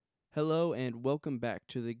Hello and welcome back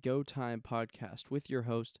to the Go Time podcast with your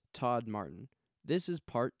host, Todd Martin. This is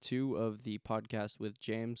part 2 of the podcast with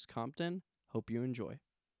James Compton. Hope you enjoy.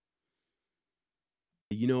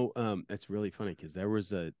 That's really funny because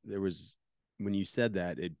when you said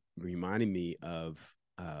that, it reminded me of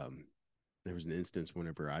there was an instance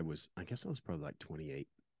whenever I guess I was probably like 28,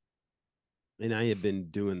 and I had been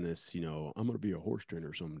doing this, I'm going to be a horse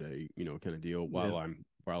trainer someday, kind of deal while I'm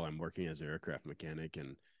working as an aircraft mechanic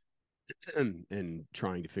and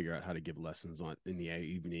trying to figure out how to give lessons on in the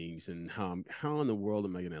evenings and how in the world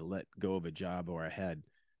am I going to let go of a job where I had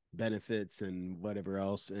benefits and whatever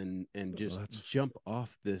else and just jump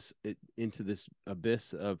off into this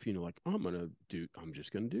abyss of I'm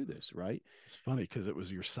just gonna do this, right? It's funny because it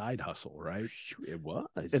was your side hustle, right? It was,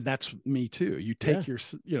 and that's me too. You take your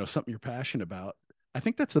something you're passionate about. I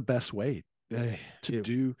think that's the best way to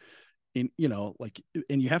do and you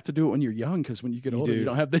have to do it when you're young, because when you get older, you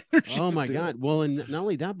don't have the energy. Oh my God. Well, and not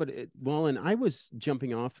only that, but and I was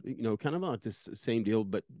jumping off, kind of like this same deal,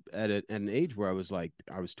 but at an age where I was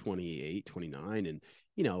 28, 29. And,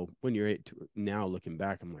 when you're now looking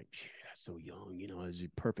back, I'm like, that's so young, it's a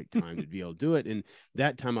perfect time to be able to do it. And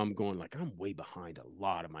that time I'm going I'm way behind a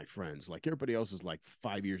lot of my friends. Like everybody else is like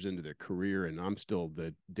 5 years into their career, and I'm still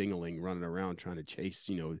the dingling running around trying to chase,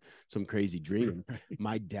 some crazy dream. Right.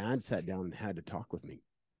 My dad sat down and had to talk with me.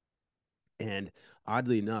 And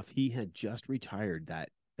oddly enough, he had just retired that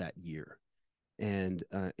year, and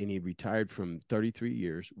he retired from 33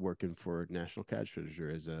 years working for National Cash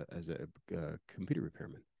Register as a computer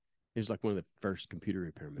repairman. He was like one of the first computer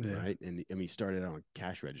repairmen, right? And he started out on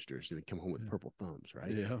cash registers, and he come home with purple thumbs,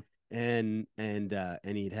 right? Yeah. And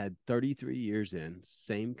he'd had 33 years in,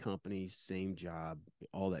 same company, same job,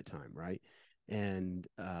 all that time, right? And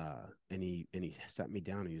he sat me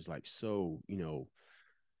down, and he was like, so, when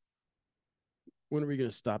are we going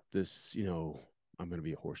to stop this, I'm going to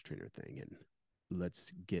be a horse trainer thing, and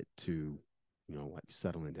let's get to,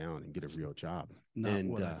 settling down and get a real job. Not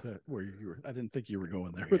what I thought, where you were. I didn't think you were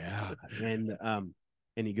going there. Yeah.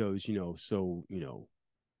 And he goes, so,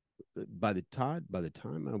 by the time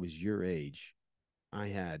I was your age, I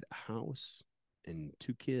had a house and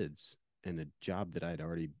 2 kids and a job that I'd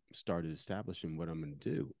already started establishing what I'm going to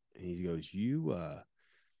do. And he goes, you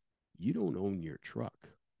don't own your truck.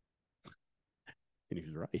 And he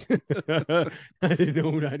was right. I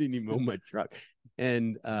didn't even own my truck.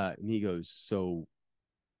 And he goes, so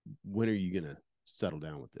when are you gonna settle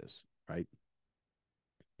down with this, right?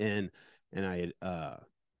 And I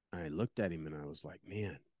looked at him and I was like,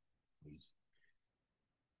 man,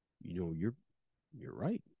 you're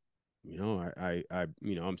right.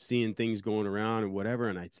 I'm seeing things going around and whatever.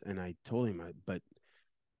 And I told him, but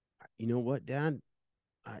you know what, Dad,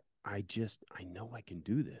 I know I can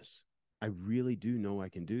do this. I really do know I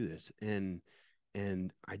can do this. And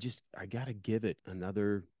I got to give it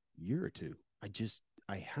another year or two. I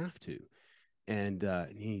have to. And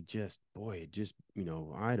he just, I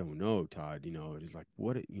don't know, Todd, it's like,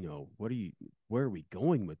 where are we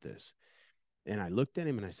going with this? And I looked at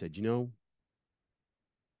him and I said,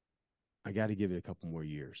 I got to give it a couple more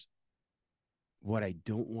years. What I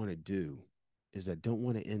don't want to do is I don't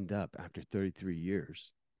want to end up after 33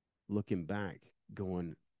 years looking back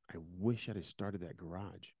going, I wish I'd have started that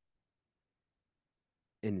garage.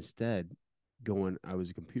 And instead going, I was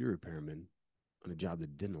a computer repairman on a job that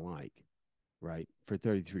I didn't like, right, for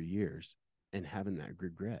 33 years and having that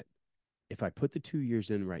regret. If I put the 2 years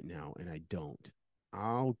in right now and I don't,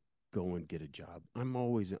 I'll go and get a job. I'm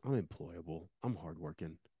employable. I'm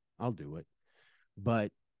hardworking. I'll do it.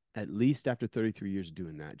 But at least after 33 years of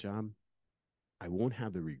doing that job, I won't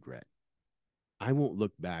have the regret. I won't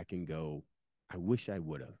look back and go, I wish I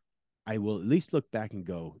would have. I will at least look back and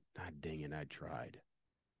go, God dang it, I tried.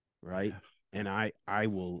 Right. Yeah. And I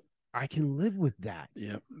can live with that.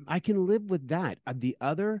 Yeah. I can live with that. The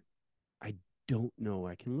other, I don't know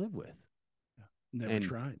I can live with. Never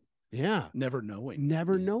tried. Yeah. Never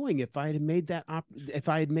knowing if I had made that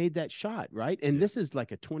shot. Right. And this is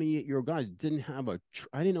like a 28-year-old guy I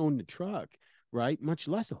didn't own the truck, right? Much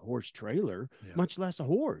less a horse trailer, much less a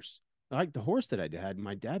horse. Like the horse that I had,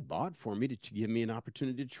 my dad bought for me to give me an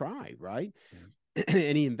opportunity to try, right? Yeah.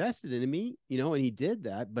 And he invested in me, and he did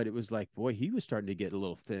that. But it was like, boy, he was starting to get a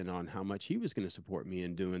little thin on how much he was going to support me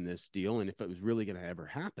in doing this deal, and if it was really going to ever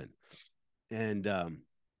happen. And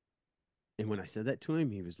when I said that to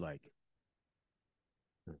him, he was like,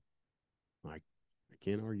 I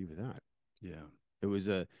can't argue with that. Yeah. That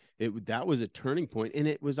was a turning point, and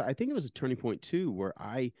I think it was a turning point too, where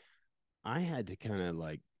I had to kind of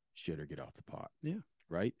like shit or get off the pot. Yeah.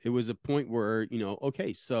 right? It was a point where,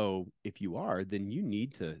 okay, so if you are, then you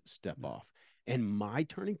need to step off. And my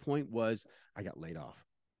turning point was I got laid off.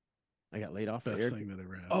 I got laid off. Best thing that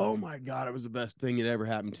ever happened. Oh my God, it was the best thing that ever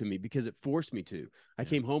happened to me because it forced me to. I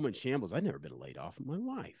came home in shambles. I'd never been laid off in my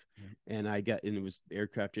life. And it was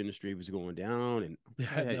aircraft industry was going down, and it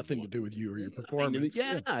had nothing to do with you or your performance.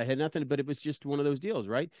 It had nothing, but it was just one of those deals,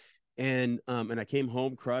 right? And I came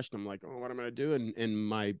home crushed. I'm like, oh, what am I gonna do? And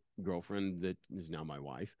my girlfriend, that is now my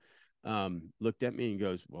wife, looked at me and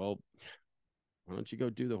goes, well, why don't you go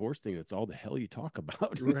do the horse thing? That's all the hell you talk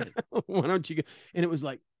about. Right. Why don't you go? And it was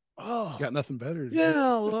like, oh, got nothing better. Yeah.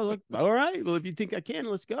 Well, all right. Well, if you think I can,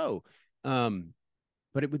 let's go.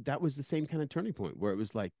 But that was the same kind of turning point where it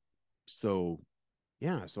was like, so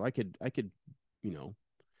I could,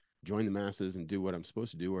 join the masses and do what I'm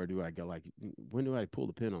supposed to do, or do I go like, when do I pull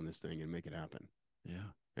the pin on this thing and make it happen?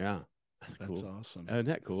 Yeah. Yeah. That's cool. Awesome. Isn't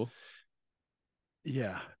that cool?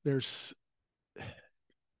 Yeah. That's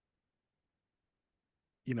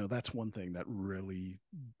one thing that really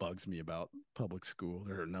bugs me about public school.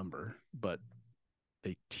 There are a number, but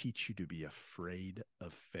they teach you to be afraid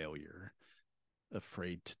of failure,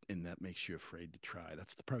 and that makes you afraid to try.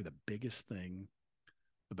 That's probably the biggest thing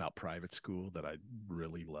about private school that I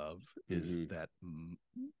really love is that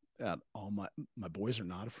all my boys are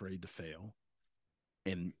not afraid to fail.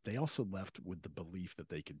 And they also left with the belief that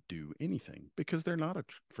they could do anything because they're not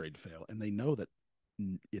afraid to fail. And they know that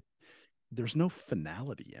there's no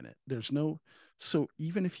finality in it. So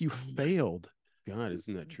even if you failed, God,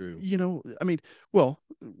 isn't that true?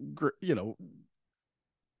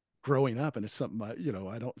 Growing up, and it's something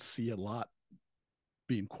I don't see a lot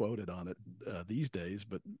being quoted on it these days,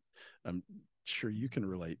 but I'm sure you can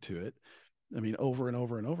relate to it. I mean, over and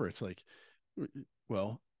over and over, it's like,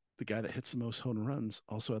 well, the guy that hits the most home runs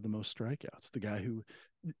also had the most strikeouts. The guy who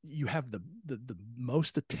you have the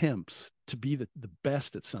most attempts to be the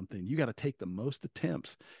best at something, you got to take the most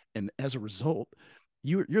attempts, and as a result,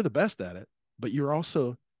 you're the best at it, but you're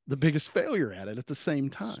also the biggest failure at it at the same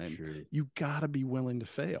time. You got to be willing to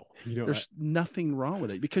fail. There's nothing wrong with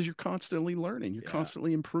it because you're constantly learning, you're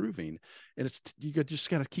constantly improving, and you just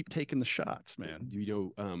got to keep taking the shots, man.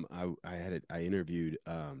 I interviewed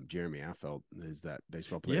Jeremy Affeldt, is that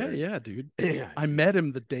baseball player? Yeah, dude. I met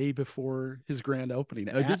him the day before his grand opening.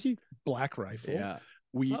 Did you? Black Rifle. Yeah.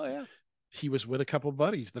 He was with a couple of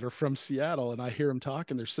buddies that are from Seattle, and I hear him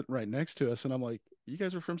talking. They're sitting right next to us, and I'm like, "You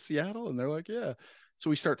guys are from Seattle?" And they're like, "Yeah." So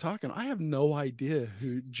we start talking. I have no idea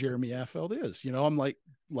who Jeremy Affeldt is. I'm like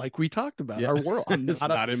we talked about our world. I'm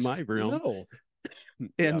not in my realm. No.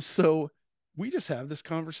 And so we just have this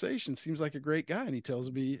conversation. Seems like a great guy. And he tells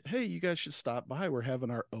me, hey, you guys should stop by. We're having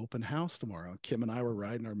our open house tomorrow. Kim and I were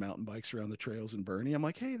riding our mountain bikes around the trails in Bernie. I'm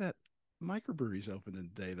like, hey, that microbrewery's opening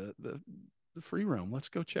today, the free roam. Let's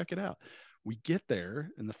go check it out. We get there,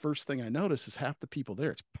 and the first thing I notice is half the people there.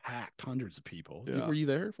 It's packed, hundreds of people. Yeah. Were you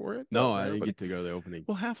there for it? No, I didn't get to go to the opening.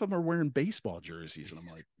 Well, half of them are wearing baseball jerseys, and I'm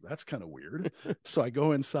like, that's kind of weird. So I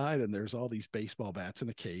go inside, and there's all these baseball bats in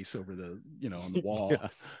a case over the, on the wall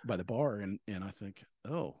by the bar, and I think,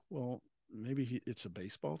 oh, well, maybe it's a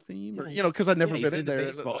baseball theme, or because I've never been in there.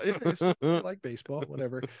 Baseball. I like baseball,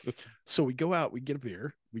 whatever. So we go out, we get a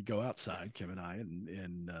beer, we go outside, Kim and I,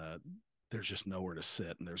 and there's just nowhere to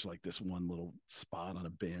sit, and there's like this one little spot on a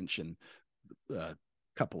bench, and a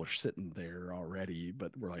couple are sitting there already,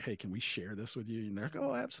 but we're like, hey, can we share this with you? And they're like,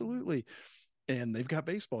 oh, absolutely. And they've got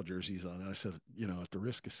baseball jerseys on. And I said, at the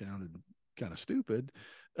risk of sounding kind of stupid,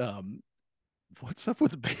 what's up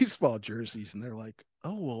with the baseball jerseys? And they're like,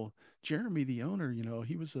 oh, well, Jeremy, the owner,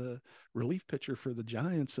 he was a relief pitcher for the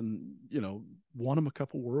Giants and, won them a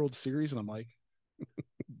couple World Series. And I'm like,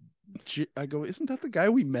 I go, isn't that the guy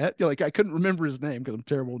we met? I couldn't remember his name because I'm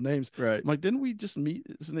terrible with names. Right. I'm like, didn't we just meet?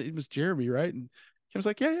 His name was Jeremy, right? And Kim's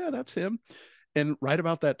like, yeah, that's him. And right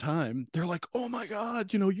about that time, they're like, oh my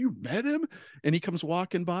God, you met him? And he comes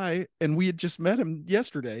walking by, and we had just met him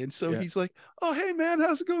yesterday. And so he's like, oh, hey man,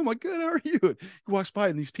 how's it going? I'm like, good, how are you? And he walks by,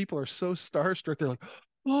 and these people are so starstruck. They're like,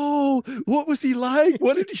 oh, what was he like?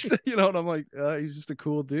 What did he say? And I'm like, he's just a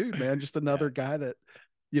cool dude, man. Just another guy that,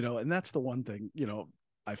 and that's the one thing,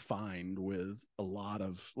 I find with a lot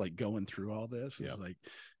of like going through all this is like,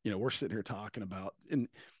 we're sitting here talking about, and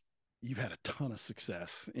you've had a ton of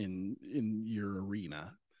success in your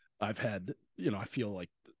arena. I've had, I feel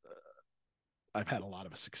like I've had a lot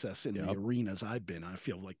of success in the arenas I've been. I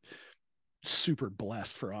feel like super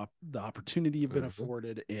blessed for the opportunity you've been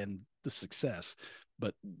afforded and the success.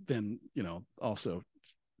 But then, also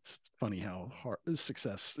it's funny how hard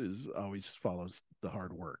success always follows the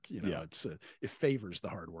hard work. It favors the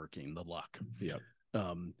hardworking, the luck.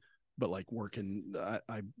 but like working,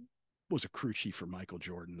 I was a crew chief for Michael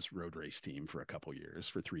Jordan's road race team for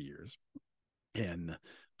 3 years, and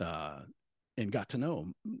got to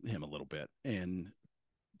know him a little bit, and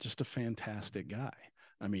just a fantastic guy.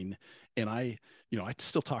 I mean, and I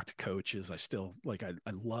still talk to coaches. I still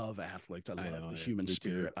I love athletes. I love the human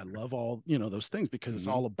spirit. I love all, those things, because it's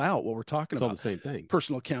all about what we're talking about. It's all the same thing.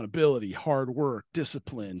 Personal accountability, hard work,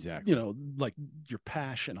 discipline, exactly. Like your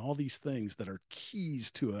passion, all these things that are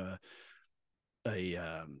keys to a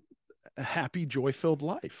happy, joy-filled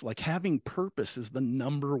life. Like having purpose is the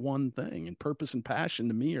number one thing, and purpose and passion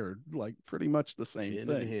to me are like pretty much the same hand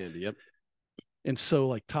thing. in hand. Yep. And so,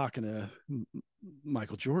 like, talking to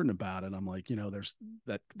Michael Jordan about it, I'm like, there's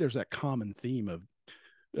that common theme of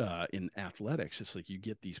in athletics. It's like you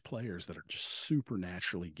get these players that are just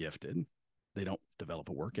supernaturally gifted. They don't develop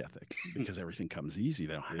a work ethic because everything comes easy.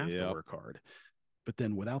 They don't have to work hard. But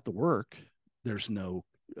then without the work, there's no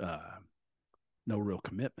real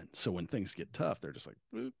commitment. So when things get tough, they're just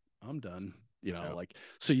like, I'm done. Like,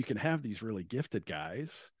 so you can have these really gifted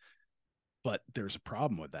guys, but there's a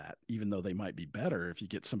problem with that. Even though they might be better, if you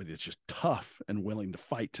get somebody that's just tough and willing to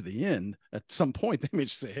fight to the end, at some point they may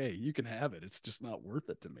just say, hey, you can have it. It's just not worth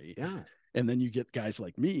it to me. Yeah. And then you get guys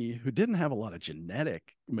like me who didn't have a lot of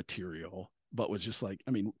genetic material, but was just like,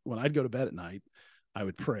 I mean, when I'd go to bed at night, I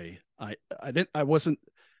would pray. I wasn't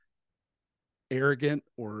arrogant,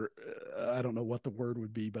 or I don't know what the word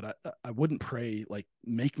would be, but I wouldn't pray like,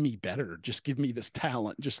 make me better, just give me this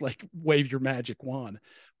talent, just like wave your magic wand.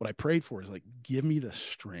 What I prayed for is like, give me the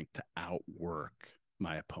strength to outwork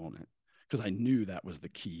my opponent, because I knew that was the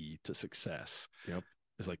key to success. Yep.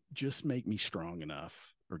 It's like, just make me strong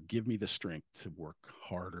enough, or give me the strength to work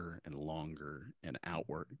harder and longer and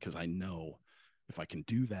outwork, because I know if I can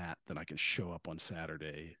do that, then I can show up on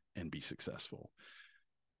Saturday and be successful.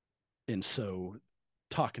 And so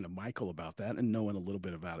talking to Michael about that and knowing a little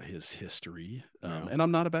bit about his history, and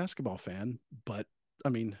I'm not a basketball fan, but I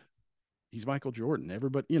mean, he's Michael Jordan.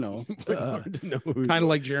 Everybody, kind of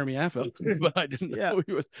like Jeremy Affeldt, but I didn't know who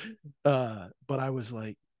he was. But I was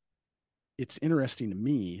like, it's interesting to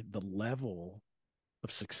me, the level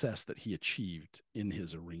of success that he achieved in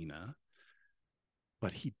his arena,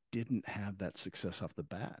 but he didn't have that success off the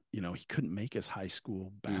bat. He couldn't make his high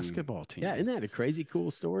school basketball team. Yeah. Isn't that a crazy cool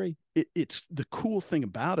story? It's the cool thing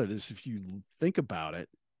about it is, if you think about it,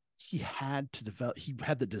 he had to develop, he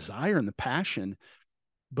had the desire and the passion,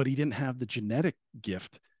 but he didn't have the genetic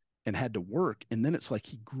gift and had to work. And then it's like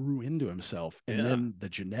he grew into himself, and then the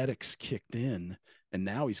genetics kicked in, and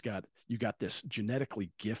now you got this genetically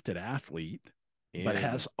gifted athlete,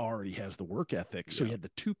 but already has the work ethic. So he had the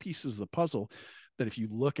two pieces of the puzzle that, if you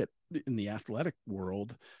look at in the athletic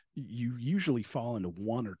world, you usually fall into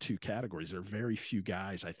one or two categories. There are very few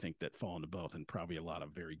guys, I think, that fall into both, and probably a lot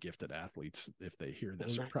of very gifted athletes, if they hear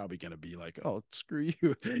this, are probably going to be like, oh, screw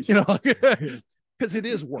you, because it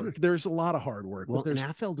is work. There's a lot of hard work. Well, but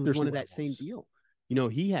Affeldt was one of that same deal.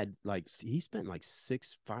 He had he spent like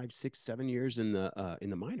 5, 6, 7 years in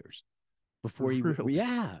the minors before he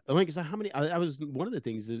like, how many? I was one of the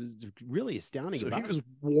things that was really astounding. So about he was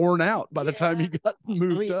worn out by the time he got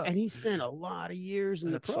moved up, and he spent a lot of years in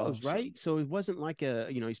the pros, awesome. Right? So it wasn't like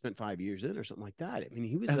he spent 5 years in or something like that. I mean,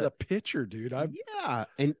 he was a pitcher, dude.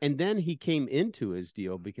 And then he came into his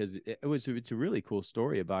deal, because it's a really cool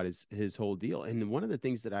story about his whole deal. And one of the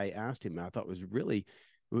things that I asked him, I thought was really,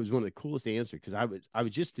 it was one of the coolest answers, because I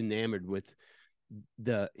was just enamored with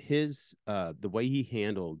the way he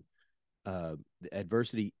handled the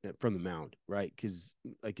adversity from the mound, right? Because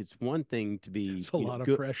like, it's one thing to be, it's a lot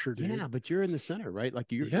of pressure, dude. Yeah, but you're in the center, right? Like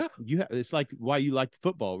it's like why you liked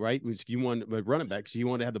football, right? Was you wanted a running back, because you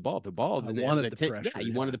wanted to have the ball. The ball, you wanted the pressure.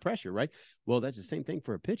 You wanted the pressure, right? Well, that's the same thing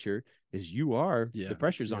for a pitcher. Is the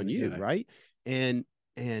pressure's on you, right? And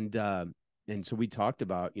so we talked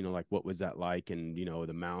about, like, what was that like? And,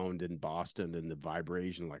 the mound in Boston and the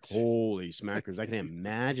vibration, like, holy smackers, I can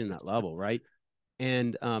imagine that level, right?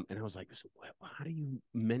 And I was like, so how do you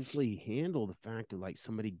mentally handle the fact of like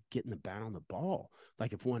somebody getting the bat on the ball?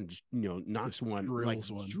 Like, if one just, knocks just one,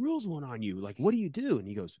 drills one on you, like, what do you do? And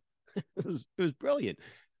he goes, it was brilliant.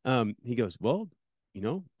 He goes, well,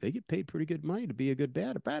 they get paid pretty good money to be a good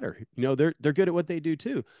batter. They're good at what they do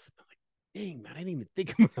too. I'm like, dang, man, I didn't even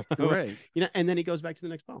think about it. Right. And then he goes back to the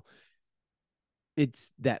next ball.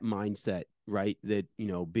 It's that mindset, right? That,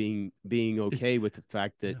 being okay with the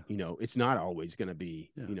fact that, it's not always going to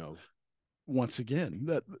be, once again,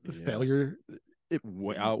 that failure,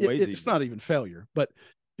 outweighs it's not even failure, but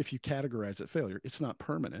if you categorize it failure, it's not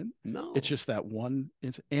permanent. No, It's just that one.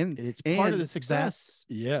 and it's part of the success.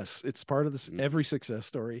 Yes, it's part of this every success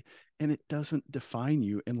story, and it doesn't define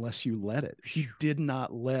you unless you let it. He did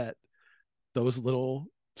not let those little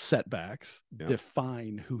setbacks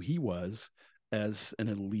define who he was as an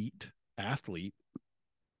elite athlete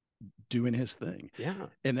doing his thing. Yeah.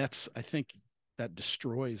 And that's, I think that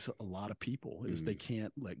destroys a lot of people is they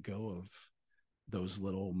can't let go of those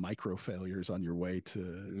little micro failures on your way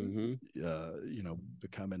to,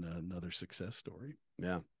 becoming another success story.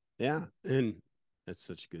 Yeah. Yeah. And that's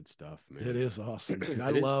such good stuff, man. It is awesome.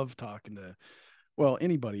 I love talking to, well,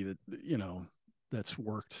 anybody that, that's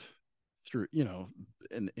worked through,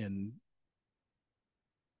 and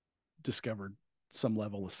discovered some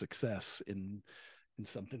level of success in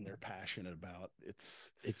something they're passionate about. It's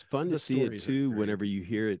fun to see it too whenever you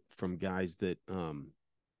hear it from guys that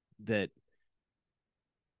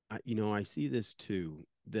I see this too,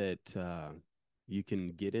 that you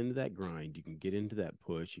can get into that grind, you can get into that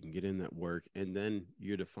push, you can get in that work, and then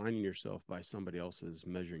you're defining yourself by somebody else's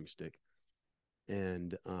measuring stick,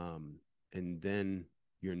 and then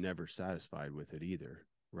you're never satisfied with it either,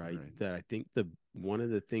 right? That I think one of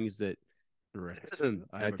the things that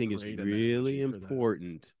I think is really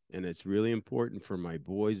important, and it's really important for my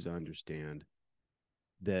boys to understand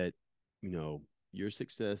that, your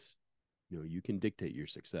success, you can dictate your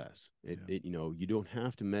success. You don't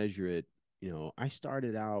have to measure it. I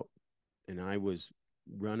started out and I was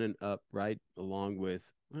running up right along with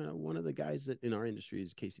one of the guys that in our industry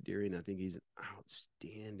is Casey Deary, and I think he's an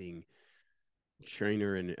outstanding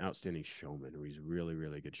trainer and an outstanding showman. He's really,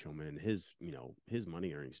 really good showman, and his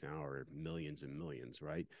money earnings now are millions and millions,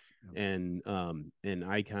 right? And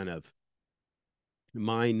I kind of,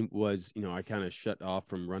 mine was, I kind of shut off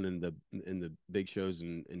from running in the big shows,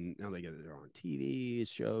 and now they're on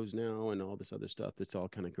TV shows now and all this other stuff that's all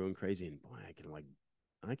kind of going crazy. And boy,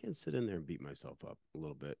 I can sit in there and beat myself up a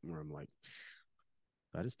little bit where I'm like,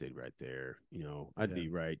 if I'd have stayed right there, I'd be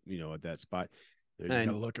right, at that spot. You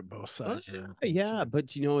gotta look at both sides. Yeah,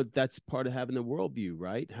 but that's part of having the worldview,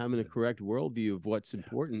 right? Having a correct worldview of what's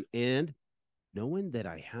important, and knowing that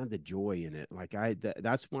I had the joy in it. Like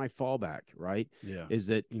that's my fallback, right? Yeah. Is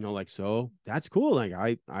that, so that's cool. Like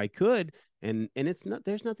I could, and it's not,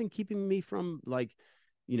 there's nothing keeping me from like,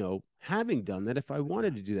 having done that if I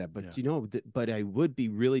wanted to do that. But, but I would be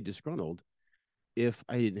really disgruntled if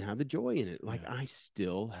I didn't have the joy in it. Like I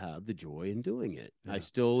still have the joy in doing it. I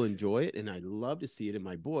still enjoy it. And I love to see it in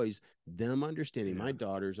my boys, them understanding, my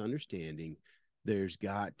daughters understanding there's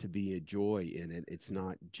got to be a joy in it. It's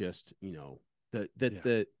not just, the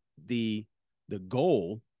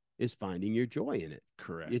goal is finding your joy in it.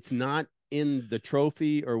 Correct. It's not in the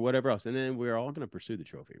trophy or whatever else. And then we're all going to pursue the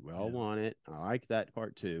trophy. We all want it. I like that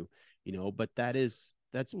part too, but it's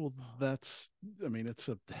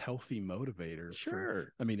a healthy motivator.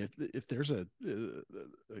 Sure. If there's a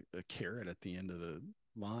carrot at the end of the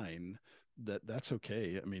line, that's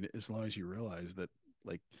okay. As long as you realize that,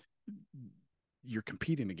 like, you're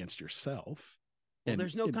competing against yourself. Well,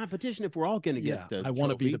 there's no competition if we're all going to get the I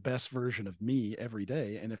want to be the best version of me every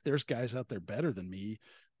day. And if there's guys out there better than me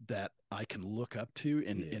that I can look up to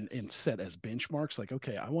and set as benchmarks, like,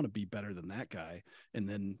 okay, I want to be better than that guy. And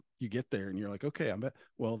then you get there and you're like, okay,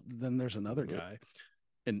 then there's another guy.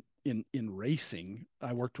 And in racing,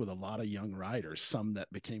 I worked with a lot of young riders, some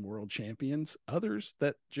that became world champions, others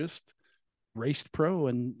that just raced pro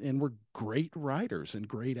and were great riders and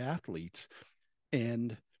great athletes.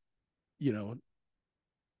 And,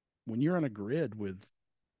 when you're on a grid with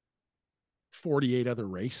 48 other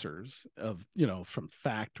racers of, from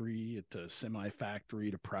factory to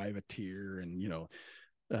semi-factory to privateer, and,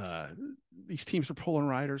 these teams are pulling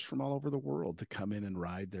riders from all over the world to come in and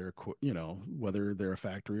ride their, whether they're a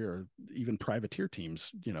factory or even privateer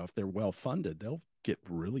teams, if they're well funded, they'll get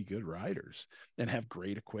really good riders and have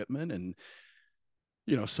great equipment. And,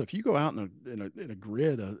 so if you go out in a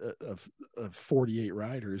grid of 48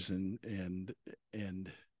 riders and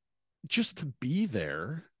just to be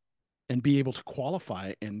there and be able to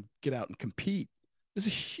qualify and get out and compete is a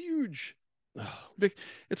huge,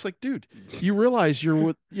 it's like, dude, you realize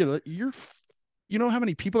you're how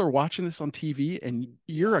many people are watching this on TV, and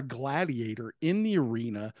you're a gladiator in the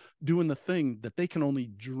arena doing the thing that they can only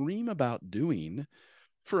dream about doing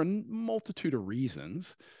for a multitude of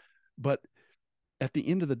reasons. But at the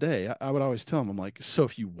end of the day, I would always tell them, I'm like, so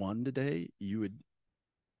if you won today,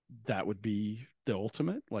 that would be the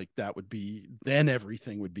ultimate. Like, that would be, then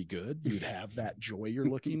everything would be good. You'd have that joy you're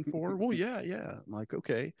looking for. Well, yeah. I'm like,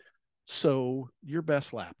 okay, so your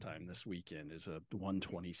best lap time this weekend is a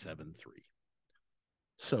 1:27.3.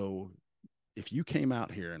 So if you came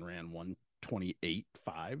out here and ran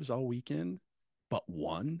 128.5s all weekend, but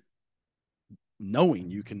won, knowing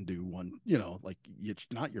you can do one, like it's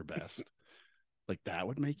not your best, like that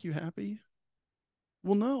would make you happy.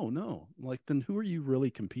 Well, no. Like, then who are you really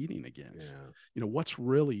competing against? Yeah.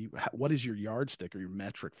 What is your yardstick or your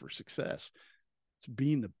metric for success? It's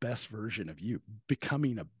being the best version of you,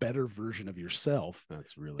 becoming a better version of yourself.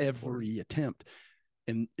 That's really every attempt.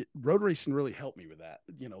 And road racing really helped me with that,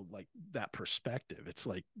 like that perspective. It's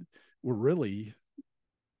like we're really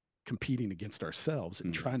competing against ourselves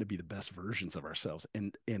and trying to be the best versions of ourselves.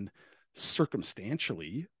 And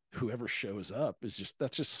circumstantially, whoever shows up that's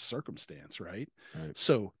just circumstance, right?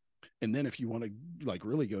 So, and then if you want to like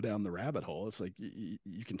really go down the rabbit hole, it's like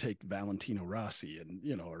you can take Valentino Rossi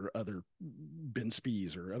and or other Ben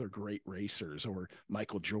Spies or other great racers or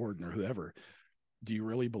Michael Jordan or whoever. Do you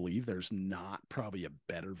really believe there's not probably a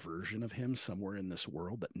better version of him somewhere in this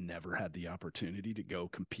world that never had the opportunity to go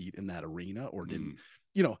compete in that arena or didn't,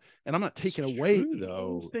 and I'm not taking away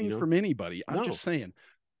anything from anybody. I'm just saying,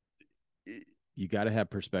 you got to have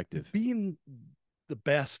perspective. Being the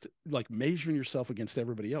best, like measuring yourself against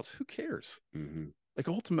everybody else, who cares? Like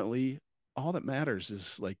ultimately, all that matters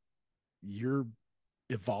is like you're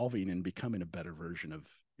evolving and becoming a better version of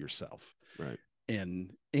yourself. Right.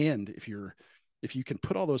 And if you can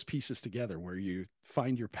put all those pieces together where you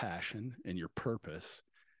find your passion and your purpose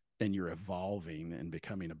and you're evolving and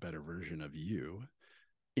becoming a better version of you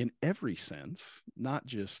in every sense, not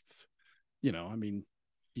just, I mean,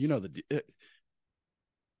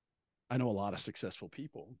 I know a lot of successful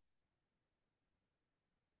people.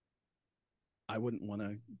 I wouldn't want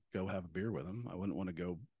to go have a beer with them. I wouldn't want to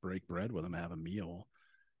go break bread with them, have a meal.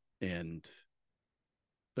 And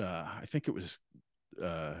I think it was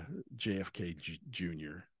JFK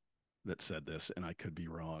Jr. that said this, and I could be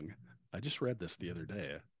wrong. I just read this the other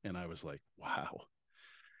day, and I was like, wow.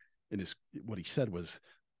 And what he said was,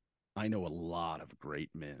 I know a lot of great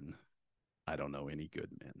men. I don't know any good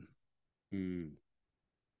men.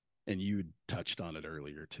 And you touched on it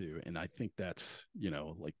earlier too. And I think that's,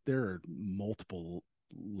 like there are multiple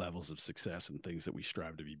levels of success and things that we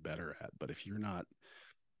strive to be better at. But if you're not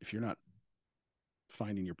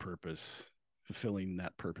finding your purpose, fulfilling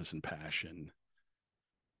that purpose and passion,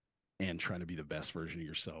 and trying to be the best version of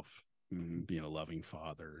yourself, being a loving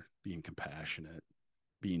father, being compassionate,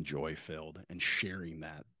 being joy filled, and sharing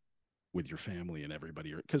that with your family and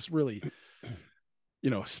everybody. Because really,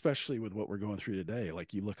 especially with what we're going through today,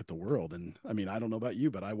 like you look at the world, and I mean, I don't know about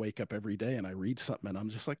you, but I wake up every day and I read something and I'm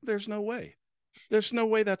just like, there's no way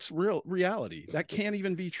that's reality. That can't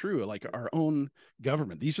even be true. Like our own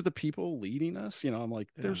government, these are the people leading us. I'm like,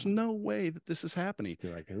 there's no way that this is happening.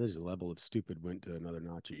 You're like, there's a level of stupid went to another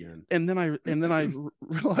notch again. And then I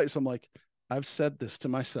realize I'm like, I've said this to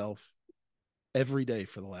myself every day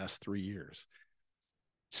for the last 3 years.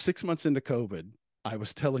 6 months into COVID, I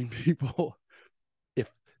was telling people, if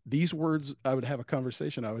these words, I would have a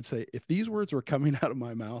conversation. I would say, if these words were coming out of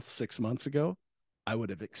my mouth 6 months ago, I would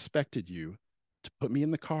have expected you to put me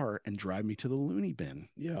in the car and drive me to the loony bin.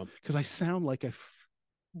 Yeah. Because I sound like a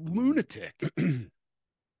lunatic.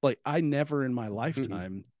 Like I never in my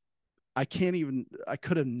lifetime, I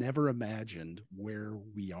could have never imagined where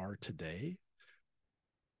we are today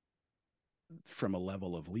from a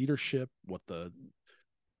level of leadership,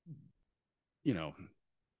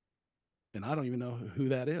 and I don't even know who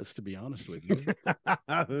that is, to be honest with you.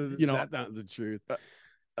 That's not the truth.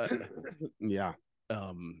 Yeah.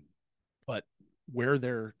 But where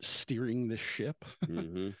they're steering this ship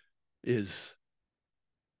is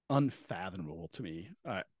unfathomable to me.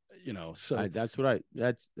 So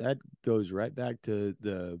that goes right back to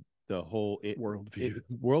the whole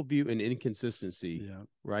worldview and inconsistency. Yeah.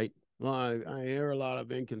 Right. Well, I hear a lot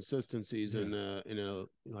of inconsistencies in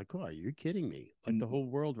like, oh, are you kidding me? Like the whole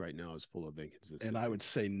world right now is full of inconsistencies. And I would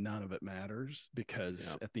say none of it matters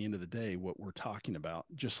because at the end of the day, what we're talking about,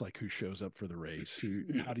 just like who shows up for the race,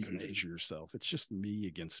 how do you measure yourself? It's just me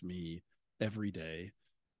against me every day,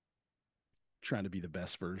 trying to be the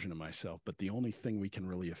best version of myself. But the only thing we can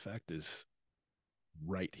really affect is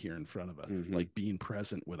right here in front of us, like being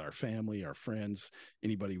present with our family, our friends,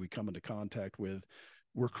 anybody we come into contact with.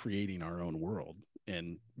 We're creating our own world,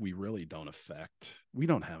 and we really don't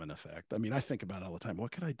have an effect. I mean, I think about it all the time.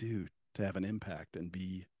 What could I do to have an impact and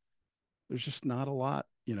there's just not a lot,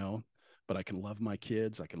 but I can love my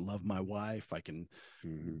kids. I can love my wife. I can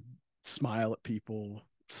smile at people,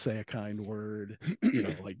 say a kind word,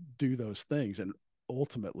 like do those things. And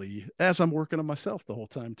ultimately, as I'm working on myself the whole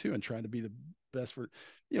time too, and trying to be the best for,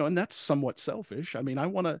 and that's somewhat selfish. I mean, I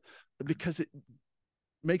want to, because it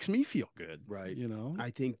makes me feel good. Right. You know,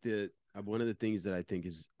 I think that one of the things that I think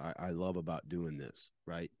is I love about doing this,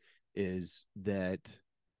 right, is that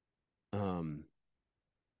um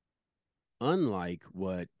unlike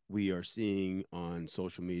what we are seeing on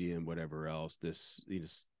social media and whatever else, this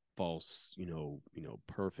false,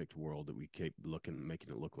 perfect world that we keep making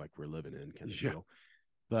it look like we're living in kind of deal.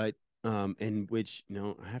 But in which,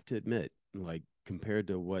 I have to admit, like compared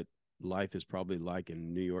to what life is probably like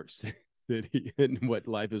in New York City and what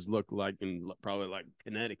life has looked like in probably like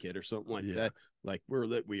Connecticut or something like that, like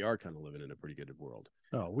we are kind of living in a pretty good world.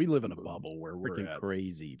 Oh, we live in a bubble where we're freaking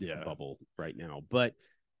crazy yeah. bubble right now. But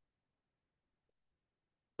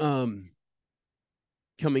coming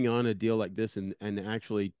on a deal like this and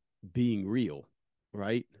actually being real,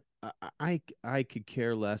 right? I could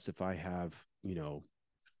care less if I have,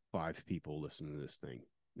 5 people listening to this thing.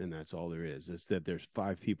 And that's all there is. It's that there's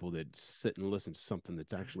 5 people that sit and listen to something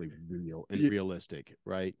that's actually real and realistic,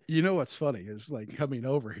 right? You know what's funny is like coming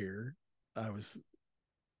over here, I was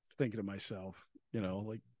thinking to myself,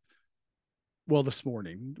 like, well, this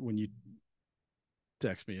morning when you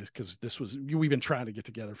text me is because we've been trying to get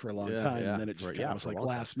together for a long time, and then it just was like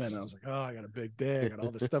last minute. I was like, oh, I got a big day, I got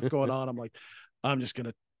all this stuff going on. I'm like, I'm just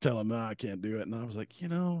gonna tell him no, I can't do it. And I was like,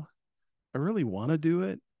 I really want to do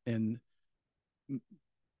it, and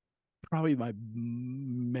probably my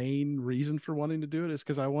main reason for wanting to do it is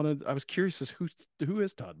because I was curious as who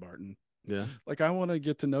is Todd Martin. Yeah. Like, I want to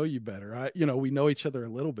get to know you better. We know each other a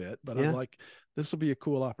little bit, but I'm like, this will be a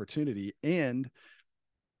cool opportunity. And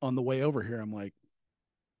on the way over here, I'm like,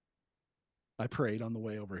 I prayed on the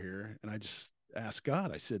way over here and I just asked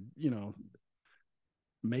God, I said,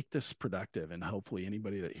 make this productive, and hopefully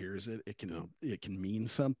anybody that hears it, it can mean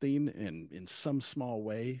something, and in some small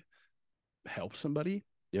way help somebody.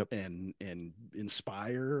 Yep. And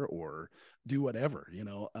inspire or do whatever,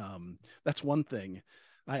 that's one thing.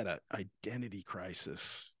 I had an identity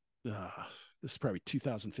crisis. This is probably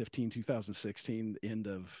 2015, 2016, the end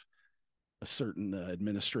of a certain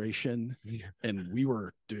administration. And we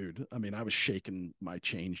were, I was shaking my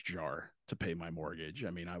change jar to pay my mortgage.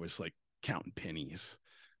 I was like counting pennies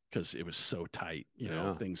because it was so tight,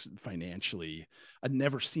 things financially. I'd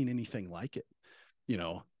never seen anything like it.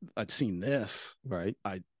 I'd seen this, right?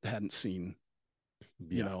 I hadn't seen,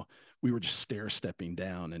 we were just stair stepping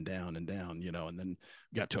down and down and down, and then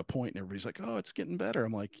got to a point and everybody's like, oh, it's getting better.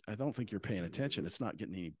 I'm like, I don't think you're paying attention. It's not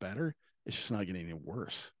getting any better. It's just not getting any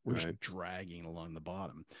worse. We're just dragging along the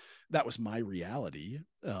bottom. That was my reality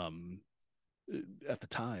at the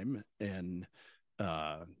time. And,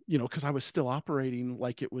 because I was still operating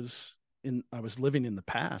like it was I was living in the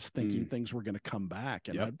past, thinking things were going to come back.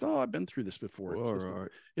 And I've been through this before.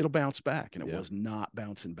 It'll bounce back. And it was not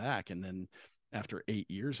bouncing back. And then after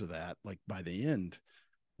 8 years of that, like by the end,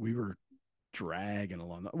 we were dragging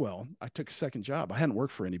along. Well, I took a second job. I hadn't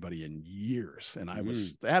worked for anybody in years, and I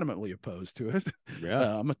was adamantly opposed to it.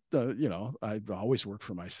 Yeah. I've always worked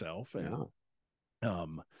for myself.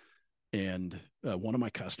 And one of my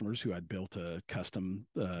customers who I'd built a custom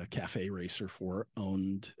cafe racer for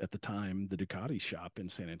owned at the time the Ducati shop in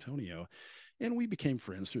San Antonio. And we became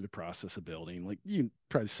friends through the process of building. Like, you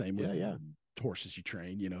probably the same with horses you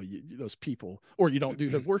train, those people, or you don't do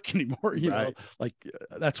the work anymore, know, like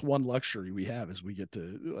that's one luxury we have is we get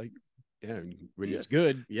to like, when it's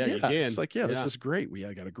good. You can. It's like, this is great.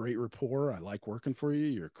 I got a great rapport. I like working for you.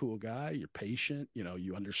 You're a cool guy. You're patient.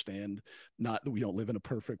 You understand not that we don't live in a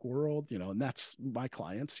perfect world, and that's my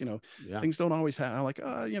clients, things don't always happen. I'm like,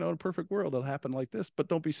 in a perfect world, it'll happen like this, but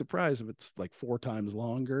don't be surprised if it's like 4 times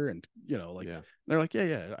longer. And, they're like,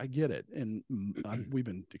 I get it. And we've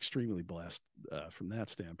been extremely blessed from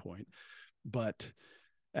that standpoint. But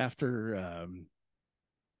after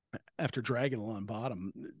dragging along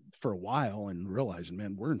bottom for a while and realizing,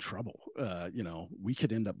 man, we're in trouble. We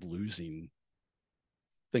could end up losing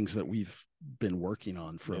things that we've been working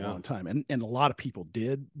on for a long time. And a lot of people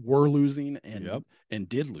were losing and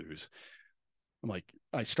did lose. I'm like,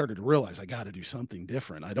 I started to realize I got to do something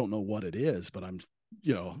different. I don't know what it is, but I'm,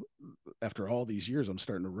 after all these years, I'm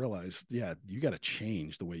starting to realize, you got to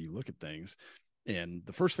change the way you look at things. And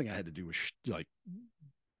the first thing I had to do was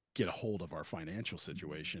get a hold of our financial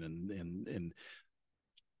situation and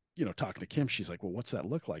talking to Kim, she's like, well, what's that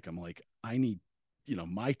look like? I'm like, I need,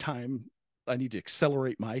 my time. I need to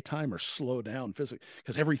accelerate my time or slow down physically,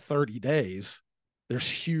 because every 30 days there's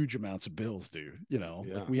huge amounts of bills due,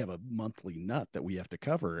 like we have a monthly nut that we have to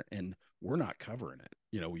cover and we're not covering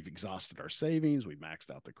it. We've exhausted our savings. We've maxed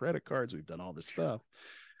out the credit cards. We've done all this stuff.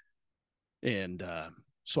 And,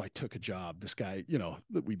 so I took a job. This guy,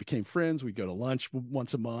 we became friends. We'd go to lunch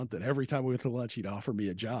once a month. And every time we went to lunch, he'd offer me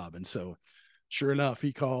a job. And so sure enough,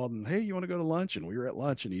 he called and, hey, you want to go to lunch? And we were at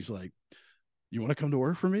lunch, and he's like, you want to come to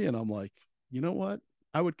work for me? And I'm like, you know what?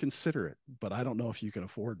 I would consider it, but I don't know if you can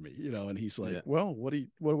afford me, And he's like, well, what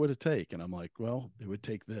would it take? And I'm like, well, it would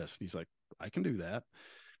take this. And he's like, I can do that.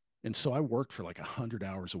 And so I worked for like 100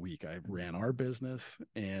 hours a week. I ran our business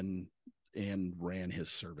and ran his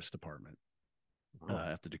service department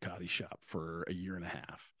at the Ducati shop for a year and a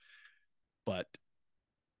half. But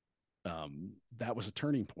that was a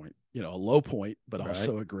turning point, a low point, but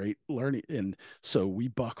also a great learning. And so we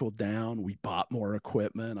buckled down, we bought more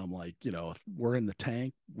equipment. I'm like, if we're in the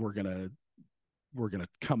tank, we're going to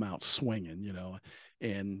come out swinging,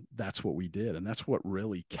 and that's what we did. And that's what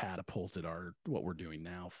really catapulted what we're doing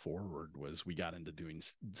now forward. Was we got into doing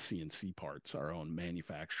CNC parts, our own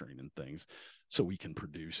manufacturing and things, so we can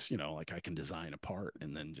produce, like I can design a part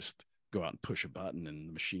and then just go out and push a button and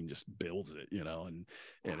the machine just builds it, and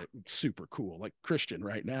it's super cool. Like Christian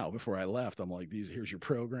right now, before I left, I'm like, here's your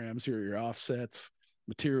programs, here are your offsets,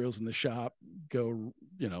 materials in the shop, go,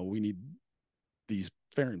 we need these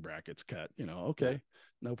fairing brackets cut, okay,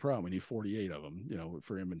 no problem. We need 48 of them,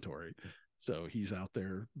 for inventory. So he's out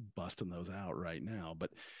there busting those out right now. But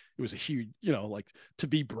it was a huge, like to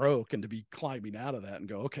be broke and to be climbing out of that and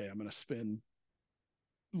go, okay, I'm going to spend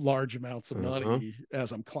large amounts of money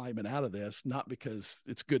as I'm climbing out of this, not because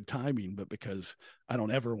it's good timing, but because I don't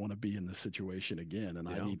ever want to be in this situation again. And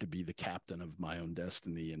I need to be the captain of my own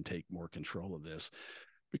destiny and take more control of this,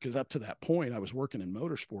 because up to that point I was working in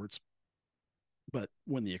motorsports, but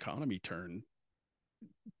when the economy turned,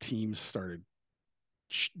 teams started,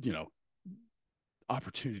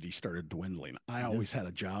 opportunities started dwindling. I always had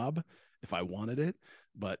a job if I wanted it,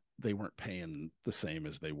 but they weren't paying the same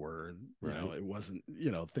as they were. It wasn't,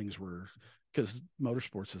 things were, because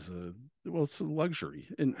motorsports is it's a luxury,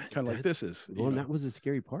 and kind of like this is. And that was the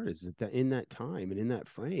scary part, is that in that time and in that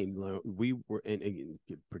frame, we were, and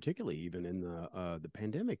particularly even in the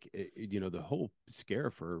pandemic, the whole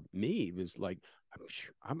scare for me was like,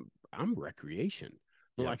 I'm recreation.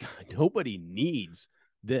 Like nobody needs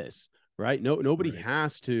this. Right. Nobody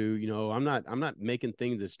has to, I'm not making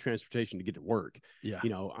things as transportation to get to work.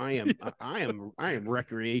 I am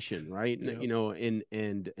recreation. Right. And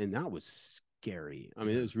that was scary. I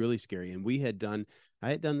mean, it was really scary. And I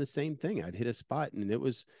had done the same thing. I'd hit a spot, and it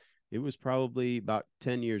was probably about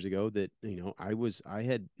 10 years ago that, I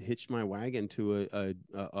had hitched my wagon to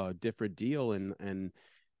a different deal, and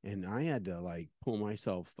I had to like pull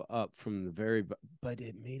myself up from the but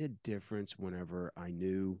it made a difference whenever I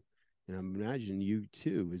knew. And I'm imagining you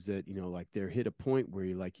too, is that, like there hit a point where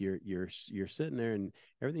you're sitting there and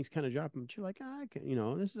everything's kind of dropping, but you're like, I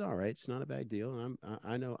can, this is all right. It's not a bad deal. And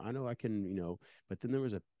I know I can, but then there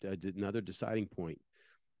was another deciding point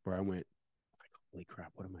where I went, holy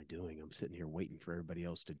crap, what am I doing? I'm sitting here waiting for everybody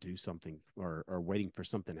else to do something, or waiting for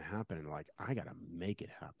something to happen. And like, I got to make it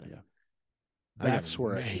happen. Yeah. That's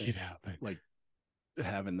where I make it happen. Like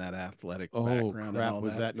having that athletic background. Crap, and all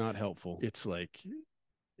was that not helpful? It's like,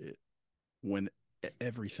 when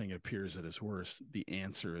everything appears at its worst, the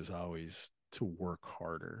answer is always to work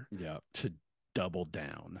harder, to double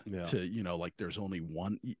down, to, like there's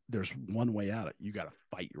one way out. You got to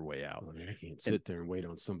fight your way out. I can't sit there and wait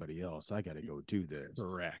on somebody else. I got to go do this.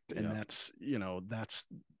 Correct. And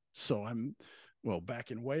so back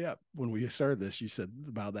in way up when we started this, you said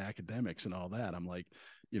about the academics and all that. I'm like,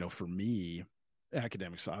 for me,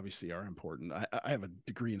 academics obviously are important. I have a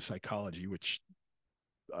degree in psychology, which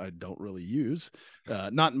I don't really use,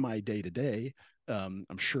 not in my day to day. I'm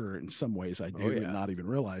sure in some ways I do and not even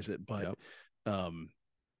realize it, but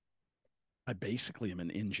I basically am an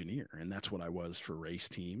engineer, and that's what I was for race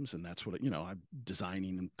teams. And that's what, I'm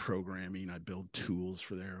designing and programming. I build tools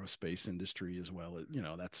for the aerospace industry as well.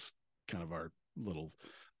 That's kind of our little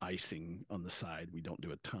icing on the side. We don't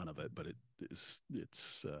do a ton of it, but it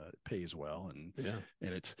pays well. And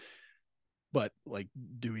it's, but like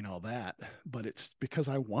doing all that, but it's because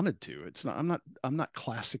I wanted to. It's not, I'm not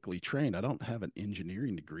classically trained. I don't have an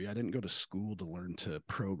engineering degree. I didn't go to school to learn to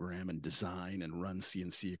program and design and run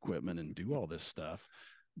CNC equipment and do all this stuff.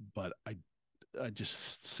 But I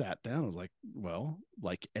just sat down. I was like, well,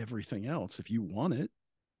 like everything else, if you want it,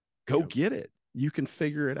 go get it. You can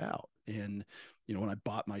figure it out. And, when I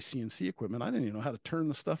bought my CNC equipment, I didn't even know how to turn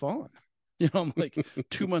the stuff on. I'm like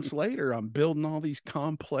 2 months later, I'm building all these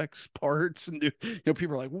complex parts, and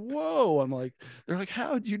people are like, whoa. I'm like, they're like,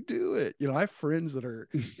 how'd you do it? I have friends that are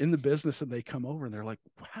in the business, and they come over and they're like,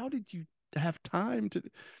 how did you have time to?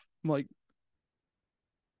 I'm like,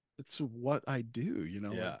 it's what I do,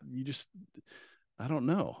 like you just, I don't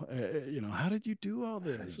know. How did you do all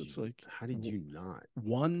this? It's like, how did you not?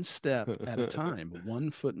 One step at a time,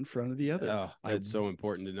 one foot in front of the other. Oh, that's so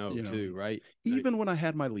important to know too, right? Even when I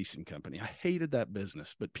had my leasing company, I hated that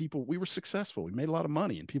business, but we were successful. We made a lot of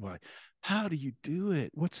money, and people are like, how do you do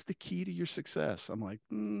it? What's the key to your success? I'm like,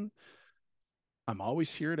 I'm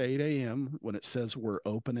always here at 8 a.m. When it says we're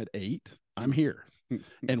open at 8, I'm here.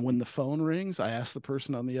 And when the phone rings, I ask the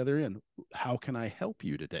person on the other end, how can I help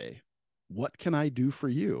you today? What can I do for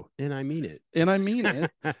you? And I mean it. And I mean it.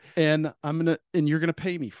 And you're going to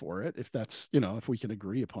pay me for it. If that's, if we can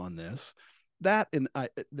agree upon this, I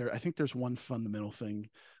think there's one fundamental thing,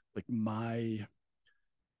 like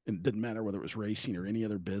it didn't matter whether it was racing or any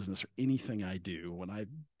other business or anything I do, when I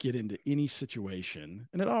get into any situation,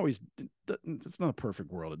 and it's not a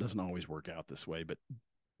perfect world. It doesn't always work out this way, but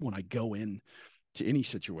when I go in to any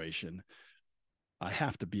situation, I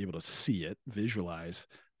have to be able to see it, visualize,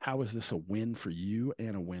 how is this a win for you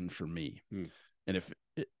and a win for me? And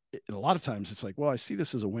a lot of times it's like, well, I see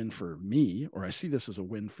this as a win for me, or I see this as a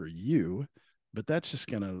win for you, but that's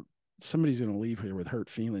just somebody's going to leave here with hurt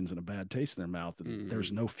feelings and a bad taste in their mouth. And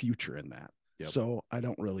there's no future in that. Yep. So I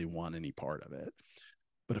don't really want any part of it.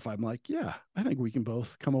 But if I'm like, yeah, I think we can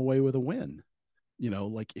both come away with a win,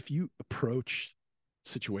 like if you approach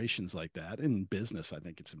situations like that in business, I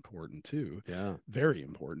think it's important too. Yeah. Very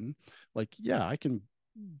important. Like, yeah, I can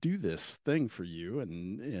do this thing for you.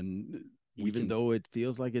 And even though it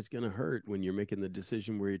feels like it's going to hurt when you're making the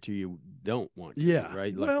decision where you don't want to, yeah,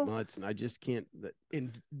 right? Like, well, I just can't.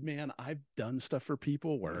 And man, I've done stuff for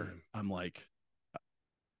people where I'm like,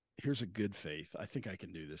 here's a good faith. I think I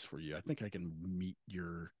can do this for you. I think I can meet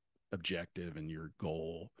your objective and your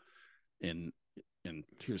goal. And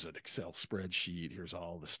here's an Excel spreadsheet. Here's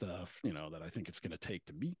all the stuff, that I think it's going to take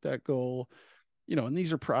to meet that goal. And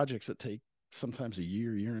these are projects that take sometimes a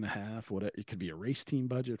year and a half. It could be a race team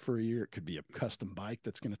budget for a year. It could be a custom bike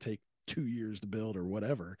that's going to take 2 years to build or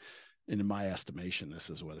whatever. And in my estimation, this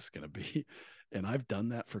is what it's going to be. And I've done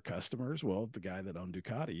that for customers. Well, the guy that owned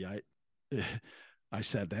Ducati, I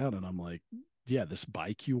sat down and I'm like, yeah, this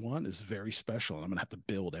bike you want is very special. And I'm going to have to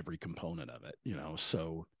build every component of it,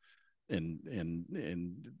 so, and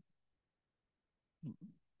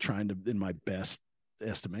trying to, in my best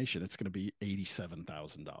estimation, it's going to be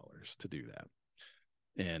 $87,000 to do that.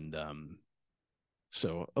 And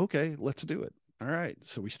so, okay, let's do it. All right.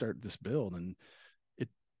 So we start this build, and it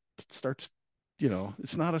starts,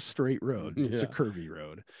 it's not a straight road. It's a curvy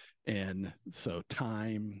road. And so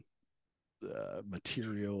time,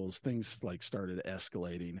 materials, things like started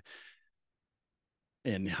escalating.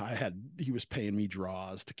 And he was paying me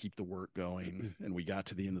draws to keep the work going. And we got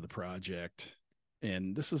to the end of the project.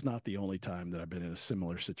 And this is not the only time that I've been in a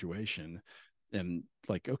similar situation. And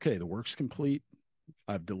like, okay, the work's complete.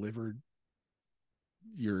 I've delivered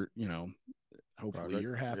your, hopefully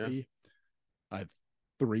you're happy. Yeah. I have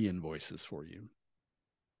 3 invoices for you.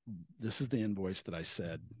 This is the invoice that I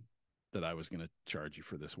said that I was going to charge you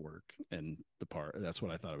for this work. And that's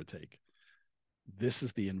what I thought it would take. This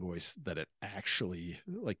is the invoice that it actually,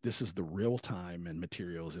 like, this is the real time and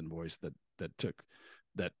materials invoice that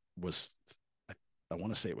was, I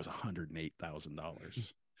want to say it was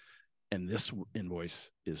 $108,000. And this invoice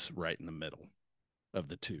is right in the middle of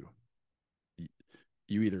the two.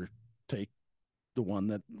 You either take the one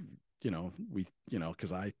that,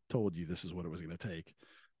 because I told you this is what it was going to take,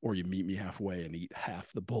 or you meet me halfway and eat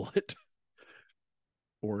half the bullet,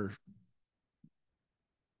 or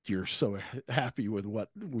you're so happy with what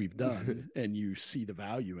we've done and you see the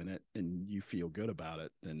value in it and you feel good about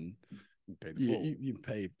it, then you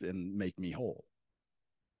pay and make me whole.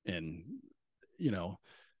 And,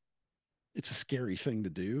 it's a scary thing to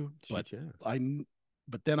do, but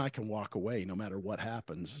but then I can walk away no matter what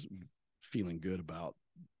happens, feeling good about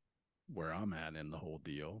where I'm at in the whole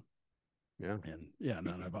deal. Yeah. And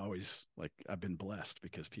I've been blessed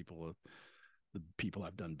because the people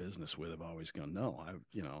I've done business with have always gone, no,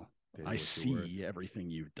 I see everything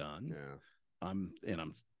you've done. Yeah. I'm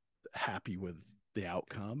happy with the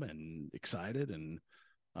outcome and excited, and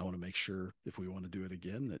I want to make sure if we want to do it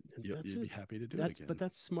again that you'd be happy to do it again. But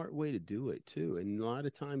that's a smart way to do it too. And a lot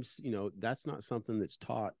of times, that's not something that's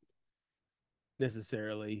taught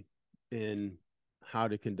necessarily in how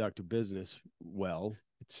to conduct a business well.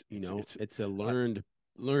 It's a learned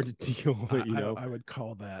deal. I would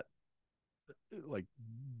call that, like,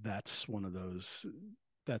 that's one of those,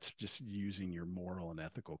 that's just using your moral and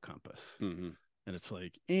ethical compass. Mm-hmm. And it's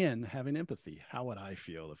like, and having empathy. How would I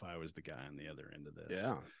feel if I was the guy on the other end of this?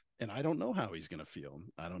 Yeah. And I don't know how he's going to feel.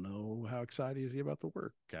 I don't know how excited is he about the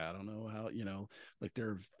work. I don't know how, like, there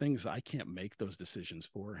are things I can't make those decisions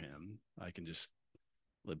for him. I can just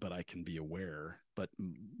but I can be aware, but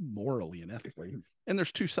morally and ethically. And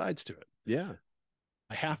there's two sides to it. Yeah.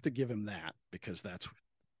 I have to give him that because that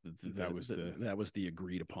was the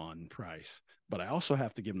agreed upon price. But I also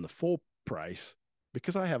have to give him the full price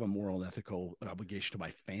because I have a moral and ethical obligation to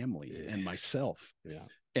my family and myself. Yeah.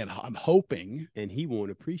 And I'm hoping. And he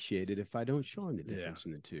won't appreciate it if I don't show him the difference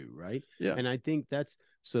in the two, right? Yeah. And I think that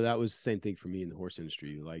was the same thing for me in the horse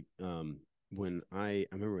industry. Like when I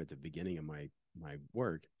remember at the beginning of my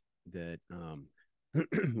work that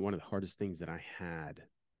one of the hardest things that I had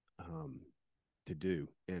to do,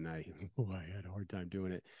 and I had a hard time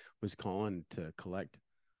doing it, was calling to collect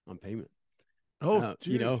on payment. Oh,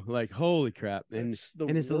 you know, like holy crap. And it's the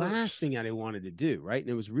worst. last thing I wanted to do, right? And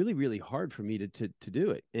it was really, really hard for me to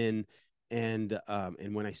do it. And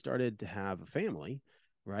when I started to have a family,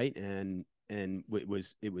 right, and it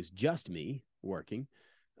was just me working,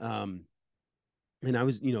 and I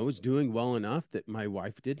was doing well enough that my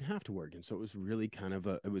wife didn't have to work, and so it was really kind of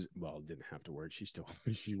didn't have to work. She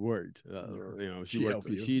worked. She worked.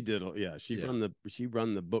 She did. Yeah, she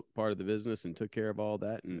run the book part of the business and took care of all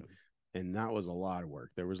that, and that was a lot of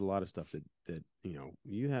work. There was a lot of stuff that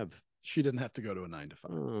you have. She didn't have to go to a 9 to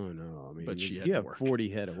 5. Oh no, I mean, but you have 40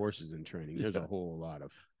 head of horses in training. There's a whole lot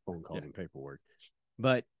of phone calls and paperwork.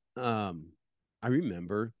 But I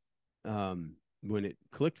remember when it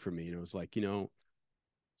clicked for me, and it was like,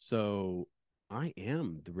 so I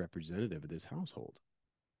am the representative of this household,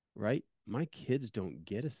 right? My kids don't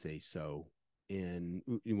get a say so. And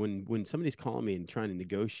when somebody's calling me and trying to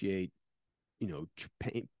negotiate,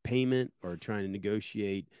 payment, or trying to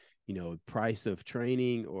negotiate, price of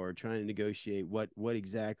training, or trying to negotiate what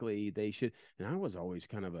exactly they should. And I was always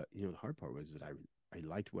kind of the hard part was that I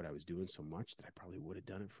liked what I was doing so much that I probably would have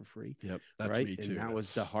done it for free. Yep. That's right? Me too. And that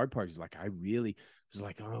was the hard part, is like, I really was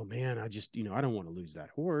like, oh man, I just, I don't want to lose that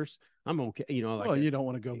horse. I'm okay. Well, you don't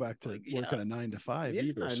want to go back to working a 9 to 5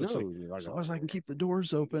 either. I so know. Like, as long as I can keep the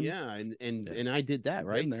doors open. Yeah. And I did that,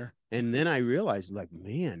 right? There. And then I realized, like,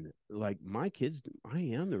 man, like my kids, I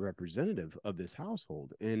am the representative of this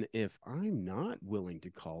household. And if I'm not willing to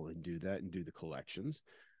call and do that and do the collections,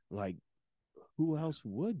 like, who else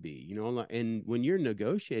would be, and when you're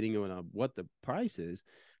negotiating on what the price is,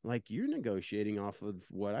 like, you're negotiating off of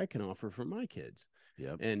what I can offer for my kids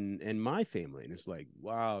and my family. And it's like,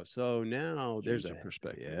 wow. So now there's a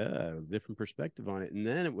different perspective on it. And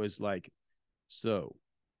then it was like, so,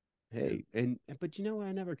 hey, but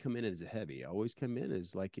I never come in as a heavy. I always come in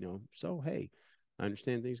as like, so, hey, I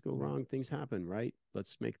understand things go wrong, things happen, right?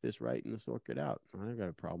 Let's make this right and let's work it out. I never got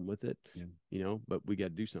a problem with it, but we got to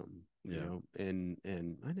do something, and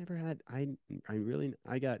I never had, I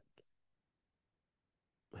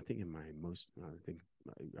think in my most, I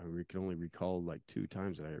can only recall like 2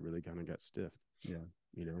 times that I really kind of got stiff. Yeah.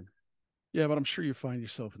 Yeah, but I'm sure you find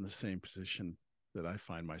yourself in the same position that I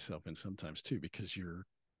find myself in sometimes too, because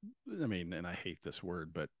and I hate this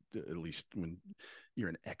word, but at least when you're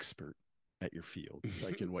an expert at your field,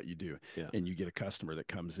 like in what you do, and you get a customer that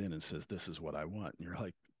comes in and says, this is what I want. And you're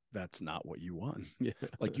like, that's not what you want.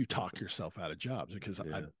 Like, you talk yourself out of jobs, because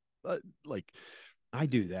I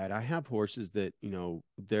do that. I have horses that, and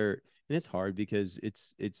it's hard because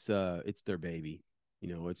it's their baby,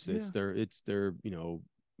 it's their,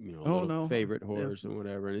 favorite horse and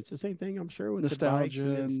whatever. And it's the same thing, I'm sure, with nostalgia. The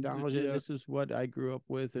bikes and nostalgia. This is what I grew up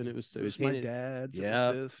with, and it was my dad's.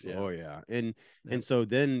 Yeah. This. Yeah. Oh yeah. And so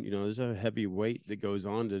then, there's a heavy weight that goes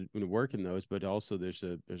on to work in those, but also there's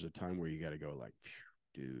a time where you got to go like,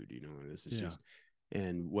 dude, this is just,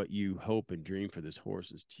 and what you hope and dream for this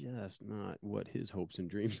horse is just not what his hopes and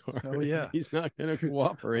dreams are. Oh yeah. He's not going to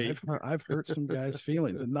cooperate. I've hurt some guys'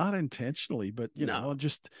 feelings, and not intentionally, but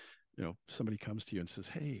just, somebody comes to you and says,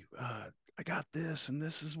 hey, I got this, and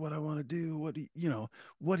this is what I want to do. What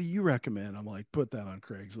do you recommend? I'm like, put that on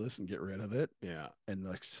Craigslist and get rid of it. Yeah. And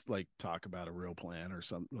like talk about a real plan or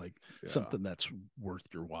something, something that's worth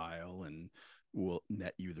your while and will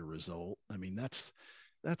net you the result. I mean, that's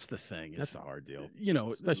the thing. That's a hard deal,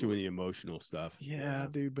 especially with the emotional stuff. Yeah,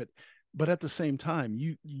 dude. But at the same time,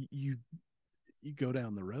 you go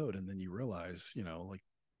down the road and then you realize, like,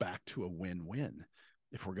 back to a win-win.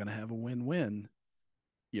 If we're going to have a win-win,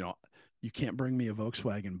 you can't bring me a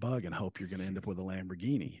Volkswagen Bug and hope you're going to end up with a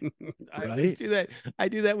Lamborghini. Right? I always do that. I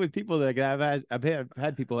do that with people that I've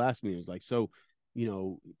had people ask me. It was like, so,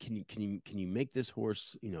 can you make this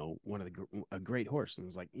horse, a great horse? And I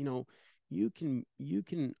was like,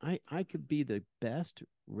 I could be the best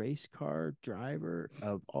race car driver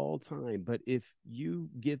of all time, but if you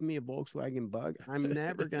give me a Volkswagen Bug, I'm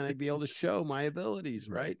never going to be able to show my abilities.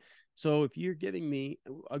 Right. So if you're giving me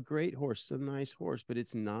a great horse, a nice horse, but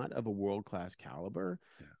it's not of a world-class caliber,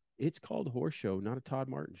 Yeah. it's called a horse show, not a Todd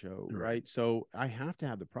Martin show, Right. right? So I have to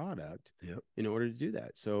have the product Yep. in order to do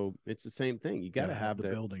that. So it's the same thing. You got to have the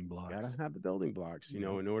building blocks. Got to have the building blocks, you Yep.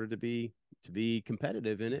 know, in order to be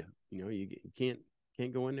competitive in it. Yeah. You know, you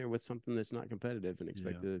can't go in there with something that's not competitive and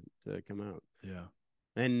expect it to come out. Yeah.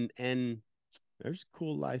 And there's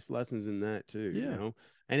cool life lessons in that too, Yeah. you know.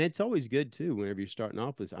 And it's always good too whenever you're starting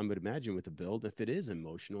off with, I would imagine, with a build, if it is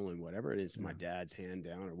emotional and whatever, and it's my dad's hand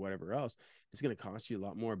down or whatever else, it's going to cost you a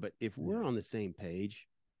lot more. But if we're on the same page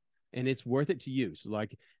and it's worth it to you, so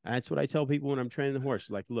like that's what I tell people when I'm training the horse.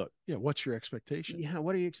 Like, look, what's your expectation? Yeah,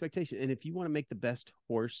 what are your expectations? And if you want to make the best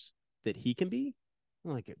horse that he can be,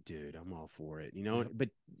 I'm like, dude, I'm all for it, you know. But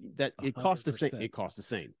that it costs the same. It costs the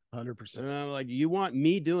same. 100%. Like, you want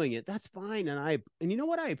me doing it, that's fine. And you know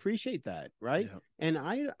what, I appreciate that, right? Yeah.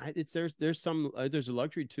 And it's there's a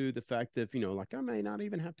luxury to the fact that, you know, like, I may not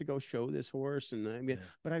even have to go show this horse, and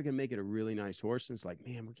but I can make it a really nice horse. And it's like,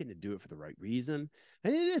 man, we're getting to do it for the right reason,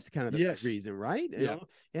 and it is kind of the right reason, right? You know?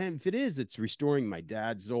 And if it is, it's restoring my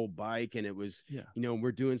dad's old bike, and it was, you know,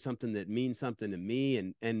 we're doing something that means something to me,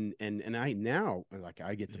 and I now, like,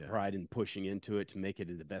 I get the pride in pushing into it to make it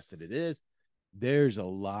the best that it is. There's a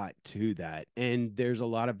lot to that, and there's a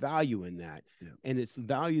lot of value in that, and it's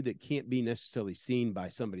value that can't be necessarily seen by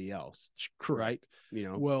somebody else. Correct. Right? You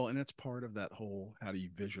know, well, and it's part of that whole, how do you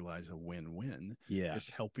visualize a win-win? It's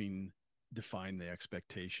helping define the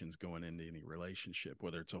expectations going into any relationship,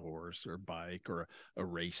 whether it's a horse or a bike or a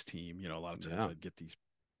race team. You know, a lot of times I'd get these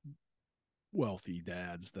wealthy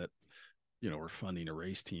dads that, you know, are funding a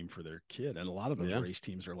race team for their kid. And a lot of those race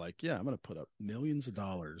teams are like, I'm going to put up millions of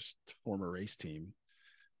dollars to form a race team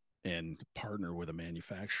and partner with a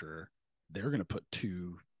manufacturer. They're going to put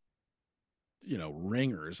 2, you know,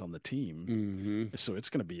 ringers on the team. So it's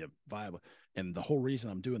going to be a viable. And the whole reason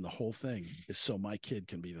I'm doing the whole thing is so my kid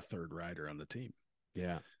can be the 3rd rider on the team.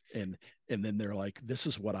 Yeah. And then they're like, this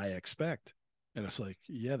is what I expect. And it's like,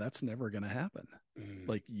 that's never going to happen.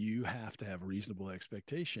 Like, you have to have reasonable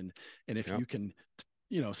expectation. And if you can,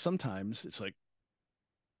 you know, sometimes it's like,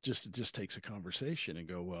 it just takes a conversation and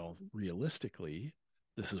go, well, realistically,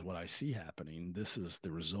 this is what I see happening. This is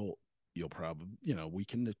the result. You'll probably, you know, we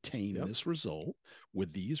can attain this result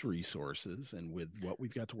with these resources and with what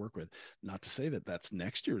we've got to work with. Not to say that that's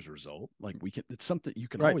next year's result. Like, it's something you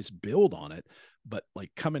can always build on it, but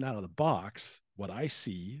like, coming out of the box, what I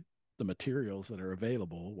see, the materials that are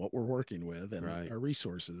available, what we're working with, and our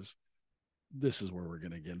resources, this is where we're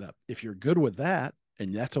going to end up. If you're good with that,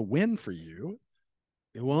 and that's a win for you,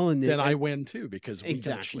 well, and then I win too, because we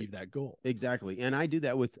can achieve that goal. Exactly. And I do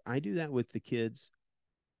that with the kids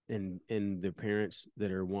and their parents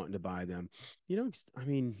that are wanting to buy them. You know, I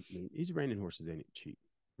mean, these reining horses ain't cheap,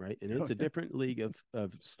 right? And it's a different league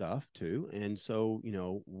of stuff too. And so, you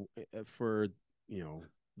know, for, you know,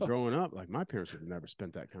 growing up, like, my parents would have never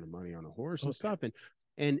spent that kind of money on a horse and stuff.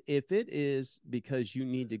 And if it is because you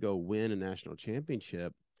need to go win a national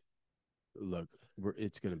championship, look,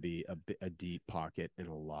 it's going to be a deep pocket and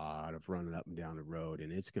a lot of running up and down the road,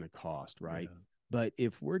 and it's going to cost, right? But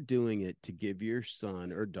if we're doing it to give your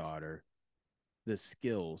son or daughter the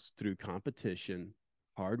skills through competition,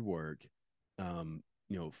 hard work, you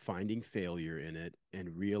know, finding failure in it,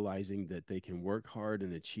 and realizing that they can work hard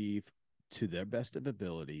and achieve to their best of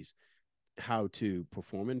abilities how to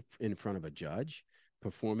perform in front of a judge,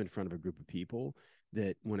 perform in front of a group of people,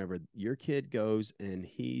 that whenever your kid goes and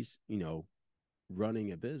he's, you know,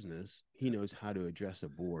 running a business, he knows how to address a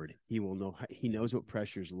board. He knows what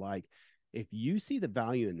pressure's like. If you see the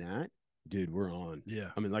value in that, dude, we're on.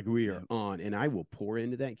 I mean, like, we are on, and I will pour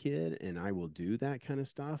into that kid and I will do that kind of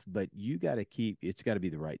stuff, but you got to it's got to be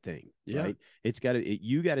the right thing, right?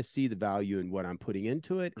 You got to see the value in what I'm putting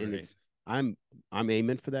into it. And I'm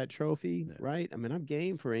aiming for that trophy, right? I mean, I'm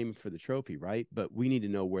game for aiming for the trophy, right? But we need to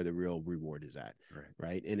know where the real reward is at,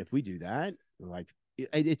 right? And if we do that, like,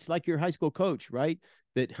 it's like your high school coach, right?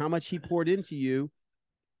 That how much he poured into you,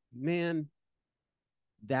 man,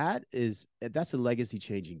 that's a legacy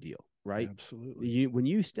changing deal, right? Absolutely. When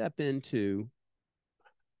you step into,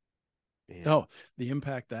 the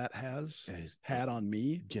impact that has had on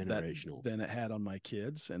me, generational, than it had on my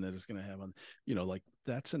kids, and that it's going to have on, you know, like,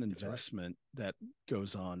 that's an investment that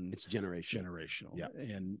goes on. It's generational.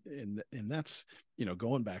 And that's, you know,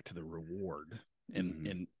 going back to the reward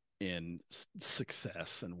and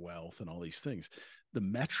success and wealth and all these things, the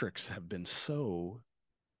metrics have been so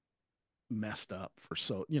messed up for,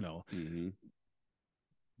 so, you know,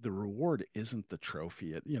 the reward isn't the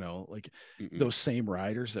trophy. You know, like, those same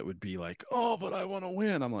riders that would be like, oh, but I want to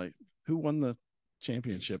win. I'm like, who won the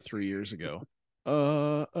championship 3 years ago.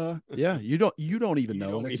 Yeah, you don't even know.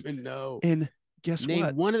 You don't even know. And guess Name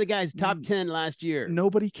what? one of the guys top 10 last year.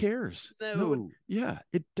 Nobody cares. No. Yeah,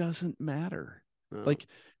 it doesn't matter. No. Like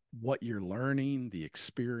what you're learning, the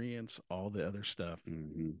experience, all the other stuff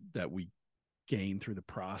that we gain through the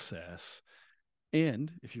process.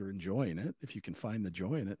 And if you're enjoying it, if you can find the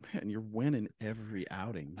joy in it, man, you're winning every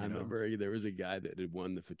outing. I remember there was a guy that had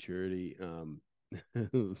won the futurity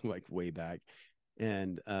like way back.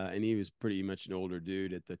 And he was pretty much an older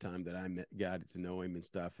dude at the time that I got to know him and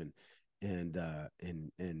stuff.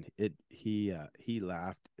 He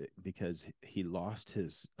laughed because he lost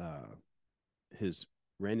his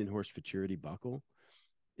Randon Horse futurity buckle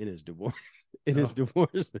in his divorce. His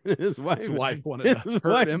divorce, his wife wanted to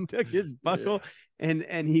hurt him. Took his buckle,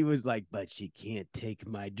 and he was like, "But she can't take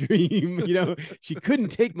my dream. She couldn't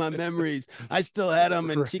take my memories. I still had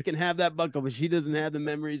them, and she can have that buckle, but she doesn't have the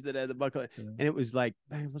memories that had the buckle." Yeah. And it was like,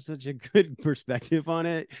 man, it was such a good perspective on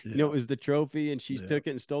it. Yeah. It was the trophy, and she took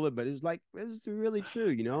it and stole it, but it was really true.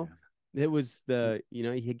 Yeah. It was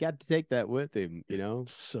he got to take that with him,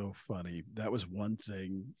 It's so funny. That was one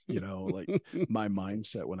thing, like my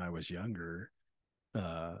mindset when I was younger,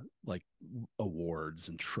 like awards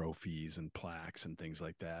and trophies and plaques and things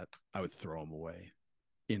like that, I would throw them away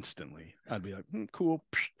instantly. I'd be like, cool.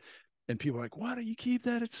 And people are like, why do you keep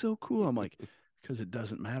that? It's so cool. I'm like, because it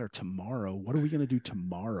doesn't matter tomorrow. What are we going to do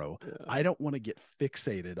tomorrow? Yeah. I don't want to get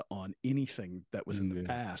fixated on anything that was in the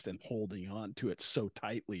past and holding on to it so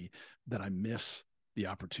tightly that I miss the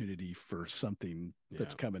opportunity for something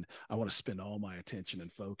that's coming. I want to spend all my attention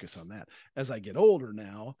and focus on that. As I get older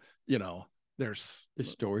now, there's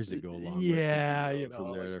stories that go along. Yeah,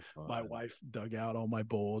 like my wife dug out all my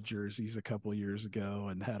Bowl jerseys a couple years ago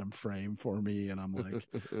and had them framed for me, and I'm like,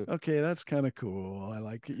 okay, that's kind of cool. I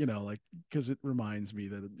like, because it reminds me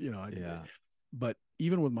that But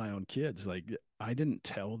even with my own kids, like I didn't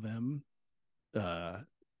tell them.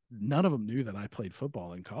 None of them knew that I played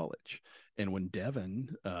football in college, and when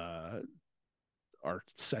Devin, our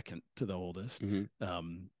second to the oldest,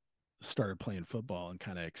 started playing football and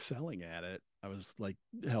kind of excelling at it, I was like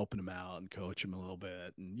helping him out and coach him a little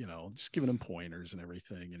bit and, just giving him pointers and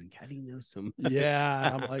everything. And how do you know so much?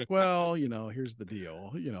 Yeah. I'm like, well, here's the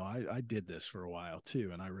deal. I did this for a while too,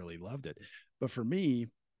 and I really loved it. But for me,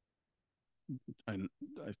 I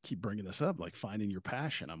keep bringing this up, like finding your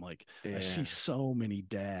passion. I'm like, I see so many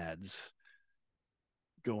dads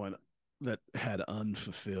that had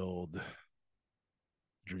unfulfilled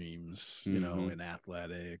dreams, in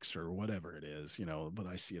athletics or whatever it is, but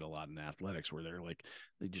I see it a lot in athletics where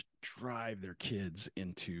they just drive their kids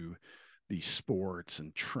into these sports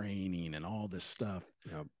and training and all this stuff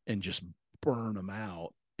and just burn them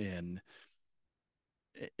out. And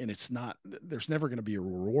it's not, there's never going to be a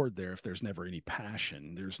reward there if there's never any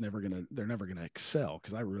passion. They're never going to excel,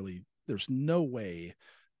 because there's no way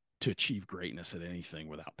to achieve greatness at anything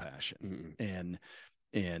without passion.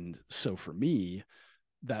 And so for me,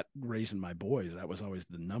 that raising my boys, that was always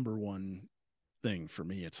the number one thing for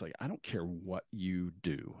me. It's like, I don't care what you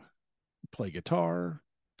do, play guitar,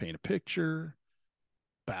 paint a picture,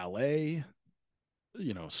 ballet,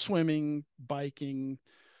 swimming, biking,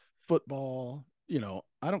 football,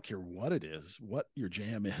 I don't care what it is, what your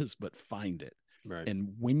jam is, but find it. Right. And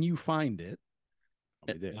when you find it,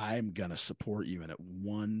 I'm going to support you in it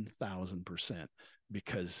 1,000%,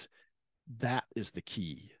 because that is the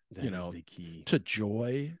key. That is the key to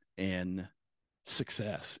joy and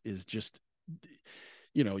success, is just,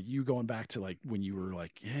 you going back to like when you were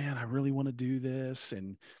like, yeah, I really want to do this.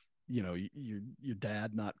 And, your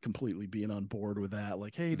dad not completely being on board with that.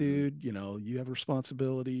 Like, hey, dude, you have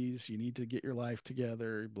responsibilities. You need to get your life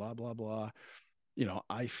together, blah, blah, blah.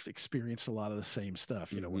 I've experienced a lot of the same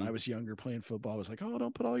stuff. When I was younger playing football, I was like, oh,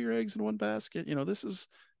 don't put all your eggs in one basket. This is,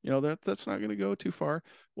 that's not going to go too far.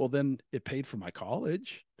 Well, then it paid for my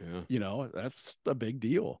college. Yeah. That's a big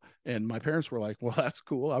deal. And my parents were like, well, that's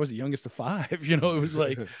cool. I was the youngest of 5. It was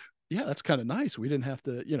like, yeah, that's kind of nice. We didn't have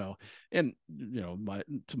to, and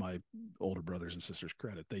to my older brothers and sisters'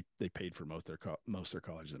 credit, they paid for most of their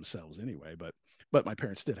college themselves anyway. But my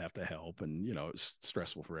parents did have to help, and it's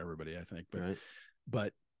stressful for everybody, I think. But right.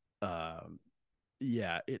 But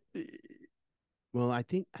yeah, well, I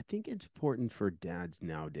think it's important for dads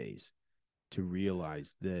nowadays to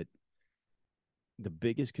realize that the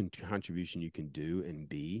biggest contribution you can do and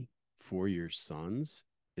be for your sons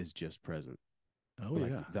is just present. Oh,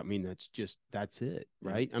 yeah. That's it.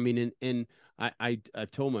 Right. I mean, and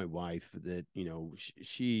I've told my wife that,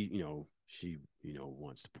 she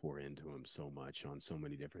wants to pour into him so much on so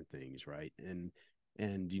many different things. Right. And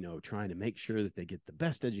and, trying to make sure that they get the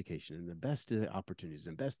best education and the best opportunities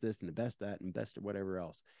and best this and the best that and best whatever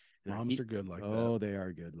else. And Moms are good like that. Oh, they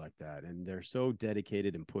are good like that. And they're so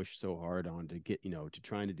dedicated and push so hard on to get, to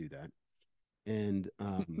trying to do that. And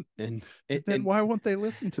then why won't they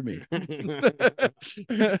listen to me?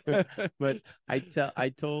 But I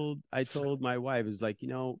told my wife, is like,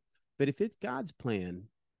 but if it's God's plan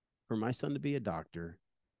for my son to be a doctor,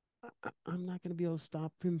 I'm not going to be able to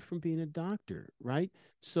stop him from being a doctor, right?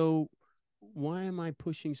 So why am I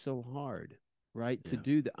pushing so hard, right? To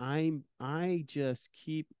do that. I just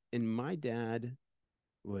keep, and my dad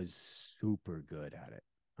was super good at it.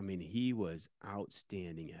 I mean, he was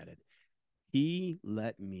outstanding at it. He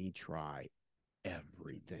let me try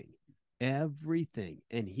everything.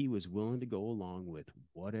 And he was willing to go along with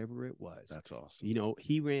whatever it was. That's awesome.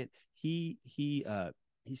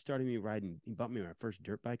 He started me riding. He bought me my first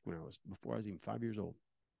dirt bike before I was even 5 years old.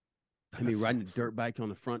 I mean, riding a dirt bike on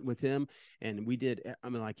the front with him. And we did,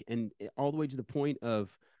 and all the way to the point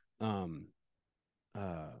of, I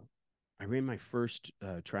ran my first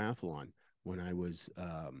triathlon when I was, I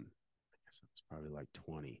guess I was probably like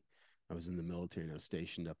 20. I was in the military and I was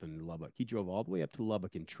stationed up in Lubbock. He drove all the way up to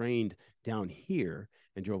Lubbock and trained down here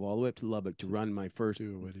and drove all the way up to Lubbock to run my first,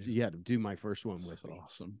 to do my first one with me.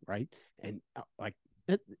 Awesome. Right. And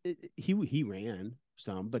he ran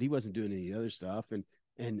some, but he wasn't doing any other stuff. And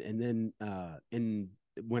then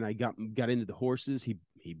when I got into the horses,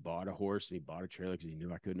 he bought a horse and he bought a trailer because he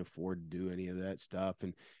knew I couldn't afford to do any of that stuff.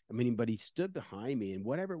 And I mean, but he stood behind me and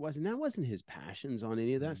whatever it was, and that wasn't his passions on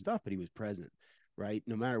any of that stuff, but he was present, right?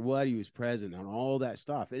 No matter what, he was present on all that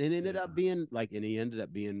stuff. And it ended up being like, and he ended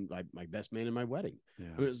up being like my best man in my wedding. Yeah.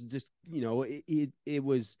 It was just, it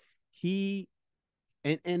was he.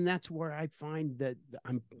 And that's where I find that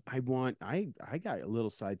I got a little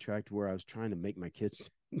sidetracked where I was trying to make my kids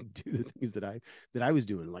do the things that I was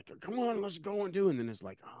doing, like, come on, let's go and do. And then it's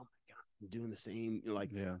like, oh my God, I'm doing the same,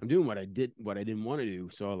 I'm doing what I didn't want to do.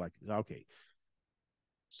 So like, okay,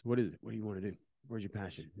 so what is it? What do you want to do? Where's your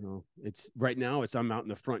passion? It's right now I'm out in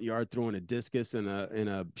the front yard throwing a discus and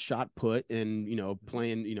a shot put and,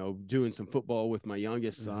 playing, doing some football with my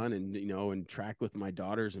youngest son and, and track with my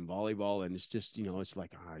daughters and volleyball. And it's just, it's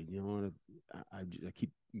like, I keep,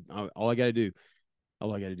 all I got to do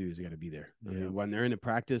is I got to be there. I mean, when they're in the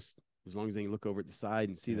practice, as long as they can look over at the side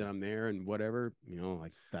and see that I'm there and whatever,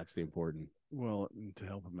 like that's the important. Well, to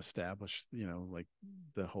help them establish, like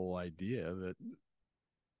the whole idea that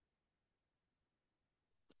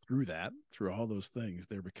through all those things,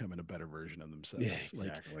 they're becoming a better version of themselves. Yeah,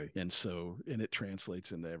 exactly. And it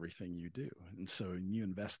translates into everything you do. And so you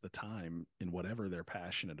invest the time in whatever they're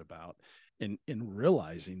passionate about and in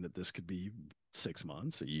realizing that this could be 6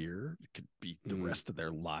 months, a year, it could be the rest of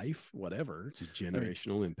their life, whatever. It's a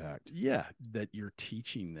generational impact. Yeah. That you're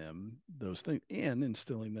teaching them those things and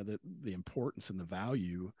instilling that the importance and the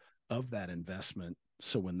value of that investment.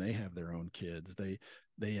 So when they have their own kids, they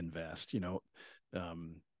invest,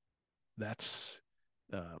 that's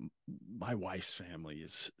my wife's family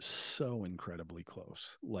is so incredibly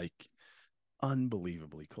close, like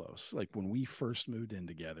unbelievably close. Like when we first moved in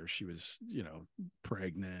together, she was,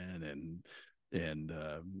 pregnant and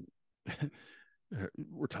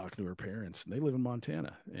we're talking to her parents and they live in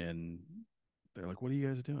Montana and they're like, what are you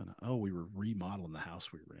guys doing? Oh, we were remodeling the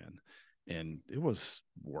house we were in. And it was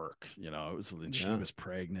work, it was, she was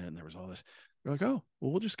pregnant and there was all this. We're like, oh,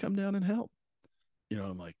 well, we'll just come down and help.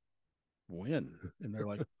 I'm like, when? And they're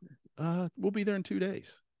like, we'll be there in 2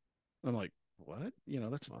 days. I'm like, what?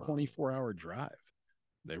 That's a 24-hour drive.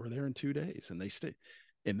 They were there in 2 days and they stayed.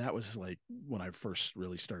 And that was like when I first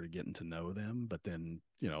really started getting to know them. But then,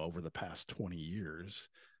 over the past 20 years,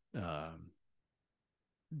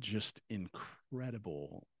 just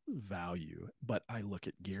incredible value. But I look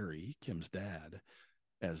at Gary, Kim's dad,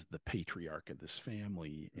 as the patriarch of this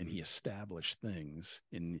family, and he established things.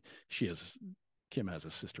 And Kim has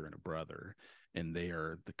a sister and a brother, and they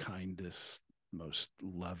are the kindest, most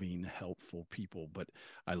loving, helpful people. But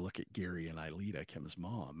I look at Gary and Ilita, Kim's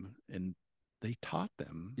mom, and they taught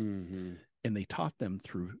them, and they taught them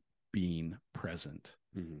through being present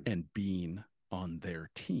and being on their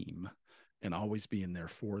team and always being there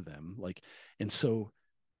for them. And so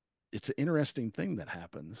it's an interesting thing that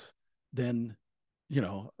happens. Then,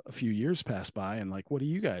 a few years pass by and like, what are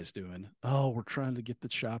you guys doing? Oh, we're trying to get the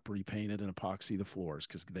shop repainted and epoxy the floors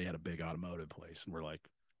because they had a big automotive place. And we're like,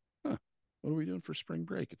 what are we doing for spring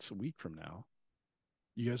break? It's a week from now.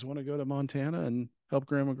 You guys want to go to Montana and help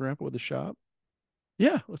Grandma and Grandpa with the shop?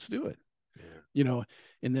 Yeah, let's do it. Yeah.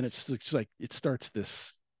 And then it's like, it starts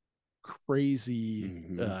this crazy,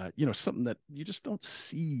 something that you just don't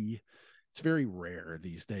see it's very rare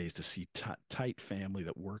these days to see tight family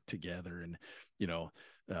that work together. And, you know,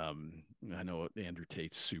 I know Andrew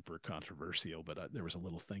Tate's super controversial, but there was a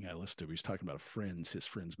little thing I listened to. He was talking about his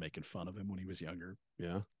friends making fun of him when he was younger.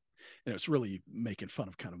 Yeah. And it's really making fun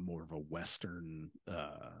of kind of more of a Western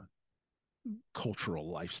cultural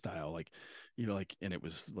lifestyle, like, you know, like, and it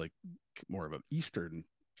was like more of an Eastern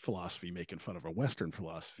philosophy making fun of a Western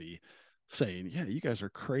philosophy, saying, yeah, you guys are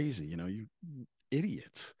crazy, you know, you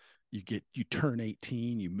idiots. You turn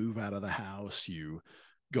 18, you move out of the house, you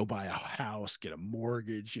go buy a house, get a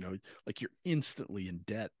mortgage, you know, like you're instantly in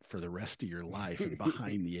debt for the rest of your life and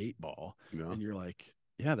behind the eight ball. Yeah. And you're like,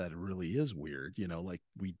 yeah, that really is weird. You know, like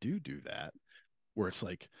we do that, where it's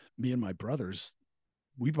like me and my brothers,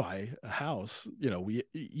 we buy a house, you know, we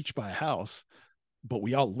each buy a house, but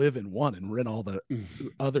we all live in one and rent all the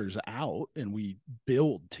others out, and we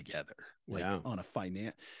build together, like on a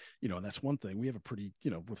finance, you know. And that's one thing we have a pretty,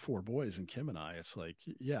 you know, with 4 boys and Kim and I, it's like,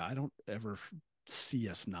 yeah, I don't ever see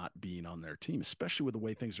us not being on their team, especially with the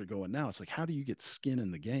way things are going now. It's like, how do you get skin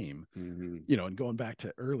in the game? You know, and going back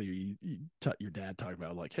to earlier, your dad talked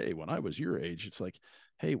about, like, hey, when I was your age, it's like,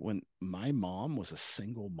 hey, when my mom was a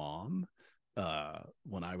single mom,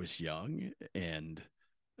 when I was young, and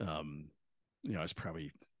you know, I was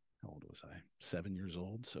probably, how old was I? 7 years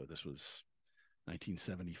old. So this was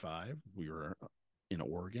 1975. We were in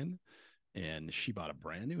Oregon, and she bought a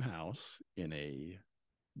brand new house in a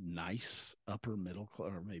nice upper middle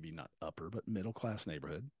class, or maybe not upper, but middle class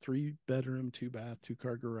neighborhood. 3-bedroom, 2-bath,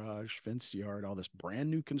 2-car garage, fenced yard, all this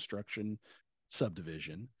brand new construction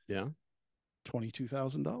subdivision. Yeah.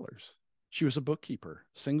 $22,000. She was a bookkeeper,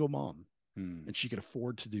 single mom, and she could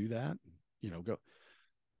afford to do that. You know, go,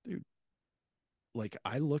 dude. Like,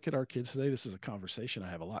 I look at our kids today. This is a conversation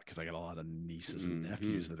I have a lot because I got a lot of nieces and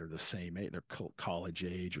nephews that are the same age. They're college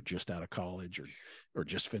age, or just out of college, or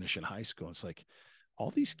just finishing high school. It's like,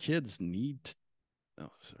 all these kids need to,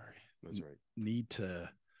 That's right. Need to,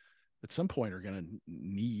 at some point, are going to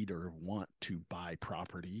need or want to buy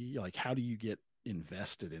property. Like, how do you get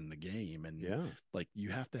invested in the game? And like, you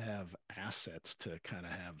have to have assets to kind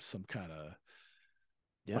of have some kind of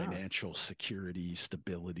financial security,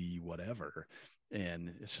 stability, whatever.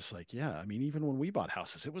 And it's just like, yeah, I mean, even when we bought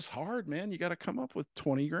houses, it was hard, man. You got to come up with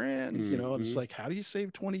 20 grand, you know, and it's like, how do you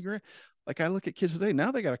save 20 grand? Like, I look at kids today,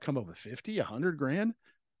 now they got to come up with 50, 100 grand.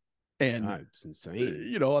 And it's insane.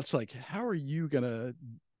 You know, it's like, how are you going to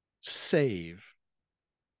save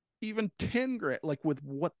even 10 grand, like with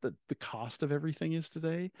what the cost of everything is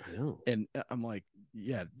today? I know. And I'm like,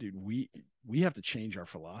 yeah, dude, we have to change our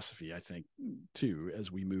philosophy, I think, too,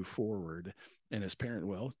 as we move forward. And as parent,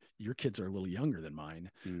 well, your kids are a little younger than mine,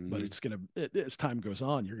 but it's going to, as time goes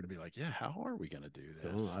on, you're going to be like, yeah, how are we going to do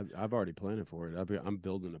this? Oh, I've already planned for it. I'm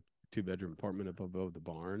building a 2-bedroom apartment up above the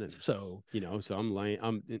barn. And so, you know, so I'm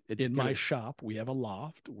laying, my shop, we have a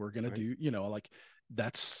loft. We're going to do, you know, like,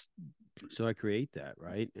 that's, so I create that,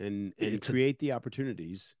 right? And create the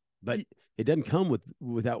opportunities, but it doesn't come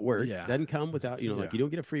without work. Yeah. It doesn't come without, you know, like, you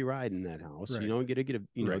don't get a free ride in that house. Right. You don't get a,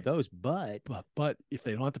 you know, those, but if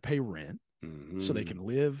they don't have to pay rent, so they can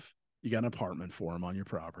live, you got an apartment for them on your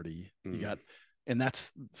property. You got, and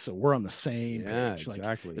that's, so we're on the same page.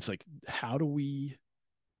 Exactly. Like, it's like, how do we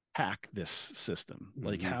hack this system?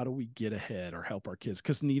 Like, how do we get ahead or help our kids?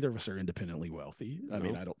 Because neither of us are independently wealthy. I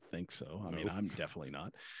mean, I don't think so. I mean, I'm definitely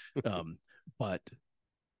not. But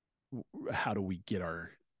how do we get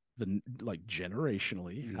like,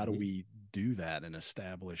 generationally, how do we do that and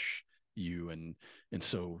establish you? And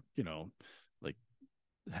so, you know, like,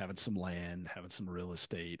 having some land, having some real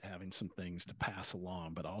estate, having some things to pass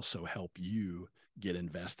along, but also help you get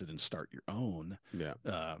invested and start your own. Yeah.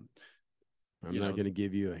 I'm not going to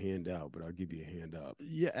give you a handout, but I'll give you a hand up.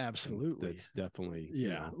 Yeah, absolutely. That's definitely, yeah. You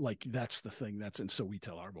know. Like, that's the thing. And so we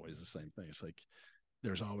tell our boys the same thing. It's like,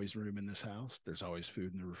 there's always room in this house. There's always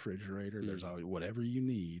food in the refrigerator. There's always whatever you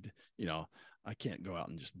need. You know, I can't go out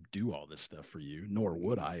and just do all this stuff for you, nor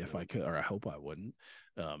would I if I could, or I hope I wouldn't.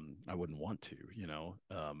 I wouldn't want to, you know,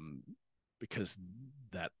 because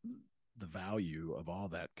the value of all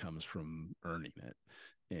that comes from earning it.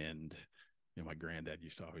 And, you know, my granddad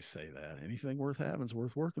used to always say that anything worth having is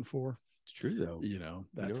worth working for. It's true, though. You know,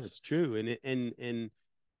 it's true. And man,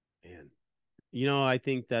 you know, I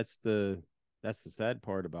think that's the sad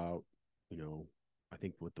part about, you know, I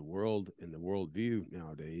think what the world and the worldview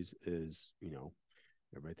nowadays is, you know,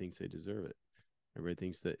 everybody thinks they deserve it. Everybody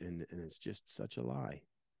thinks that, and it's just such a lie,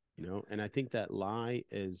 you know. And I think that lie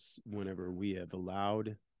is when we have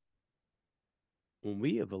allowed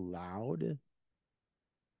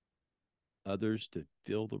others to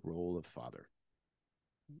fill the role of father.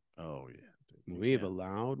 Oh, yeah. We've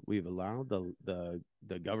allowed the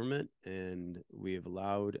government, and we have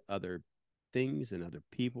allowed other things and other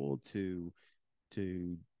people to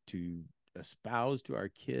to espouse to our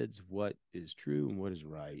kids what is true and what is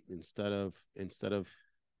right, instead of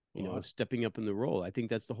stepping up in the role. I think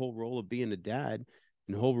that's the whole role of being a dad,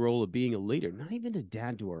 and the whole role of being a leader. Not even a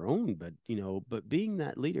dad to our own, but being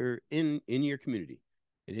that leader in your community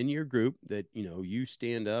and in your group, that you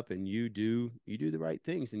stand up and you do the right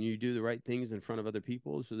things, and you do the right things in front of other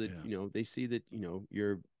people, so that they see that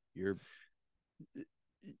you're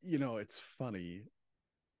it's funny,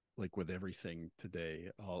 like with everything today,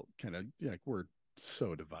 I'll kind of like, we're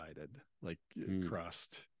so divided, like across,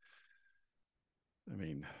 I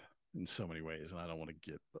mean, in so many ways, and I don't want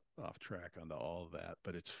to get off track onto all of that,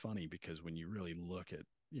 but it's funny because when you really look at,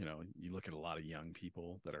 you look at a lot of young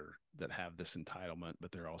people that have this entitlement,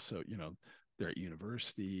 but they're also, they're at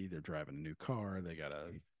university, they're driving a new car, they got a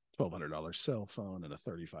 $1,200 cell phone and a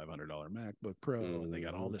 $3,500 MacBook Pro, and they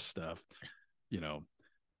got all this stuff,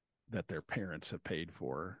 that their parents have paid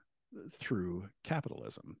for through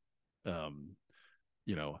capitalism.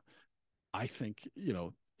 I think,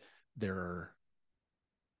 there are,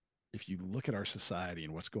 if you look at our society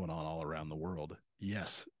and what's going on all around the world,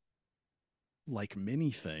 yes, like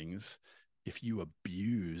many things, if you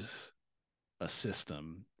abuse a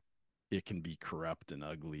system, it can be corrupt and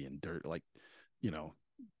ugly and dirt. Like,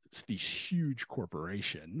 these huge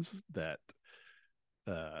corporations that,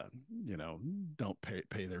 don't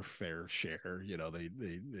pay their fair share.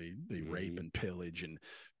 They rape and pillage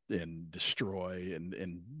and destroy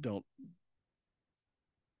and don't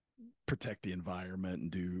protect the environment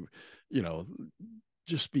and do,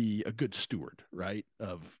 just be a good steward, right,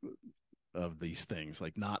 of these things,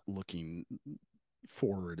 like not looking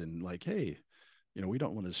forward and like, hey, we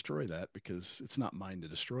don't want to destroy that because it's not mine to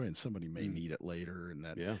destroy, and somebody may need it later, and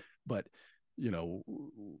that. Yeah. But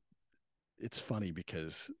it's funny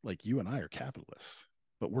because like you and I are capitalists,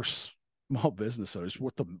 but we're small business owners.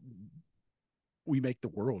 We make the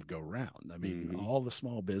world go round. I mean, all the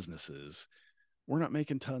small businesses, we're not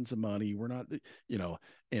making tons of money. We're not,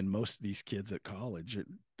 and most of these kids at college,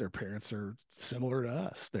 their parents are similar to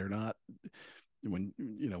us. They're not, when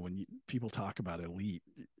people talk about elite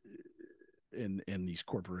in these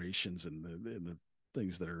corporations and the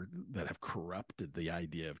things that have corrupted the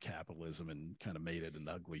idea of capitalism and kind of made it an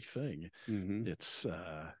ugly thing. It's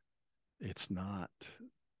not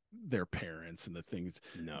their parents and the things.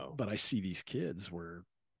 No, but I see these kids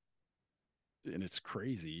and it's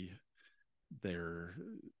crazy. They're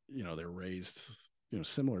raised,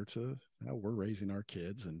 similar to how we're raising our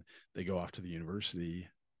kids, and they go off to the university,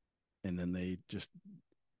 and then they just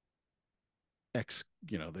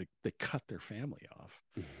they cut their family off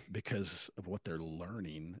because of what they're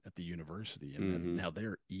learning at the university, and now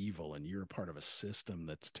they're evil, and you're a part of a system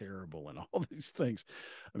that's terrible, and all these things.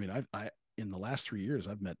 I mean, I in the last 3 years,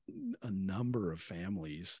 I've met a number of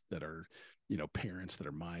families that are, parents that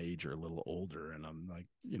are my age or a little older, and I'm like,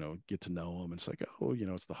 get to know them. And it's like, oh,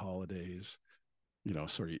 it's the holidays,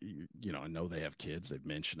 sort of, I know they have kids. They've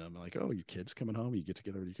mentioned them. I'm like, oh, your kids coming home? You get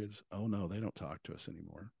together with your kids? Oh no, they don't talk to us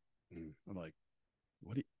anymore. I'm like,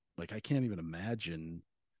 what do you, like, I can't even imagine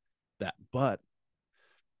that, but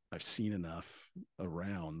I've seen enough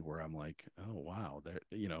around where I'm like, oh wow, there,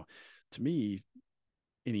 to me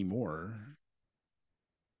anymore,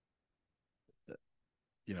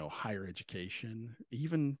 higher education,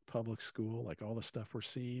 even public school, like all the stuff we're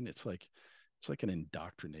seeing, it's like an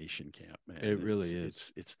indoctrination camp, man. It really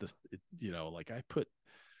is. It's like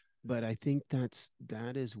but I think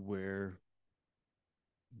that is where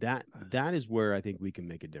I think we can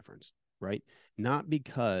make a difference, right? Not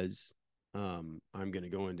because I'm going to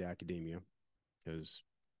go into academia, because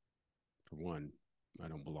for one, I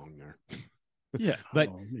don't belong there. Yeah. But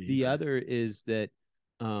the other is that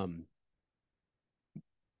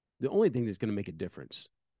the only thing that's going to make a difference,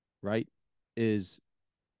 right, is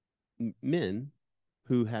men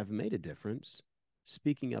who have made a difference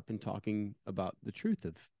speaking up and talking about the truth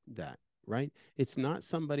of that, right? It's not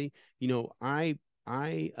somebody, my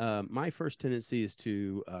first tendency is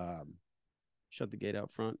to shut the gate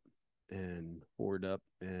out front and hoard up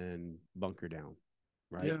and bunker down,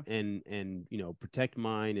 right? Yeah. And protect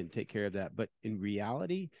mine and take care of that. But in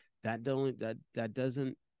reality, that's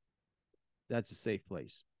a safe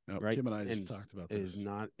place. Right. Kim and I just talked about this.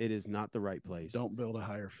 It is not the right place. Don't build a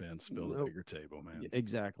higher fence, build a bigger table, man.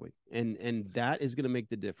 Exactly. And that is going to make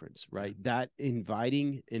the difference, right? That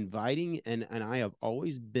inviting, and I have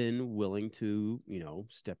always been willing to,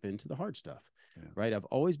 step into the hard stuff. Yeah. Right. I've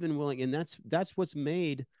always been willing, and that's what's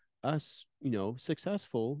made us,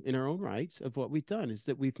 successful in our own rights of what we've done, is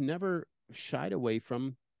that we've never shied away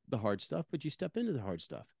from the hard stuff, but you step into the hard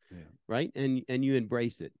stuff, Yeah. right? And you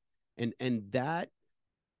embrace it, and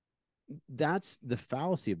that's the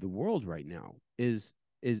fallacy of the world right now. Is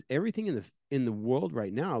everything in the world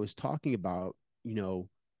right now is talking about,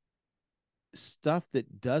 stuff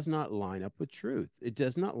that does not line up with truth. It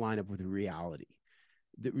does not line up with reality.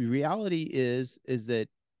 The reality is that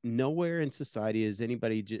nowhere in society is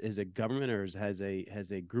anybody, as a government or has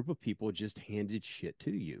a group of people just handed shit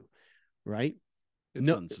to you, right? It's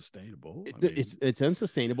No, unsustainable. it's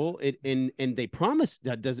unsustainable. And they promised.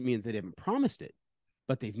 That doesn't mean that they haven't promised it,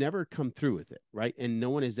 but they've never come through with it, right? And no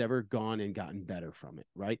one has ever gone and gotten better from it,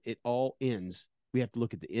 right? It all ends. We have to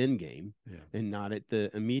look at the end game, and not at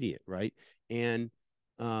the immediate, right? And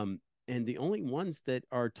and the only ones that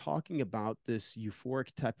are talking about this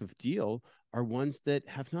euphoric type of deal are ones that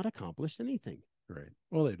have not accomplished anything. Right.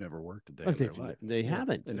 Well, they've never worked a day in their life. They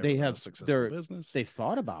haven't. They have a successful business. They've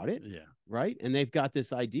thought about it. Yeah. Right. And they've got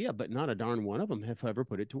this idea, but not a darn one of them have ever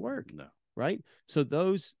put it to work. No. Right. So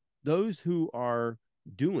those who are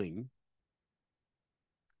doing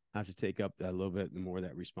have to take up a little bit more of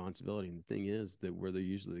that responsibility. And the thing is that we're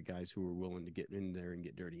usually the guys who are willing to get in there and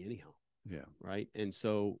get dirty anyhow. Yeah. Right. And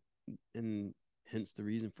so, and hence the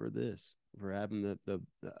reason for this, for having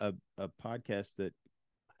a podcast that,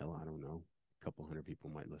 hell, I don't know, a couple hundred people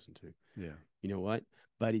might listen to. Yeah. You know what?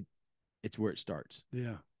 But it's where it starts.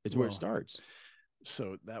 Yeah. It's where it starts.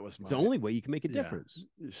 So that was it's the only way you can make a difference.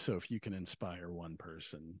 So if you can inspire one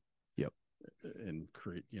person, yep, and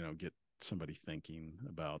create, get somebody thinking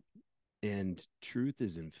about. And truth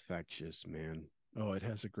is infectious, man. Oh, it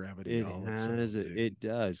has a gravity. It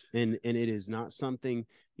does. And it is not something,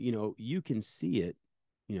 you can see it.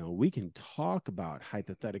 We can talk about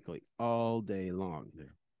hypothetically all day long. Yeah.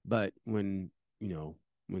 But when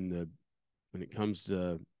it comes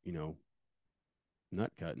to,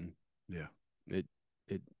 nut cutting, yeah,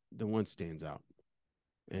 the one stands out,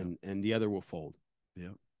 and the other will fold.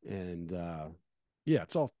 Yeah. And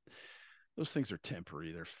it's all, those things are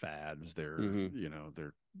temporary. They're fads. They're,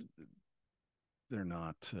 they're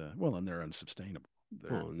not, and they're unsustainable.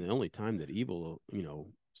 And the only time that evil,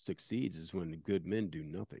 succeeds is when good men do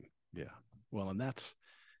nothing. Yeah. Well, and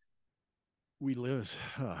we live,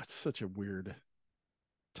 it's such a weird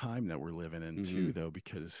time that we're living in too, though,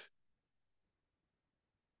 because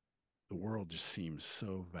the world just seems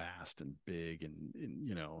so vast and big, and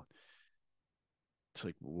it's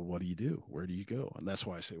like, well, what do you do? Where do you go? And that's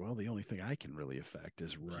why I say, well, the only thing I can really affect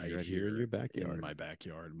is right here in your backyard, in my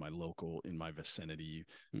backyard, my local, in my vicinity,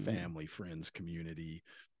 family, friends, community,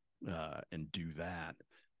 and do that.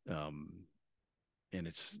 And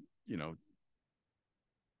it's,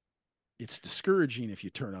 it's discouraging if you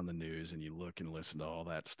turn on the news and you look and listen to all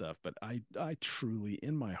that stuff. But I truly,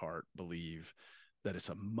 in my heart, believe that it's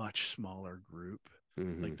a much smaller group.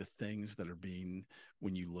 Like the things that are being,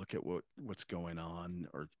 when you look at what's going on,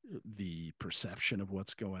 or the perception of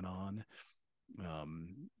what's going on,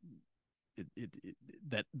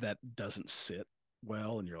 that doesn't sit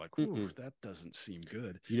well, and you're like, ooh, that doesn't seem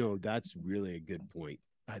good. That's really a good point.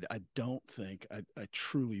 I don't think, I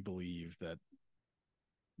truly believe that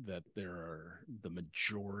there are, the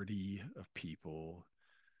majority of people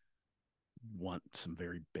want some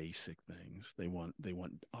very basic things. They want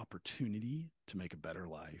opportunity to make a better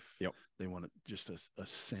life. Yep. They want just a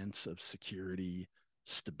sense of security,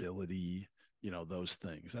 stability, those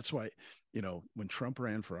things. That's why, when Trump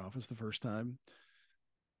ran for office the first time,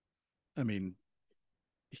 I mean,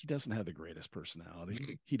 he doesn't have the greatest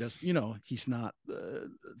personality. He does, he's not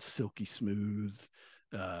silky smooth.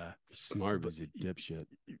 Smart, but he's a dipshit.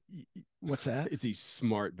 What's that? Is he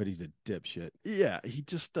smart, but he's a dipshit? Yeah, he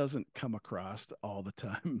just doesn't come across all the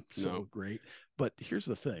time so great. But here's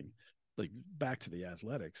the thing, like, back to the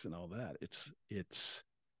athletics and all that. It's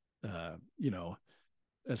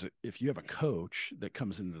if you have a coach that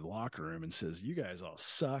comes into the locker room and says, you guys all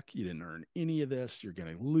suck, you didn't earn any of this, you're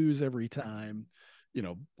going to lose every time,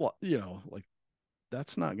 like,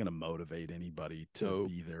 that's not going to motivate anybody to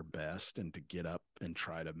be their best and to get up and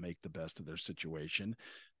try to make the best of their situation.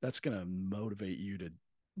 That's going to motivate you to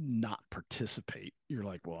not participate. You're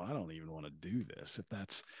like, well, I don't even want to do this. If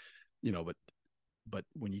that's, but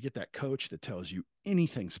when you get that coach that tells you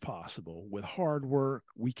anything's possible with hard work,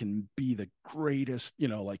 we can be the greatest,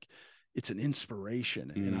 like, it's an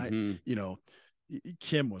inspiration. And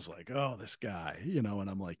Kim was like, oh, this guy, and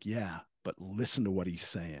I'm like, yeah, but listen to what he's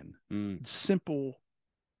saying. Simple,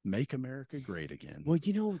 make America great again. Well,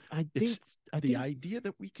 I think the idea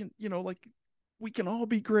that we can, like, we can all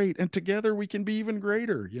be great, and together we can be even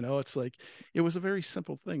greater. It's like, it was a very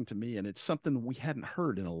simple thing to me, and it's something we hadn't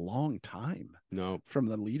heard in a long time. No. From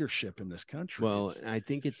the leadership in this country. Well, I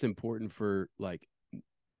think it's important for like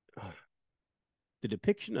the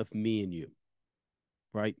depiction of me and you,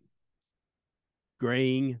 right?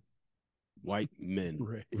 Graying white men.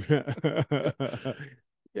 Right.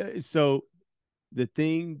 So the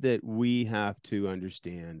thing that we have to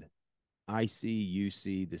understand, I see, you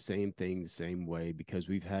see the same thing the same way, because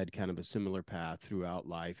we've had kind of a similar path throughout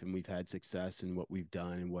life, and we've had success in what we've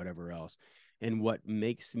done and whatever else. And what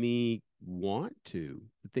makes me want to,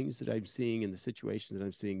 the things that I'm seeing and the situations that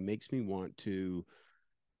I'm seeing makes me want to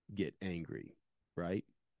get angry, right?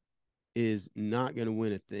 Is not going to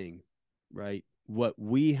win a thing, right? What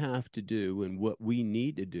we have to do and what we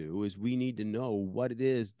need to do is we need to know what it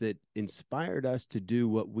is that inspired us to do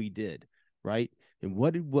what we did, right? And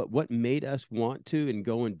what made us want to and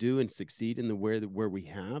go and do and succeed in the where we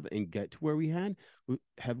have and get to where we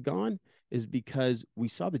have gone, is because we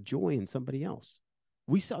saw the joy in somebody else.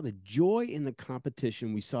 We saw the joy in the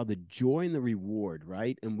competition. We saw the joy in the reward,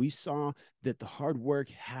 right? And we saw that the hard work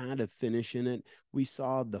had a finish in it. We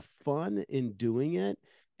saw the fun in doing it.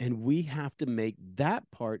 And we have to make that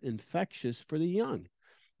part infectious for the young.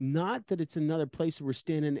 Not that it's another place where we're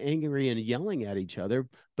standing angry and yelling at each other,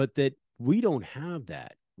 but that we don't have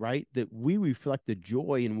that, right? That we reflect the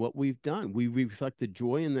joy in what we've done. We reflect the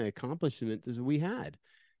joy in the accomplishment that we had.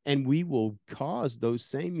 And we will cause those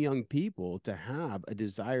same young people to have a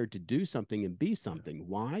desire to do something and be something.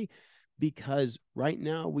 Why? Because right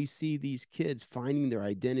now we see these kids finding their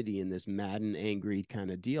identity in this mad and angry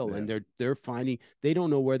kind of deal. Yeah. And they're finding, they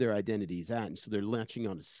don't know where their identity is at. And so they're latching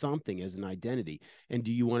on to something as an identity. And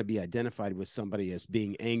do you want to be identified with somebody as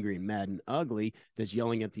being angry and mad and ugly that's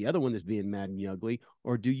yelling at the other one that's being mad and ugly?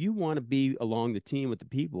 Or do you want to be along the team with the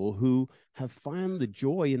people who have found the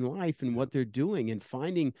joy in life and what they're doing, and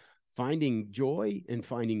finding joy and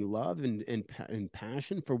finding love and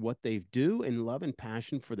passion for what they do, and love and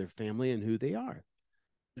passion for their family and who they are?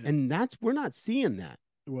 Yeah. And we're not seeing that.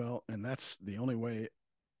 Well, and that's the only way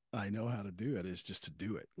I know how to do it, is just to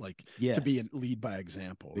do it. Like, yes, to be a lead by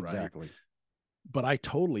example. Exactly. Right? But I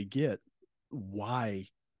totally get why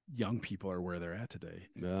young people are where they're at today.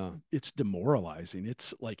 Yeah. It's demoralizing.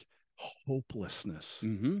 It's like hopelessness.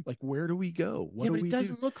 Mm-hmm. Like, where do we go? What do we do? It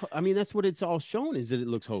doesn't look, I mean, that's what it's all shown, is that it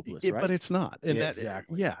looks hopeless, right? But it's not. And yeah,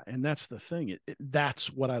 exactly. Yeah. And that's the thing.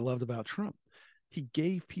 That's what I loved about Trump. He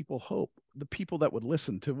gave people hope, the people that would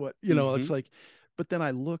listen to what, it's like, but then I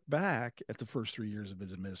look back at the first 3 years of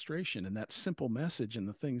his administration, and that simple message and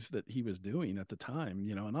the things that he was doing at the time,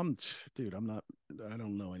 and I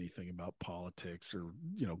don't know anything about politics or,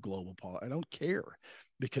 global politics. I don't care,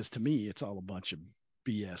 because to me, it's all a bunch of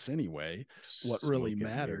BS anyway. What really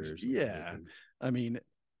matters. Yeah. I mean,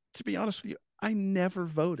 to be honest with you, I never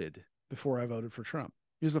voted before I voted for Trump.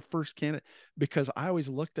 He was the first candidate, because I always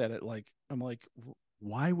looked at it like, I'm like,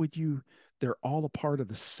 why would you? They're all a part of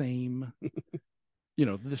the same,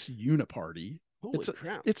 this uniparty. Holy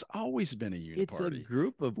crap. It's always been a uniparty. It's a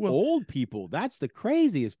group of old people. That's the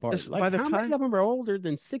craziest part. Like, how many of them are older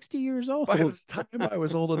than 60 years old? By the time I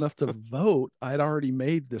was old enough to vote, I'd already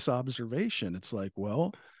made this observation. It's like,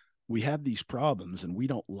 well, we have these problems and we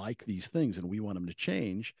don't like these things and we want them to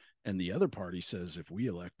change. And the other party says, if we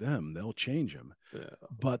elect them, they'll change them. Yeah.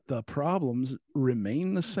 But the problems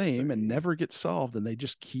remain the same and never get solved. And they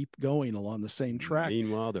just keep going along the same track.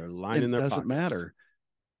 Meanwhile, they're lining their pockets. It doesn't matter.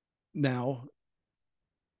 Now,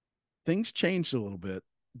 things changed a little bit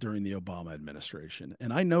during the Obama administration.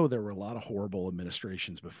 And I know there were a lot of horrible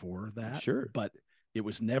administrations before that. Sure. But it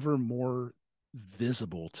was never more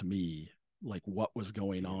visible to me, like what was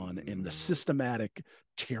going on and the systematic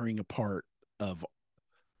tearing apart of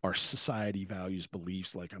our society, values,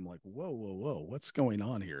 beliefs. Like, I'm like, whoa, what's going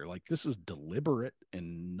on here? Like, this is deliberate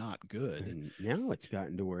and not good. And now it's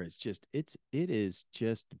gotten to where it is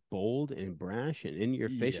just bold and brash and in your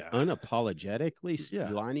face,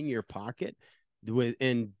 unapologetically lining your pocket with,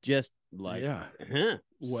 and just like,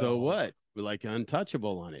 so what? We're like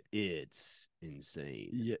untouchable on it. It's insane.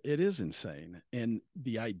 Yeah, it is insane. And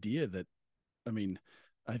the idea that, I mean,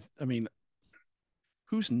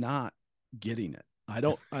 who's not getting it? I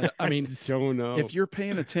mean, don't know. If you're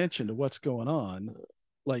paying attention to what's going on,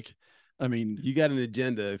 like, I mean, you got an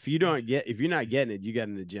agenda. If you're not getting it, you got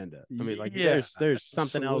an agenda. I mean, like, there's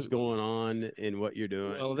something else going on in what you're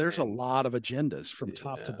doing. Well, there's a lot of agendas from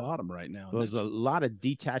top to bottom right now. There's a lot of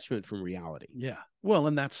detachment from reality. Yeah. Well,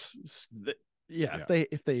 and if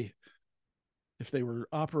they were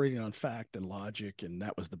operating on fact and logic, and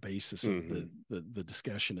that was the basis of the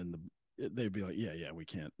discussion, and they'd be like, yeah, we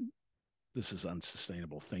can't this is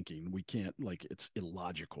unsustainable thinking. We can't, like, it's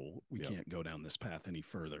illogical. We can't go down this path any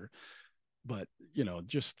further. But,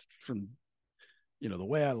 just from, the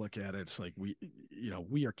way I look at it, it's like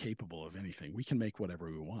we are capable of anything. We can make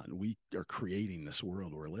whatever we want. We are creating this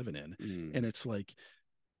world we're living in. And it's like,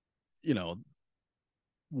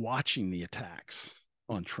 watching the attacks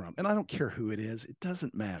on Trump, and I don't care who it is, it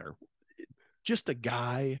doesn't matter. Just a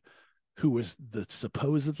guy who was the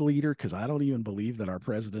supposed leader, because I don't even believe that our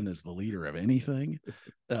president is the leader of anything.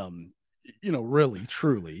 Really,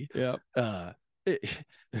 truly. Yeah.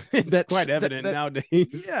 That's quite evident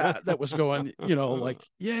nowadays. Yeah, that was going, like,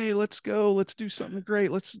 yay, let's go, let's do something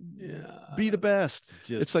great, let's be the best.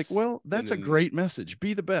 It's like, well, that's a great message.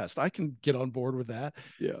 Be the best. I can get on board with that.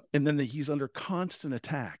 Yeah. And then he's under constant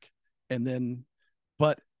attack. And then,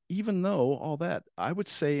 but even though all that, I would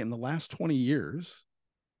say in the last 20 years,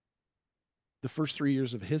 the first 3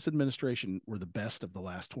 years of his administration were the best of the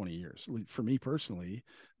last 20 years for me personally,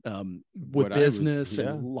 with business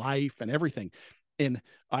and life and everything. And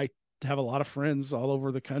I have a lot of friends all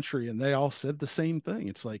over the country, and they all said the same thing.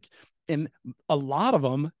 It's like, and a lot of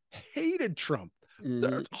them hated Trump.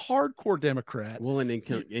 They're hardcore Democrat. Well, and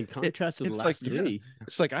in contrast to the last three,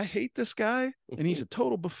 it's like, I hate this guy and he's a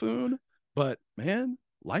total buffoon, but man,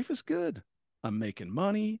 life is good. I'm making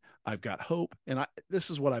money. I've got hope. And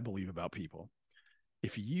this is what I believe about people.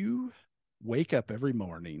 If you wake up every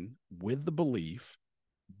morning with the belief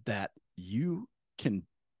that you can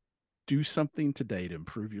do something today to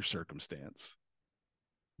improve your circumstance,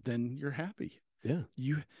 then you're happy. Yeah.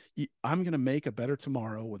 I'm going to make a better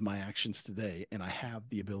tomorrow with my actions today. And I have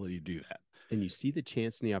the ability to do that. And you see the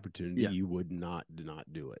chance and the opportunity, you would not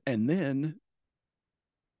do it. And then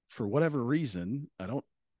for whatever reason, I don't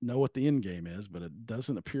know what the end game is, but it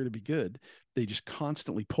doesn't appear to be good. They just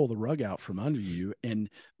constantly pull the rug out from under you and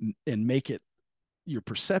make it your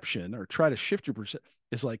perception, or try to shift your perception.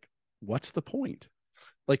 It's like, what's the point?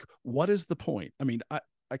 Like, what is the point? I mean,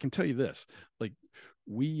 I can tell you this, like,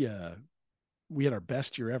 we had our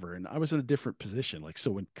best year ever, and I was in a different position. Like,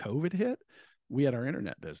 so when COVID hit, we had our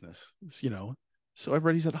internet business, so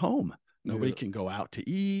everybody's at home. Nobody can go out to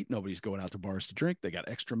eat. Nobody's going out to bars to drink. They got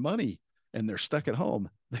extra money and they're stuck at home.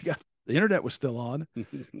 The internet was still on,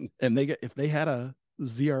 and if they had a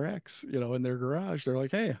ZRX, in their garage, they're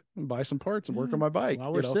like, hey, I'm gonna buy some parts and work on my bike.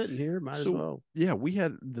 While we're sitting here, might as well. Yeah, we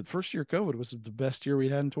had the first year of COVID was the best year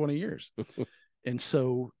we'd had in 20 years. And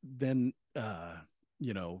so then,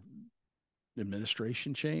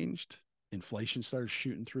 administration changed, inflation started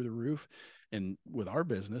shooting through the roof. And with our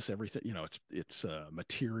business, everything, it's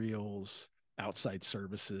materials, outside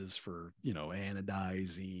services for,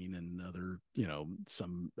 anodizing and other,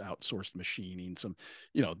 some outsourced machining, some,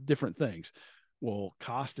 different things. Well,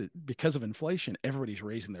 because of inflation, everybody's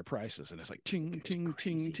raising their prices, and it's like ting, ting,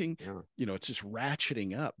 ting, ting. Yeah. It's just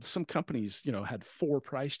ratcheting up. Some companies, had 4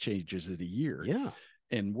 price changes in a year. Yeah.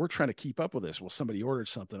 And we're trying to keep up with this. Well, somebody ordered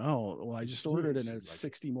something. Oh, well, I just ordered it, and it's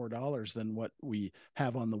 $60 more than what we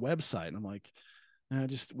have on the website. And I'm like,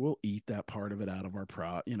 we'll eat that part of it out of our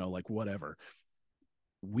whatever.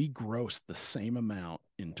 We grossed the same amount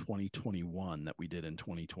in 2021 that we did in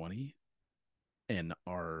 2020. And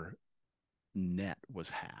our net was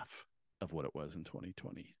half of what it was in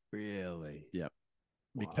 2020. Really? Yep.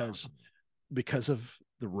 Because of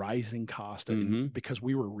the rising cost, and because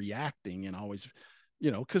we were reacting and always,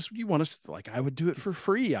 because you want to, like, I would do it for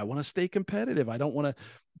free. I want to stay competitive. I don't want to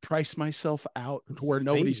price myself out to where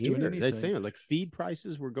nobody's doing anything. They say like feed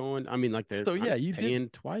prices were going. I mean, like you paying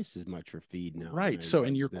twice as much for feed now. Right. So,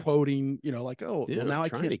 and you're quoting, like, oh, well, now I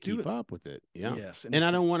can't keep up with it. Yeah. Yes. And I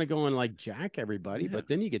don't want to go and like jack everybody, but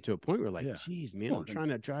then you get to a point where like, geez, man, I'm trying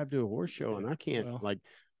to drive to a horse show and I can't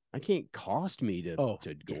I can't cost me to go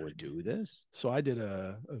and do this. So I did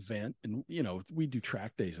a event, and we do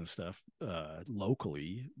track days and stuff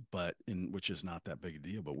locally, which is not that big a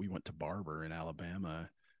deal. But we went to Barber in Alabama,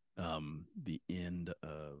 the end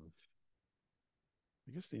of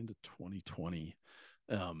 2020,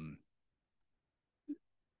 and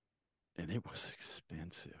it was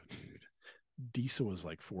expensive, dude. Diesel was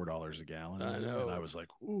like $4 a gallon. I know. And I was like,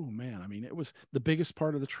 oh man. I mean, it was the biggest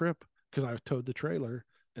part of the trip because I towed the trailer.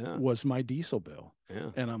 Was my diesel bill.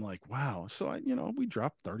 And I'm like, wow. So we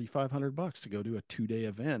dropped $3,500 to go do a 2-day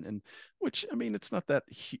event, and which, I mean, it's not that,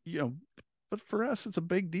 but for us, it's a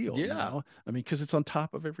big deal. I mean, because it's on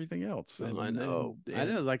top of everything else. I know.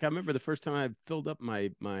 Like, I remember the first time I filled up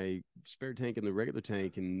my spare tank and the regular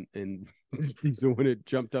tank, and so when it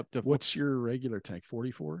jumped up to, what's your regular tank?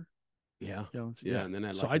 44? Yeah. And then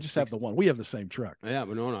I just have the one. We have the same truck. Yeah,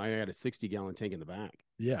 but no, I got a 60-gallon tank in the back.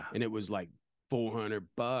 Yeah. And it was like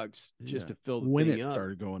 $400 just to fill the when thing it up.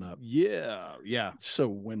 started going up. Yeah. So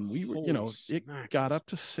when we were, Holy it smackers. got up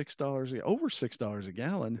to over $6 a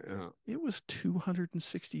gallon. Yeah. It was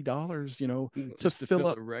 $260, to Just fill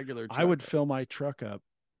up a regular I would truck. fill my truck up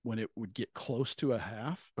when it would get close to a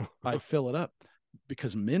half. I'd fill it up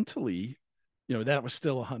because mentally, that was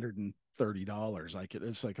still $130.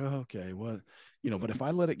 It's like, oh, okay, what, but if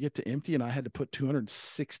I let it get to empty and I had to put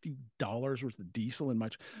 $260 worth of diesel in my,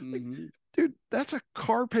 dude, that's a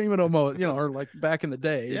car payment almost, or like back in the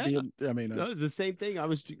day. Yeah. No, it's the same thing.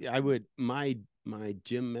 My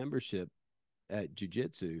gym membership at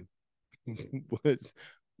jiu-jitsu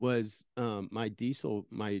was my diesel,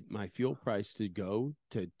 my fuel price to go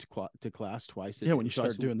to class twice. When you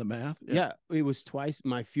start doing the math. Yeah, it was twice.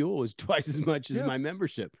 My fuel was twice as much as my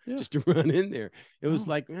membership just to run in there. It was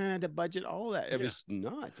like, man, I had to budget all that. It was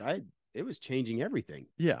nuts. It was changing everything.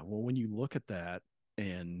 Yeah. Well, when you look at that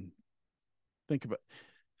and think about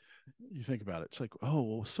it, it's like, oh,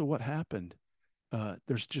 well, so what happened?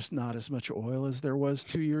 There's just not as much oil as there was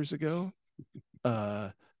 2 years ago.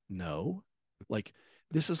 No, like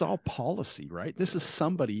this is all policy, right? This is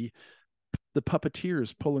somebody, the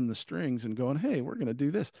puppeteers pulling the strings and going, hey, we're going to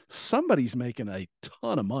do this. Somebody's making a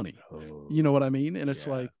ton of money. You know what I mean? And it's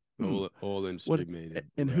like, oil industry made it.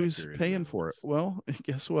 And who's paying for it? Well,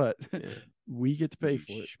 guess what? We get to pay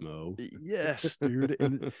for it. Schmo. Yes,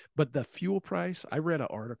 dude. But the fuel price, I read an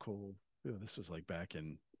article. This is like back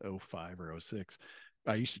in 05 or 06.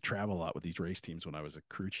 I used to travel a lot with these race teams when I was a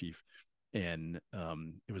crew chief. And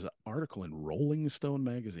it was an article in Rolling Stone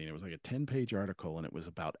magazine. It was like a 10-page article, and it was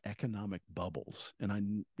about economic bubbles.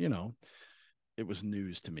 And it was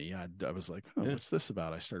news to me. I was like, oh, what's this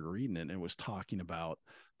about? I started reading it, and it was talking about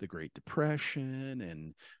the Great Depression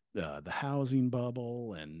and the housing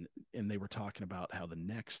bubble. And they were talking about how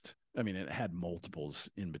it had multiples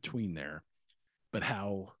in between there, but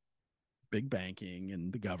how big banking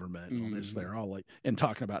and the government and all this, they're all like, and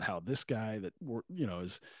talking about how this guy that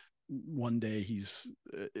is one day he's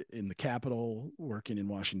in the Capitol working in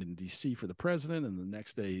Washington, D.C. for the president, and the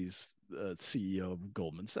next day he's CEO of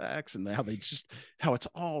Goldman Sachs, and how it's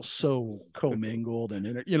all so commingled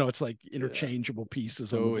and it's like interchangeable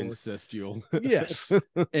pieces. So incestual. Yes.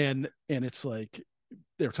 and it's like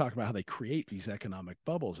they're talking about how they create these economic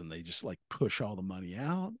bubbles, and they just like push all the money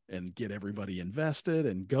out and get everybody invested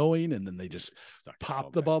and going, and then they just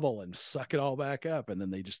pop the bubble and suck it all back up, and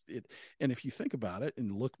then they just and if you think about it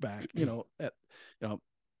and look back,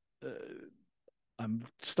 I'm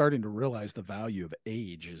starting to realize the value of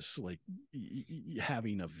age is like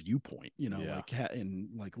having a viewpoint, and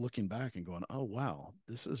like looking back and going, oh wow,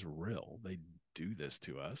 this is real. They do this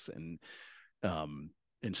to us, and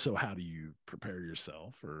so how do you prepare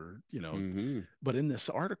yourself, or but in this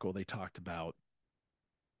article they talked about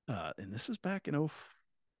and this is back in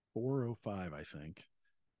 04, 05, I think,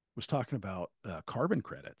 was talking about carbon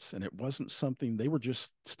credits, and it wasn't something they were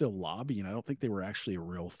just still lobbying. I don't think they were actually a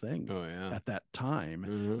real thing at that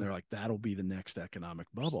time. They're like, that'll be the next economic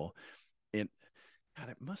bubble. And God,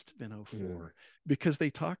 it must have been 04 because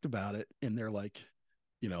they talked about it, and they're like,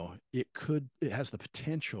 it has the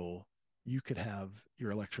potential. You could have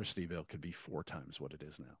your electricity bill could be 4 times what it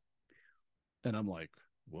is now. And I'm like,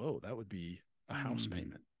 whoa, that would be a house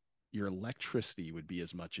payment. Your electricity would be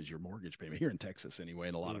as much as your mortgage payment here in Texas anyway.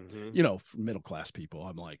 And a lot of, middle-class people,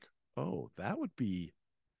 I'm like, oh, that would be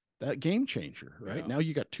that game changer, right? Yeah. Now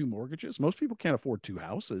you got 2 mortgages. Most people can't afford 2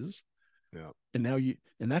 houses. Yeah. And now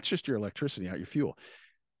and that's just your electricity, not your fuel.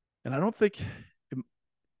 And I don't think,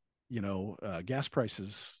 gas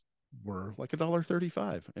prices were like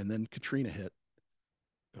 $1.35, and then Katrina hit.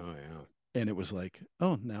 Oh yeah. And it was like,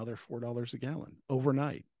 oh, now they're $4 a gallon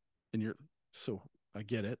overnight. And so I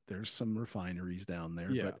get it. There's some refineries down there,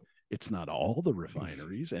 but it's not all the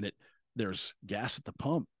refineries. And there's gas at the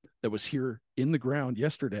pump that was here in the ground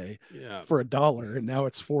yesterday for $1, and now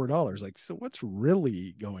it's $4. Like, so what's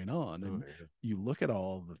really going on? And you look at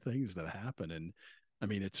all the things that happen, and I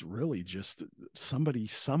mean, it's really just somebody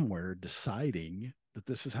somewhere deciding that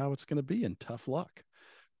this is how it's going to be, and tough luck.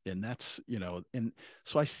 And that's, and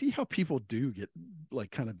so I see how people do get like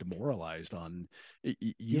kind of demoralized on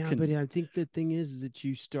but I think the thing is that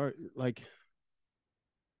you start like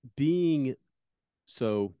being,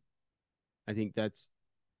 so I think that's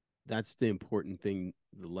the important thing,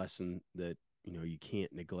 the lesson that, you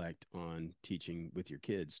can't neglect on teaching with your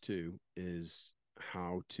kids too, is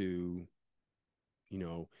how to,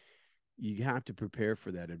 you have to prepare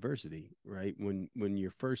for that adversity, right? When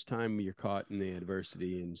your first time you're caught in the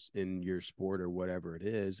adversity in your sport or whatever it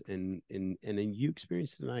is, and then you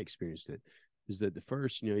experienced it and I experienced it. is that the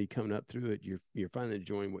first, you're coming up through it, you're finally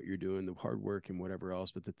enjoying what you're doing, the hard work and whatever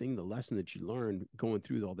else. But the lesson that you learned going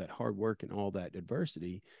through all that hard work and all that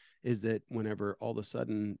adversity is that whenever all of a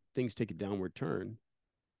sudden things take a downward turn,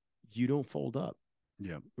 you don't fold up.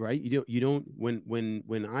 Yeah. Right. You don't,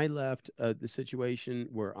 when I left the situation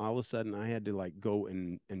where all of a sudden I had to like go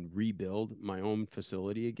and rebuild my own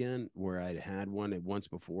facility again, where I'd had one at once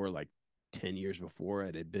before, like 10 years before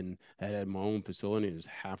I had my own facility and it was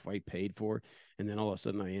halfway paid for. And then all of a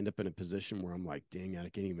sudden I end up in a position where I'm like, dang, I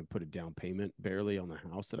can't even put a down payment barely on the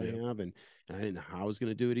house that I have. And I didn't know how I was going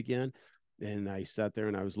to do it again. And I sat there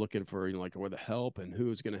and I was looking for, like, where the help and who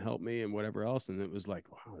was going to help me and whatever else. And it was like,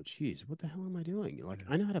 wow, geez, what the hell am I doing? Like,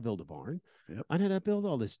 I know how to build a barn. Yep. I know how to build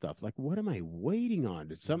all this stuff. Like, what am I waiting on?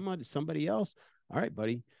 Did somebody else? All right,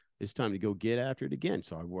 buddy, it's time to go get after it again.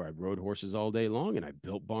 So I rode horses all day long and I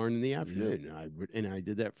built barn in the afternoon. And I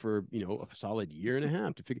did that for, a solid year and a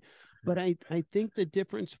half to figure. But I think the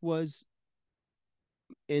difference was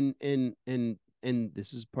and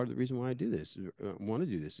this is part of the reason why I do this, want to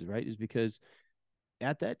do this, right, is because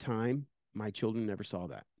at that time, my children never saw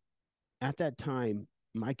that. At that time,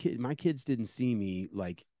 my kids didn't see me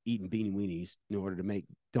like eating beanie weenies in order to make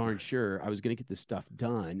darn sure I was going to get this stuff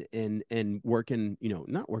done and working,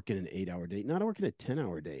 not working an 8-hour day, not working a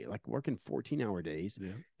 10-hour day, like working 14-hour days,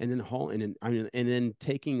 and then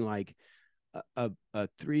taking like a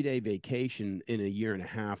 3-day vacation in a year and a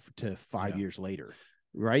half to 5 years later.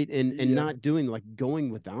 Right. And not doing, like, going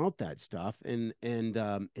without that stuff. And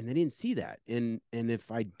they didn't see that. And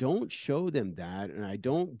if I don't show them that, and I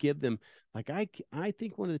don't give them, like, I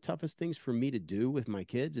think one of the toughest things for me to do with my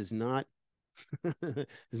kids is not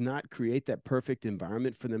create that perfect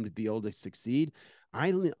environment for them to be able to succeed.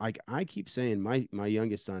 I keep saying my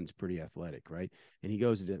youngest son's pretty athletic, right? And he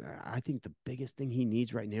goes into, I think the biggest thing he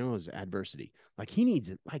needs right now is adversity. Like, he needs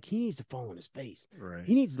to fall on his face. Right.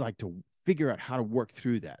 He needs, like, to figure out how to work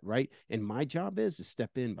through that, right? And my job is to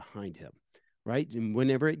step in behind him, right? And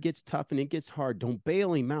whenever it gets tough and it gets hard, don't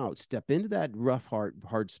bail him out. Step into that rough,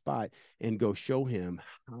 hard spot and go show him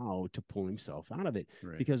how to pull himself out of it.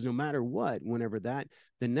 Right. Because no matter what, whenever the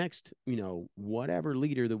next, whatever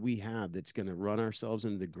leader that we have that's going to run ourselves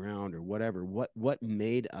into the ground or whatever, what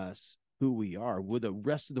made us who we are, where the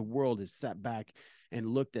rest of the world has sat back and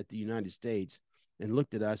looked at the United States and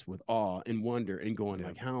looked at us with awe and wonder and going,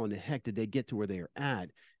 like, how in the heck did they get to where they are at?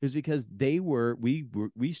 It was because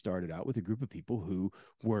we started out with a group of people who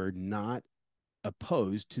were not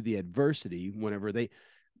opposed to the adversity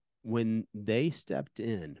when they stepped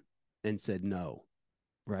in and said no,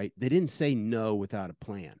 right? They didn't say no without a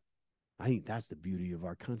plan. I think that's the beauty of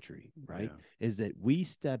our country, right? Is that we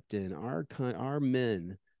stepped in, our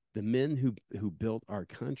men, the men who built our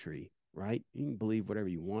country, right? You can believe whatever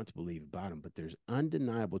you want to believe about them, but there's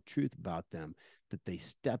undeniable truth about them that they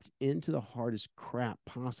stepped into the hardest crap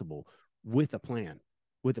possible with a plan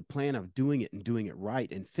of doing it and doing it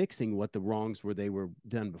right and fixing what the wrongs were they were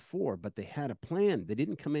done before. But they had a plan. They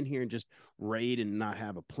didn't come in here and just raid and not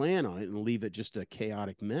have a plan on it and leave it just a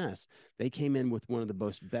chaotic mess. They came in with one of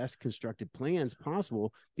the best constructed plans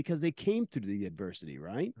possible because they came through the adversity,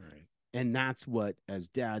 right? Right. And that's what, as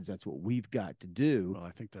dads, that's what we've got to do. Well,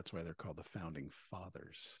 I think that's why they're called the founding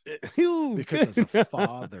fathers. Because as a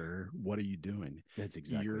father, what are you doing? That's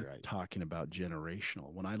exactly You're right. talking about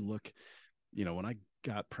generational. When I look, when I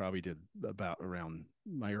got probably to about around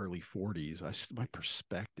my early 40s, my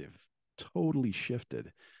perspective totally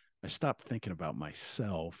shifted. I stopped thinking about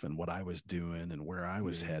myself and what I was doing and where I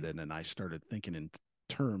was headed. And I started thinking in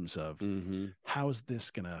terms of how's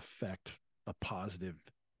this going to affect a positive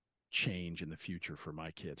change in the future for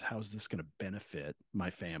my kids? How's this going to benefit my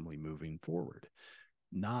family moving forward?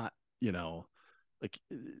 Not, like,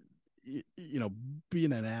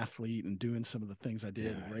 being an athlete and doing some of the things I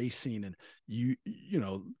did, racing, and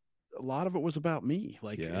a lot of it was about me.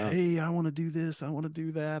 Like, hey, I want to do this, I want to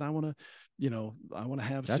do that, I want to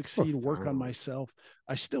have succeed, work on myself.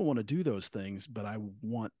 I still want to do those things, but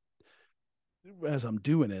as I'm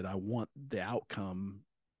doing it, I want the outcome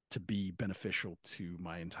to be beneficial to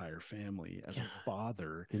my entire family as a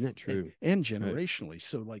father. Isn't that true? And generationally. Right.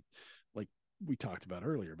 So like we talked about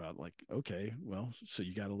earlier about, like, okay, well, so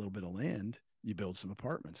you got a little bit of land, you build some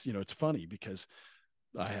apartments. It's funny because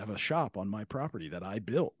I have a shop on my property that I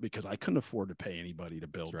built because I couldn't afford to pay anybody to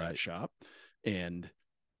build that shop, and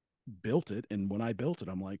built it. And when I built it,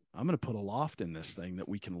 I'm like, I'm going to put a loft in this thing that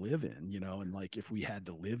we can live in, and like, if we had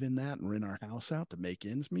to live in that and rent our house out to make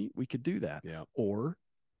ends meet, we could do that. Yeah. Or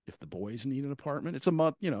if the boys need an apartment, it's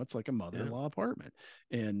it's like a mother-in-law apartment.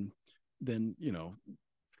 And then,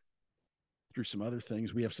 through some other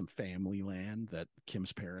things, we have some family land that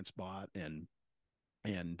Kim's parents bought, and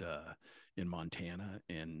and in Montana,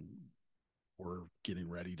 and we're getting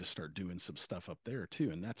ready to start doing some stuff up there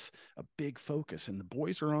too. And that's a big focus. And the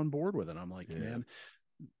boys are on board with it. I'm like, man,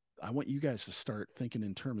 I want you guys to start thinking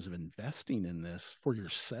in terms of investing in this for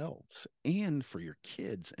yourselves and for your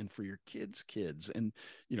kids and for your kids' kids. And,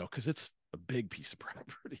 because it's a big piece of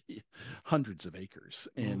property, hundreds of acres.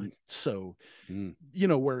 And so,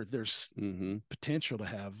 where there's potential to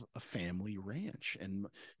have a family ranch. And,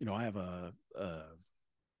 I have on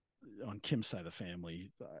Kim's side of the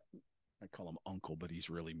family, I call him uncle, but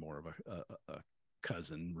he's really more of a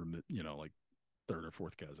cousin, like third or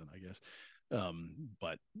fourth cousin, I guess.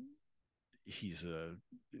 But he's a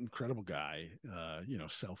incredible guy,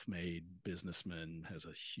 self-made businessman, has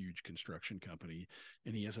a huge construction company,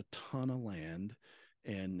 and he has a ton of land.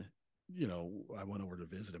 And I went over to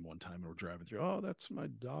visit him one time, and we're driving through. Oh, that's my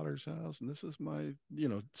daughter's house, and this is my,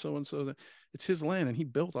 so and so. It's his land, and he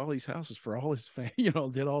built all these houses for all his family.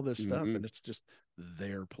 Did all this stuff, and it's just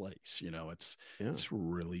their place. It's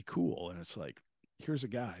really cool, and it's like, here's a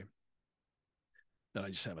guy that I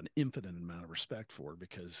just have an infinite amount of respect for,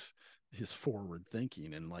 because his forward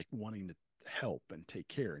thinking and like wanting to help and take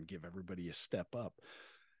care and give everybody a step up.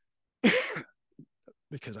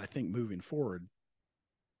 Because I think moving forward,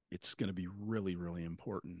 it's going to be really, really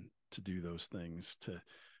important to do those things, to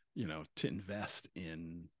invest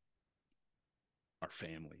in our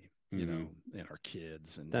family, and our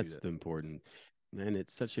kids. And that's the important, and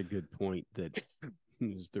it's such a good point that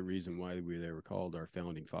is the reason why they were called our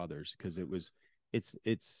founding fathers, because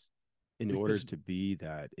it's in order to be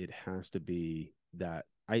that, it has to be that.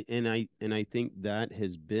 I think that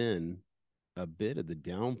has been a bit of the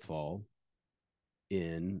downfall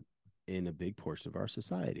in a big portion of our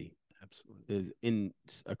society. Absolutely.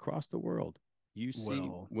 Across the world, you see,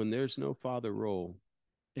 when there's no father role.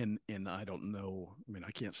 And I don't know, I mean,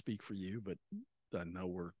 I can't speak for you, but I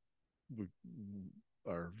know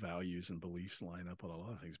our values and beliefs line up on a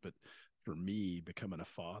lot of things. But for me, becoming a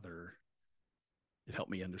father, it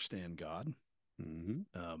helped me understand God,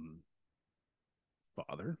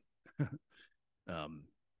 Father.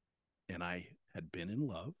 And I had been in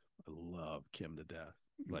love. I love Kim to death.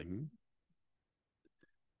 Like,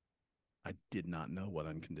 I did not know what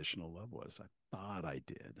unconditional love was. I thought I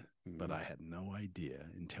did, but I had no idea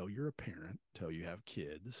until you're a parent, until you have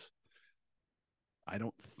kids. I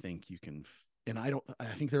don't think you can, and I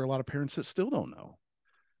think there are a lot of parents that still don't know,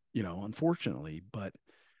 unfortunately. But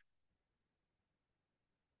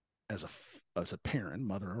as a parent,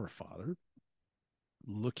 mother or a father,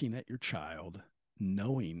 looking at your child,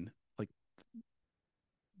 knowing like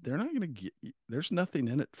they're not going to get, there's nothing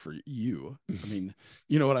in it for you. I mean,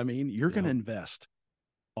 you know what I mean? You're going to invest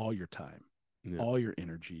all your time, all your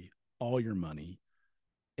energy, all your money,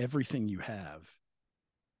 everything you have,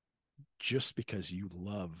 just because you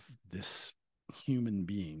love this human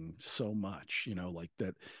being so much, like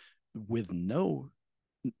that, with no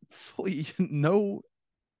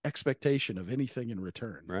expectation of anything in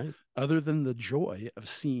return, right? Other than the joy of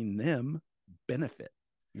seeing them benefit.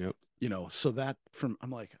 So that I'm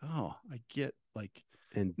like, oh, I get, like,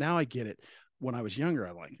 and now I get it. When I was younger,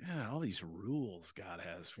 I'm like, all these rules God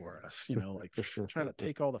has for us, like trying to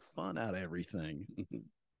take all the fun out of everything.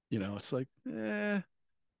 It's like,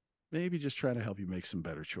 maybe just trying to help you make some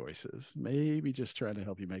better choices. Maybe just trying to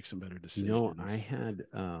help you make some better decisions.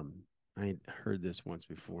 I heard this once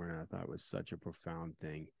before, and I thought it was such a profound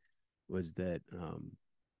thing, was that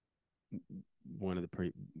one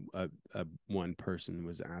person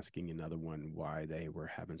was asking another one why they were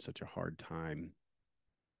having such a hard time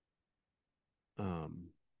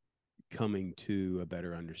coming to a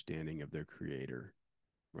better understanding of their creator,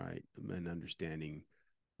 right? And understanding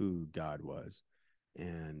who God was,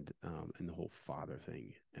 and the whole father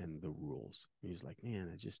thing and the rules. He's like,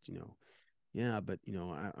 man, I just, yeah, but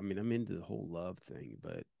I mean, I'm into the whole love thing,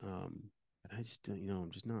 but I just don't,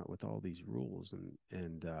 I'm just not with all these rules.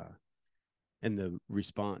 And the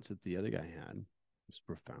response that the other guy had was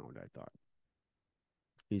profound, I thought.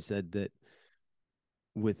 He said that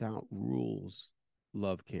without rules,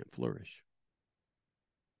 love can't flourish.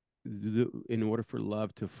 In order for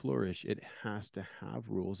love to flourish, it has to have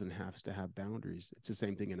rules and has to have boundaries. It's the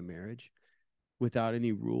same thing in a marriage. Without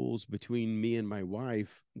any rules between me and my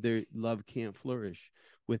wife, their love can't flourish.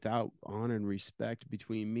 Without honor and respect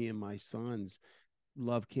between me and my sons,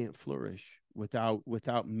 love can't flourish.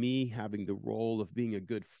 Without me having the role of being a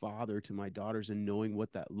good father to my daughters and knowing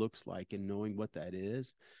what that looks like and knowing what that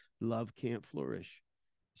is, love can't flourish.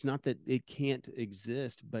 It's not that it can't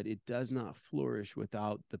exist, but it does not flourish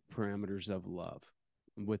without the parameters of love,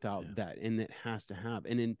 without that. And it has to have.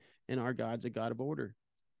 And our God's a God of order.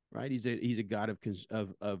 right? He's a God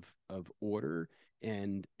of order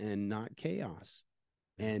and not chaos.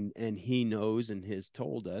 And he knows and has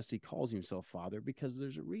told us he calls himself Father because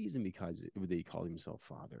there's a reason because he called himself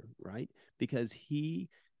Father, right? Because he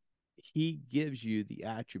gives you the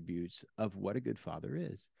attributes of what a good father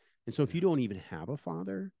is. And so if you don't even have a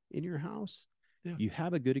father in your house, you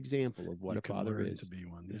have a good example of what a father is. To be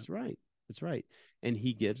one. That's right. That's right. And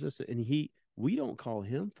he gives us, and we don't call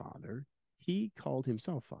him Father. He called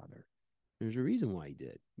himself Father. There's a reason why he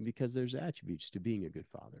did, because there's attributes to being a good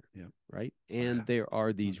father. Yeah. Right. And there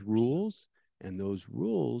are these 100%. Rules, and those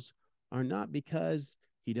rules are not because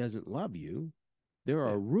he doesn't love you. There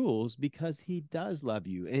are rules because he does love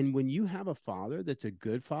you. And when you have a father that's a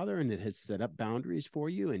good father and it has set up boundaries for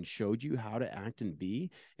you and showed you how to act and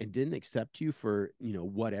be and didn't accept you for,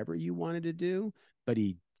 whatever you wanted to do, but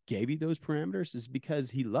he gave you those parameters, is because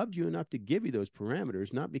he loved you enough to give you those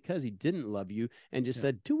parameters, not because he didn't love you and just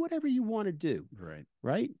said, do whatever you want to do.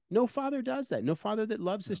 Right. No father does that. No father that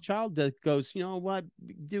loves his child goes, you know what,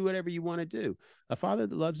 do whatever you want to do. A father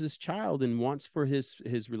that loves his child and wants for his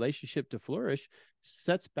relationship to flourish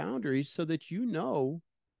sets boundaries so that you know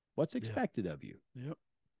what's expected of you.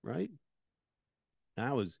 Right.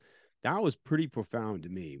 That was pretty profound to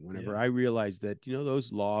me whenever I realized that,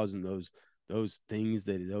 those laws and those things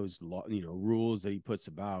that rules that he puts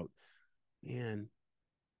about, man,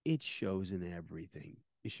 it shows in everything.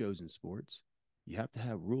 It shows in sports. You have to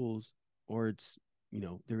have rules or it's,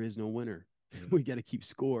 there is no winner. We got to keep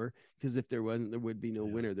score, because if there wasn't, there would be no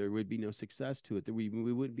winner. There would be no success to it. We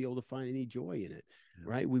wouldn't be able to find any joy in it.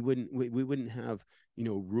 Right. We wouldn't have,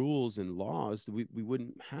 rules and laws. We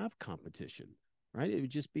wouldn't have competition. Right. It would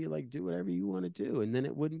just be like, do whatever you want to do. And then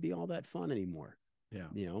it wouldn't be all that fun anymore.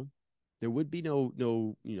 There would be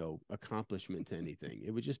no accomplishment to anything.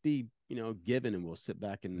 It would just be, given, and we'll sit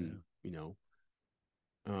back and,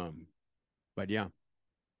 but yeah.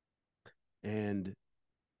 And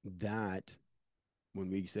that, when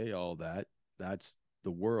we say all that, that's the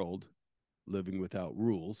world living without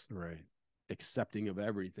rules, right? Accepting of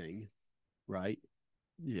everything, right?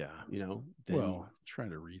 Yeah. Well, trying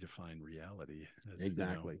to redefine reality.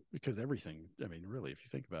 Exactly. Because everything, I mean, really, if you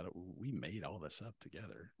think about it, we made all this up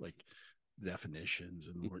together, like definitions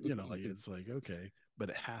and, like, it's like, okay, but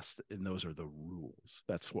it has to, and those are the rules.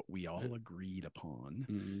 That's what we all agreed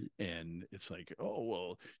upon. And it's like, oh,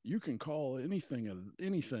 well, you can call anything.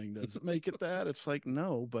 Does it make it that? It's like,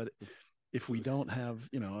 no, but if we don't have,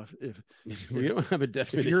 if we don't have a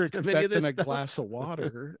definition, if you're expecting a glass of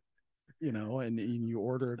water, and you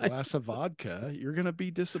order a glass of vodka, you're going to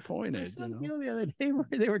be disappointed. The other day where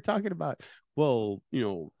they were talking about, well,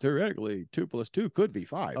 theoretically 2 + 2 could be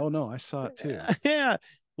 5. Oh no, I saw it too. Yeah.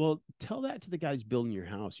 Well, tell that to the guys building your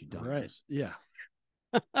house, you dumbass. Right. Yeah.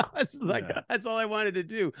 That's all I wanted to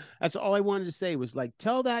do. That's all I wanted to say was, like,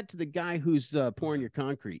 tell that to the guy who's pouring your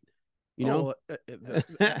concrete. Have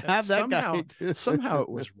that guy. Somehow it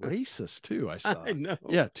was racist too. I saw. I know.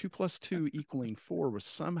 Yeah, 2 + 2 = 4 was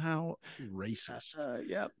somehow racist.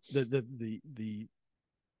 Yep. The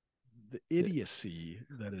idiocy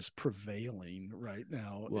that is prevailing right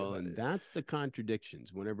now. Well, and that's the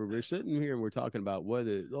contradictions. Whenever we're sitting here and we're talking about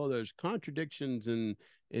whether there's contradictions in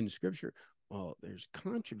Scripture. Well, there's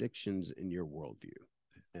contradictions in your worldview.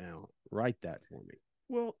 Now, write that for me.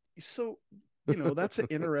 Well, so that's an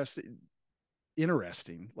interesting.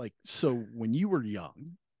 Like, so when you were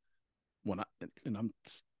young, when I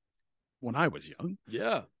was young,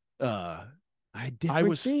 I had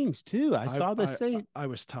different things too. I saw the same. I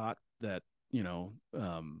was taught that,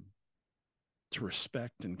 to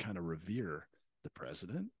respect and kind of revere the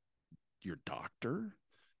president, your doctor,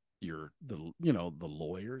 the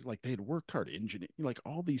lawyer. Like, they had worked hard, engineer, like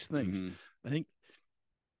all these things. I think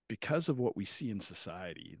because of what we see in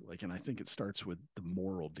society, like, and I think it starts with the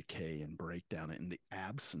moral decay and breakdown and the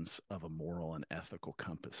absence of a moral and ethical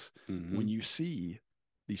compass. When you see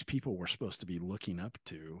these people we're supposed to be looking up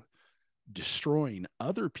to destroying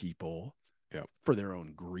other people for their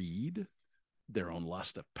own greed, their own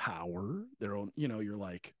lust of power, their own, you're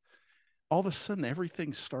like, all of a sudden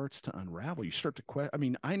everything starts to unravel. You start to question. I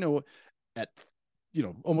mean, I know at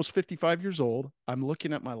almost 55 years old, I'm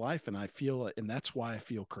looking at my life and I feel, and that's why I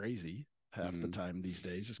feel crazy half the time these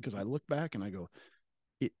days, is because I look back and I go,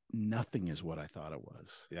 nothing is what I thought it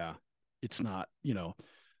was. Yeah. It's not,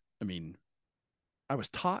 I mean, I was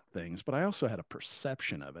taught things, but I also had a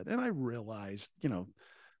perception of it. And I realized,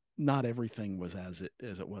 not everything was as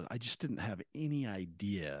it was. I just didn't have any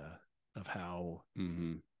idea of how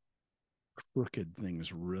crooked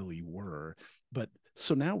things really were. But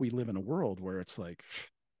so now we live in a world where it's like,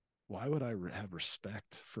 why would I have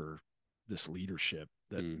respect for this leadership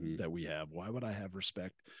that we have. Why would I have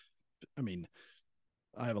respect? I mean,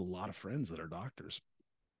 I have a lot of friends that are doctors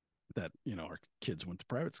that, you know, our kids went to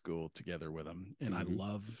private school together with them, and I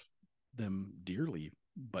love them dearly.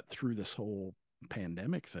 But through this whole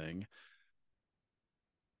pandemic thing,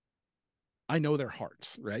 I know their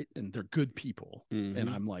hearts, right? And they're good people. And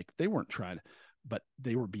I'm like, they weren't trying, but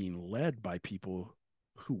they were being led by people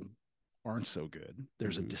who aren't so good.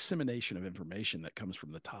 There's a dissemination of information that comes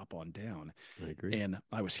from the top on down. I agree. And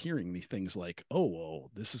I was hearing these things like, oh,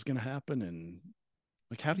 well, this is going to happen. And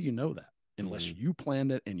like, how do you know that? Unless you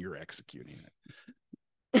planned it and you're executing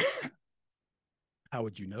it. How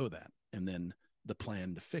would you know that? And then the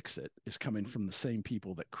plan to fix it is coming from the same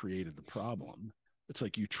people that created the problem. It's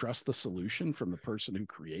like you trust the solution from the person who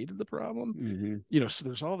created the problem. You know, so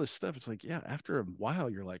there's all this stuff. It's like, yeah, after a while,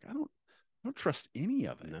 you're like, I don't trust any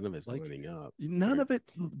of it. None of it's like, lining up. None of it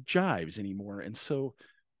jives anymore. And so,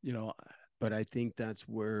 you know, but I think that's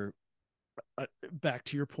where, back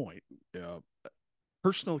to your point,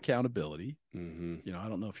 personal accountability. You know, I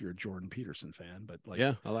don't know if you're a Jordan Peterson fan, but like,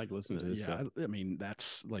 yeah, I like listening to this. Yeah, I mean,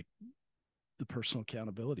 that's like, the personal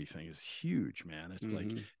accountability thing is huge, man. It's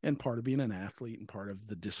like, and part of being an athlete and part of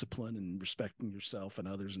the discipline and respecting yourself and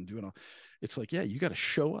others and doing all, it's like, yeah, you got to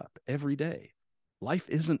show up every day. Life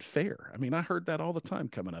isn't fair. I mean, I heard that all the time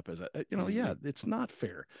coming up as a, you know, yeah, it's not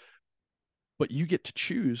fair, but you get to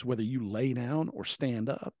choose whether you lay down or stand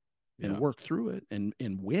up and work through it and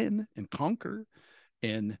win and conquer.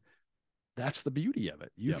 And that's the beauty of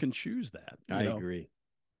it. You can choose that. I agree.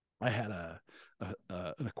 I had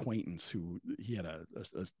an acquaintance who he had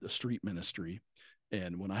a street ministry,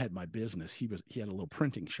 and when I had my business, he had a little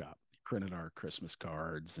printing shop. He printed our Christmas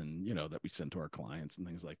cards and, you know, that we sent to our clients and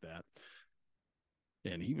things like that.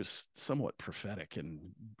 And he was somewhat prophetic and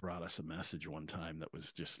brought us a message one time that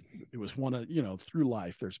was just, it was one of, you know, through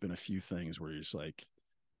life, there's been a few things where he's like,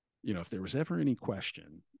 you know, if there was ever any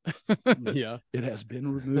question, it has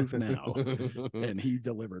been removed now. And he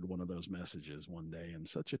delivered one of those messages one day in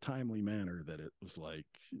such a timely manner that it was like,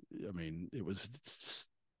 I mean, it was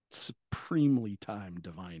supremely timed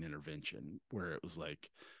divine intervention, where it was like,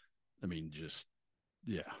 I mean, just,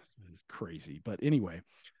 yeah, crazy. But anyway,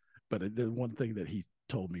 but the one thing that he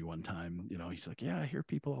told me one time, you know, he's like, yeah, I hear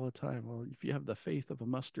people all the time, well, if you have the faith of a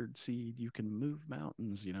mustard seed, you can move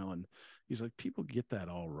mountains, you know. And he's like, people get that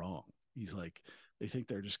all wrong. He's like, they think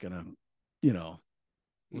they're just gonna, you know,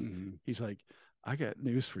 he's like, I got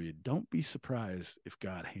news for you. Don't be surprised if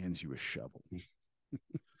God hands you a shovel.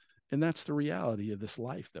 And that's the reality of this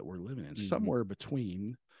life that we're living in, somewhere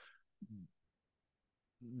between,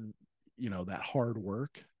 you know, that hard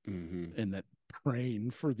work and that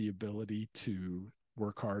praying for the ability to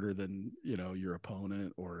work harder than, you know, your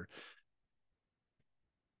opponent,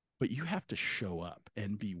 but you have to show up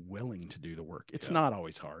and be willing to do the work. It's not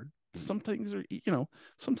always hard. Some things are, you know,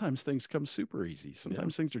 sometimes things come super easy.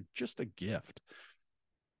 Sometimes things are just a gift,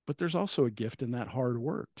 but there's also a gift in that hard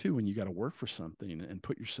work too. When you got to work for something and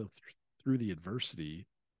put yourself through the adversity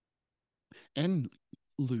and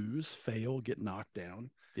lose, fail, get knocked down,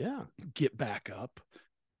 get back up.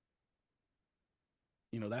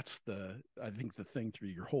 You know, that's I think the thing through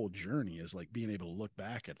your whole journey is like being able to look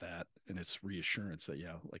back at that, and it's reassurance that,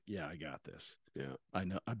 I got this. Yeah. I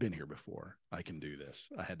know I've been here before. I can do this.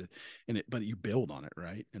 I had to, but you build on it.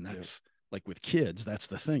 Right. And that's like with kids, that's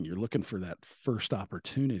the thing. You're looking for that first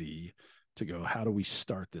opportunity to go, how do we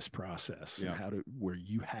start this process? And where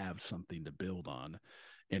you have something to build on.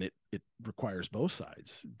 And it requires both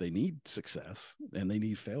sides. They need success and they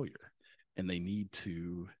need failure, and they need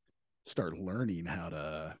to start learning how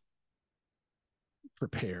to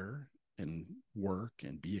prepare and work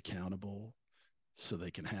and be accountable so they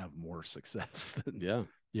can have more success than,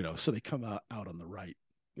 you know, so they come out on the right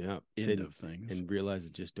end of things, and realize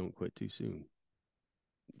it. Just don't quit too soon.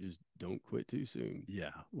 Just don't quit too soon. Yeah.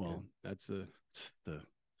 Well, that's the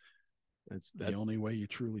only way you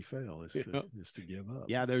truly fail is to give up.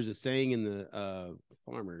 Yeah. There's a saying in the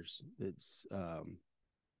farmers. It's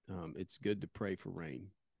good to pray for rain,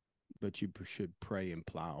 but you should pray and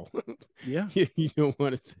plow. You don't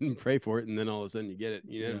want to sit and pray for it, and then all of a sudden you get it,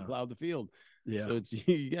 you know, plow the field. So it's,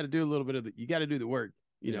 you got to do a little bit of you got to do the work,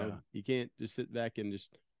 you know. You can't just sit back and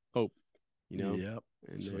just hope, you know.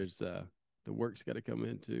 And there's the work's got to come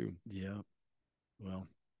in too. Well,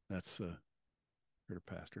 that's heard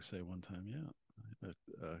a pastor say one time,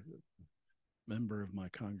 a member of my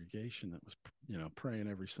congregation that was, you know, praying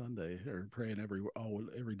every Sunday or praying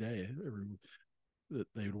every day, that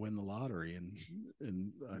they would win the lottery,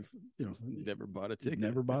 and I, you know, never bought a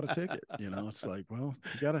ticket. You know, it's like, well,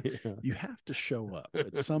 you have to show up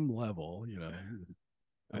at some level, you know.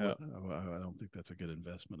 I don't think that's a good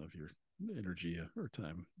investment of your energy or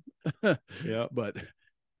time. Yeah. But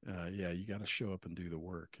yeah, you got to show up and do the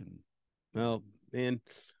work. And well, man,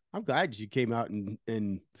 I'm glad you came out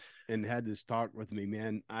and had this talk with me,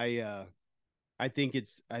 man. I think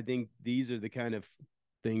these are the kind of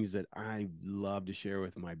things that I love to share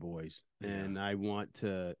with my boys. And I want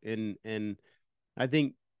to, and I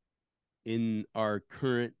think in our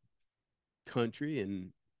current country,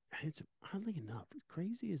 and it's oddly enough,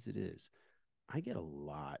 crazy as it is, I get a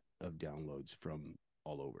lot of downloads from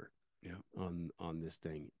all over on this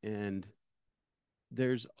thing. And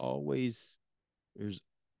there's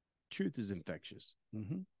truth is infectious.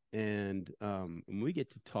 And when we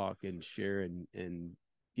get to talk and share and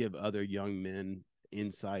give other young men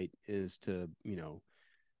insight as to,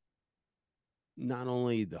 not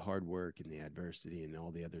only the hard work and the adversity and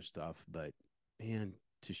all the other stuff, but man,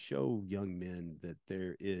 to show young men that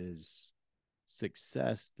there is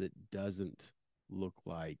success that doesn't look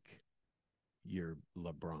like your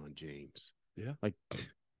LeBron James. Yeah. Like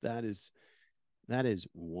that is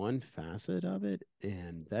one facet of it,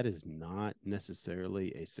 and that is not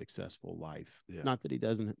necessarily a successful life. Yeah. Not that he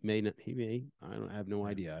may, I have no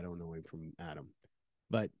idea. I don't know him from Adam.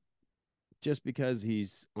 But just because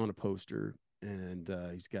he's on a poster and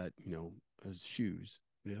he's got, his shoes,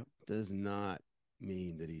 does not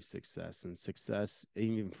mean that he's success. And success,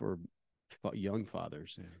 even for young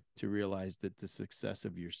fathers, to realize that the success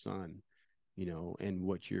of your son, and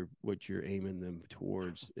what you're aiming them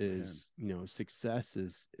towards is, success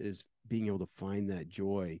is being able to find that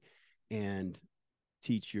joy and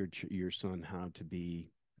teach your son how to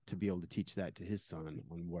be able to teach that to his son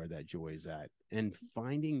on where that joy is at, and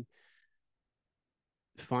finding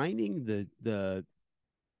the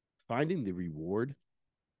reward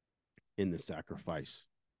in the sacrifice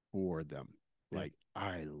for them. Like,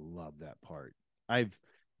 I love that part.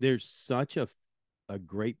 There's such a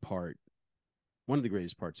great part. One of the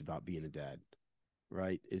greatest parts about being a dad,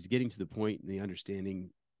 right, is getting to the point and the understanding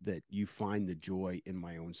that you find the joy in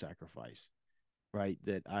my own sacrifice, right?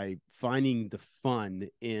 That I finding the fun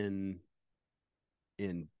in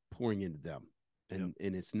pouring into them. And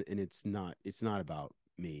it's not about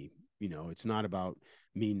me, it's not about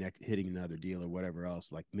me hitting another deal or whatever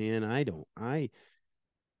else. Like, man, I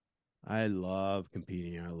love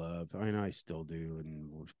competing. I know I still do,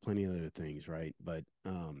 and plenty of other things, right? But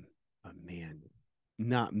man,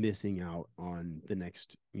 not missing out on the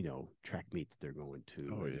next, track meet that they're going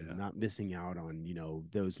to. Not missing out on,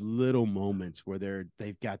 those little moments where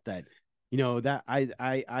they've got that, that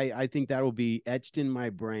I think that will be etched in my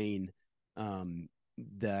brain.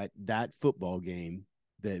 That football game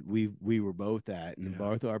that we were both at, and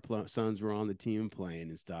both our sons were on the team playing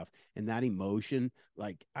and stuff, and that emotion,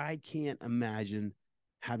 like, I can't imagine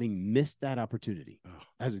having missed that opportunity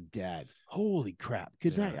as a dad. Holy crap.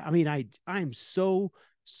 Because I'm so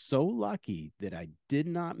lucky that I did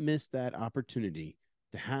not miss that opportunity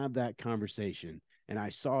to have that conversation. And I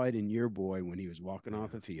saw it in your boy when he was walking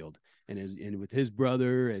off the field, and with his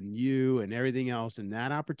brother and you and everything else, and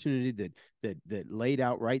that opportunity that laid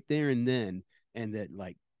out right there and then. And that,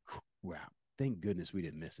 like, wow, thank goodness we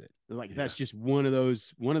didn't miss it. Like, that's just one of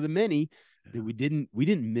the many that we didn't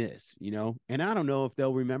miss, and I don't know if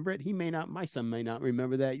they'll remember it. My son may not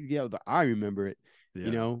remember that. But I remember it,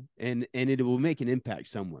 and it will make an impact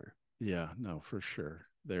somewhere. Yeah, no, for sure.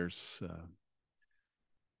 There's,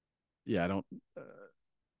 I don't,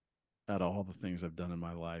 out of all the things I've done in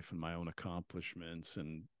my life and my own accomplishments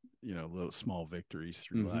and, little small victories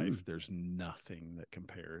through life, there's nothing that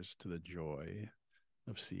compares to the joy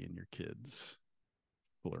of seeing your kids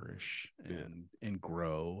flourish and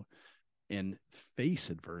grow and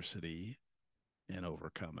face adversity and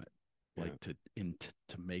overcome it. Like, to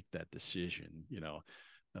make that decision.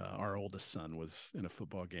 Our oldest son was in a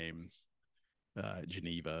football game,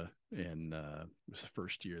 Geneva, and it was the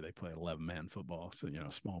first year they played 11-man football, so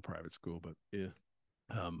small private school, but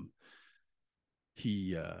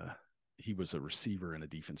he was a receiver and a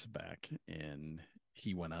defensive back, and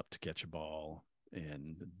he went up to catch a ball,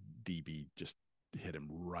 and DB just hit him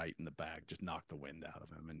right in the back, just knocked the wind out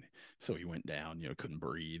of him, and so he went down, couldn't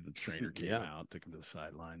breathe. The trainer came out, took him to the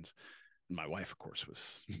sidelines. And my wife, of course,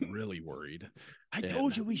 was really worried. I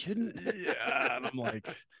told you we shouldn't. Yeah,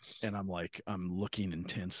 and I'm looking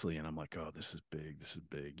intensely, and I'm like, oh, this is big, It's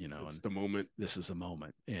the moment. This is the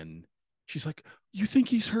moment. And she's like, you think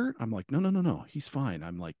he's hurt? I'm like, no, he's fine.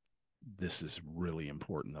 I'm like, this is really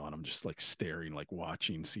important though. And I'm just like staring, like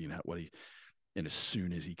watching, seeing what he, And as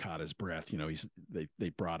soon as he caught his breath, they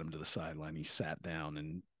brought him to the sideline. He sat down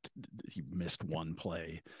and he missed one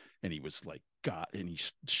play, and he was like,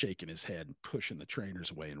 he's shaking his head and pushing the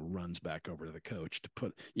trainers away and runs back over to the coach to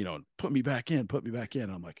put me back in.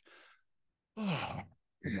 I'm like, oh,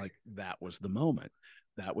 and like that was the moment.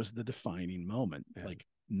 That was the defining moment. Yeah. Like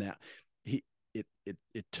now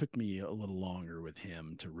it took me a little longer with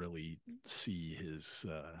him to really see his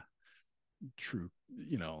true,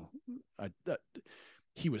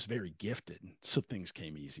 he was very gifted, so things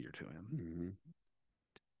came easier to him. Mm-hmm.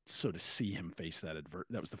 So to see him face that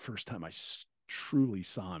that was the first time I truly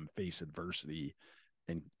saw him face adversity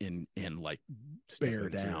and like bear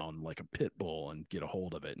down like a pit bull and get a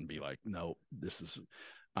hold of it and be like, no,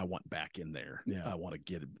 I want back in there. Yeah. I want to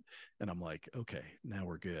get it. And I'm like, okay, now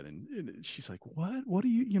we're good. And she's like, what do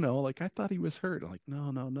you, like, I thought he was hurt. I'm like,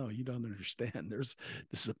 no, you don't understand. This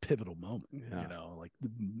is a pivotal moment, like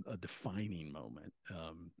a defining moment.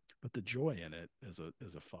 But the joy in it as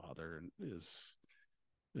a father is,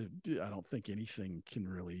 I don't think anything can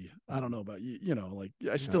really, I don't know about you, like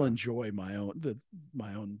I still enjoy my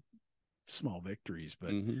own small victories,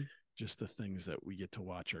 but mm-hmm. just the things that we get to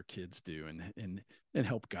watch our kids do and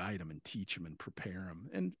help guide them and teach them and prepare them.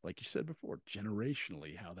 And like you said before,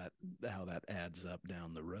 generationally, how that adds up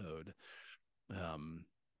down the road,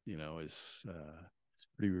 is it's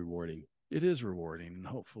pretty rewarding. It is rewarding, and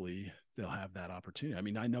hopefully they'll have that opportunity. I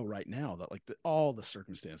mean, I know right now that like all the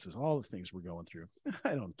circumstances, all the things we're going through,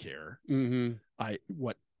 I don't care. Mm-hmm.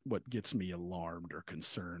 What gets me alarmed or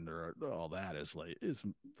concerned or all that is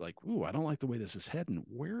like, ooh, I don't like the way this is heading.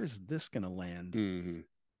 Where is this going to land mm-hmm.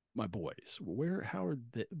 my boys?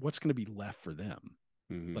 What's going to be left for them?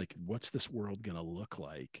 Mm-hmm. Like, what's this world going to look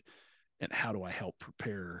like? And how do I help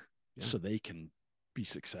prepare so they can be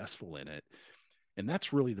successful in it? And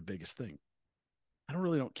that's really the biggest thing. I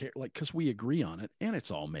don't care, like, because we agree on it and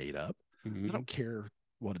it's all made up. Mm-hmm. I don't care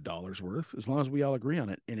what a dollar's worth as long as we all agree on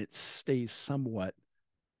it and it stays somewhat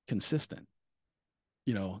consistent.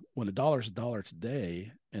 When a dollar's a dollar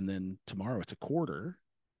today and then tomorrow it's a quarter,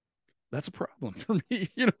 that's a problem for me.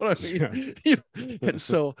 You know what I mean? Yeah. And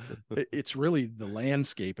so it's really the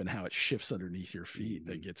landscape and how it shifts underneath your feet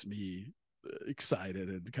that gets me excited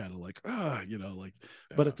and kind of like,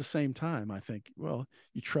 but at the same time, I think, well,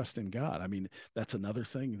 you trust in God. I mean, that's another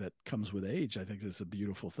thing that comes with age. I think is a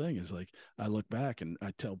beautiful thing is like, I look back and I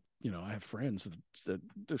tell, I have friends that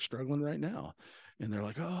they're struggling right now and they're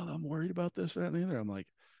like, oh, I'm worried about this, that, and the other. I'm like,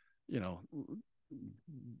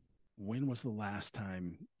 when was the last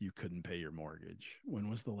time you couldn't pay your mortgage? When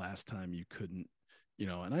was the last time you couldn't,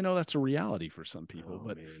 and I know that's a reality for some people,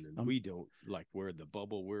 but we don't, like, we're the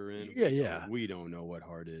bubble we're in. Yeah. We don't know what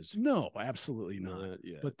hard is. No, absolutely not.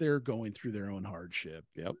 But they're going through their own hardship.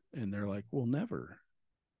 Yep. And they're like, well, never.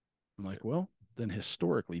 I'm like, well, then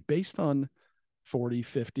historically, based on 40,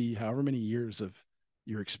 50, however many years of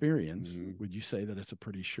your experience, mm-hmm. would you say that it's a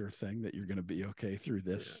pretty sure thing that you're going to be okay through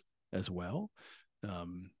this as well? But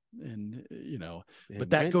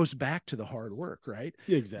that goes back to the hard work, right?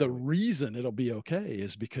 Exactly. The reason it'll be okay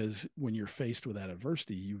is because when you're faced with that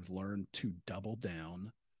adversity, you've learned to double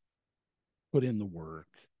down, put in the work.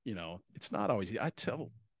 It's not always, I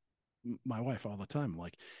tell my wife all the time,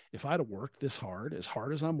 like, if I'd have worked this hard as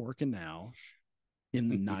I'm working now in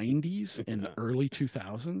the 90s and the early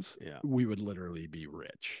 2000s, we would literally be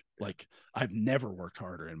rich. Like, I've never worked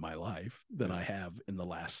harder in my life than I have in the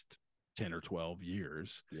last 10 or 12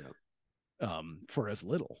 years for as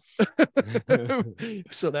little.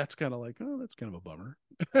 So that's kind of like, oh, that's kind of a bummer.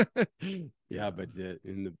 But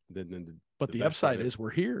the upside is we're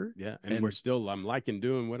here. Yeah. And we're still, I'm liking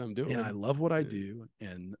doing what I'm doing. And I love what I do.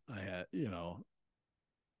 And I,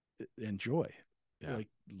 enjoy. Yeah. Like,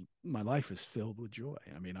 my life is filled with joy.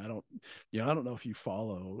 I mean, I don't know if you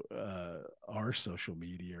follow our social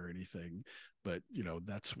media or anything, but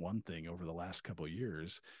that's one thing over the last couple of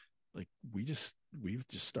years. Like, we've just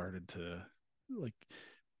started to, like,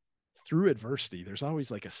 through adversity, there's always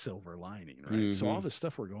like a silver lining, right? Mm-hmm. So all this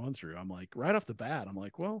stuff we're going through, I'm like, right off the bat, I'm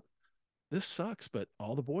like, well, this sucks, but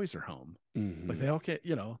all the boys are home. Mm-hmm. Like, they all get,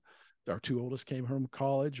 our two oldest came home from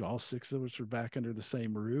college. All six of us are back under the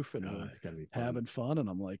same roof and having fun. And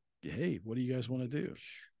I'm like, hey, what do you guys want to do?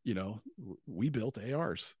 We built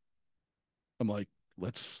ARs. I'm like,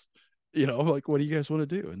 let's, like, what do you guys want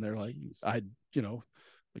to do? And they're like,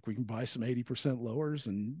 like, we can buy some 80% lowers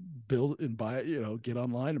and build and buy, get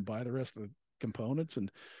online and buy the rest of the components and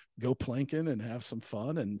go planking and have some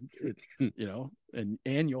fun. And,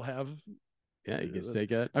 and you'll have Yeah, you can take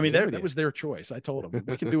that. I mean, that was their choice. I told them,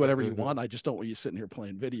 we can do whatever you want. I just don't want you sitting here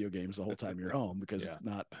playing video games the whole time you're home because it's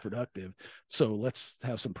not productive. So let's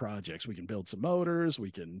have some projects. We can build some motors.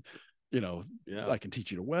 We can, I can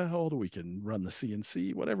teach you to weld. We can run the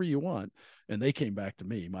CNC, whatever you want. And they came back to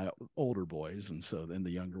me, my older boys. And so then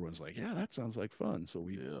the younger one's like, yeah, that sounds like fun. So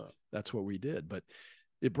that's what we did. But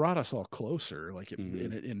it brought us all closer. Like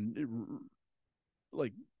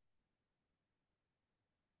like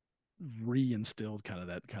reinstilled kind of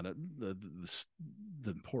that kind of the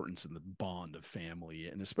importance and the bond of family,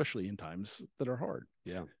 and especially in times that are hard.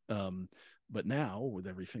 But now with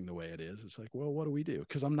everything the way it is, it's like, well, what do we do?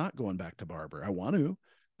 Because I'm not going back to barber. I want to,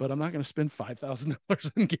 but I'm not going to spend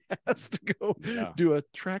 $5,000 in gas to go do a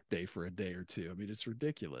track day for a day or two. I mean, it's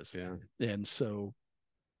ridiculous. And so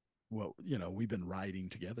we've been riding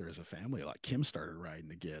together as a family a lot. Kim started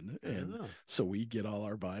riding again. And so we get all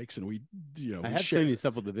our bikes and we have seen you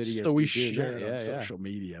stuff with the videos. So we share it on social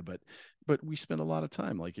media, but we spend a lot of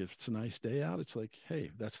time. Like if it's a nice day out, it's like,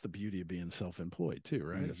 hey, that's the beauty of being self-employed too,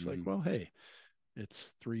 right? It's like, well, hey,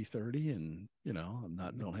 it's 3:30 and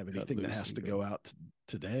don't have anything that has to go out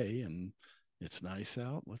today, and it's nice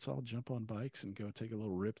out. Let's all jump on bikes and go take a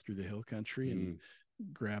little rip through the hill country and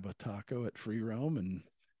grab a taco at Free Roam and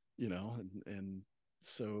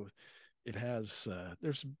so it has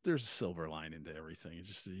there's a silver lining to everything. It's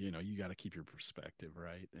just you got to keep your perspective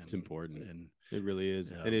right, and it's important, and it really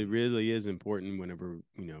is. And it really is important whenever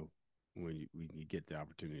when you get the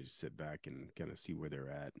opportunity to sit back and kind of see where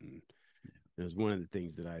they're at. And it was one of the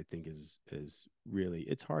things that I think is really,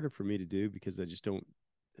 it's harder for me to do because I just don't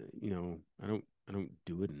I don't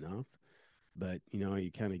do it enough. But,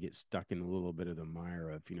 you kind of get stuck in a little bit of the mire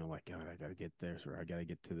of, like, God, I got to get this, or I got to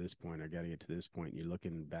get to this point. I got to get to this point. And you're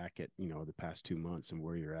looking back at, the past 2 months and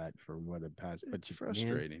where you're at from what the past. It's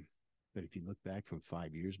frustrating. But if you look back from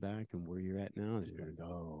 5 years back and where you're at now, it's going to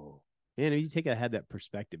go. And you had that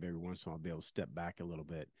perspective every once in a while, be able to step back a little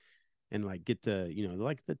bit and like get to,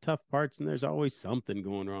 like the tough parts. And there's always something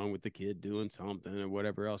going wrong with the kid doing something or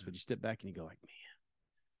whatever else. But you step back and you go like, man.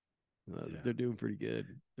 They're doing pretty good.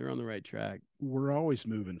 They're on the right track. We're always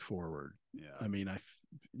moving forward. I mean,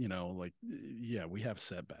 we have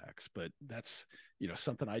setbacks, but that's,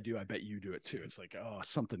 something I do. I bet you do it too. It's like, oh,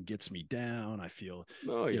 something gets me down. I feel,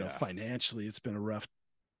 financially it's been a rough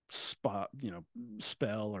spot,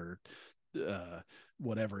 spell or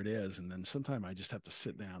whatever it is. And then sometime I just have to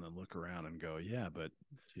sit down and look around and go,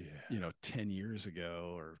 10 years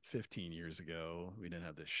ago or 15 years ago, we didn't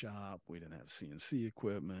have this shop. We didn't have CNC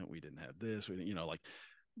equipment. We didn't have this. We didn't,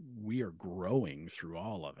 we are growing through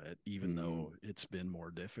all of it, even though it's been more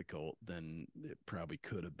difficult than it probably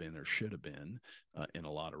could have been or should have been in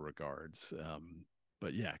a lot of regards.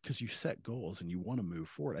 But because you set goals and you want to move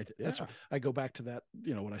forward. I go back to that,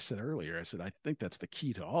 what I said earlier. I said, I think that's the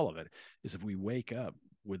key to all of it is if we wake up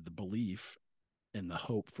with the belief and the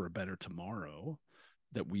hope for a better tomorrow,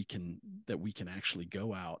 that we can actually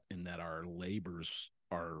go out and that our labors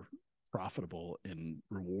are profitable and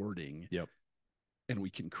rewarding. And we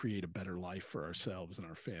can create a better life for ourselves and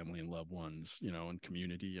our family and loved ones, and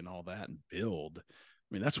community and all that, and build.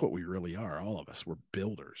 I mean, that's what we really are. All of us, we're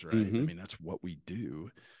builders, right? I mean, that's what we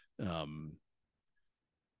do.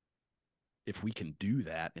 If we can do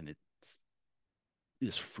that and it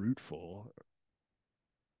is fruitful,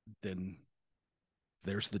 then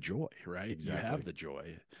there's the joy, right? Exactly. You have the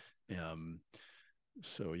joy.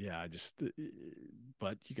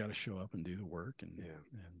 But you got to show up and do the work. And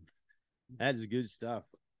that is good stuff.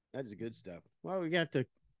 Well, we have to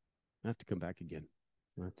come back again.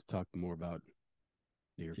 We'll have to talk more about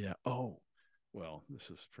deer. Oh, well, this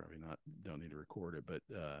is probably don't need to record it, but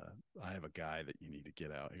I have a guy that you need to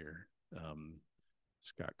get out here.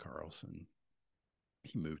 Scott Carlson.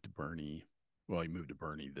 He moved to Bernie. Well, he moved to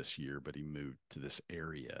Bernie this year, but he moved to this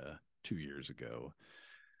area 2 years ago.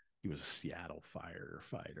 He was a Seattle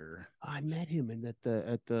firefighter. I met him at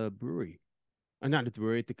the brewery. Not at the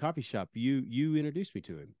brewery, at the coffee shop. You introduced me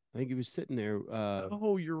to him. I think he was sitting there.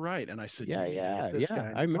 Oh, you're right. And I said, guy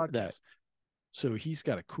I remember podcast. that. So he's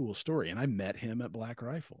got a cool story. And I met him at Black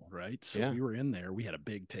Rifle, right? So we were in there. We had a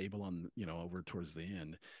big table on, over towards the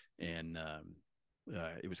end. And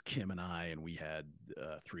it was Kim and I, and we had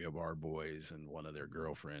 3 of our boys and one of their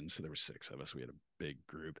girlfriends. So there were 6 of us. We had a big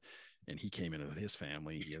group. And he came in with his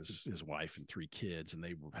family. He has his wife and 3 kids, and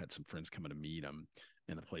they had some friends coming to meet him.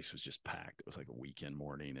 And the place was just packed. It was like a weekend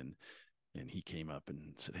morning. And And he came up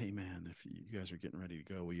and said, "Hey man, if you guys are getting ready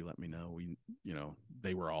to go, will you let me know?"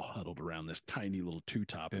 They were all huddled around this tiny little two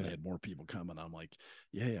top, and they had more people coming. I'm like,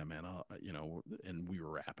 yeah, man, and we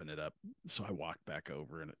were wrapping it up. So I walked back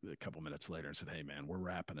over, and a couple minutes later, and said, "Hey man, we're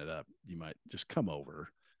wrapping it up. You might just come over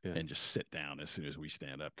and just sit down as soon as we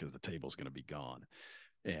stand up, because the table's going to be gone."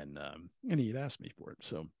 And he had asked me for it.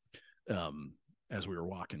 So as we were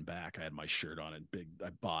walking back, I had my shirt on and I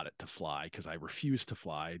bought it to fly, because I refused to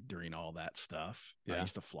fly during all that stuff. I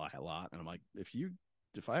used to fly a lot. And I'm like,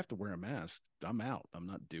 if I have to wear a mask, I'm out. I'm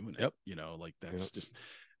not doing it. That's just,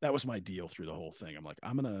 that was my deal through the whole thing. I'm like,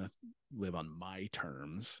 I'm going to live on my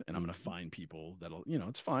terms, and I'm going to find people that'll,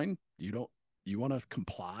 it's fine. You want to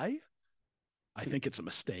comply? I think it's a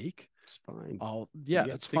mistake. It's fine.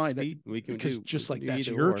 It's fine. Because just like that's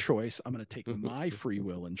your choice. I'm going to take my free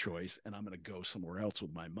will and choice, and I'm going to go somewhere else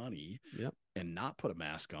with my money and not put a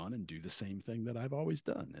mask on and do the same thing that I've always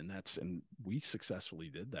done. And we successfully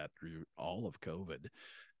did that through all of COVID.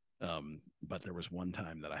 But there was one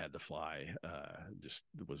time that I had to fly, just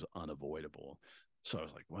it was unavoidable. So I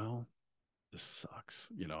was like, well, this sucks.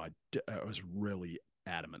 I was really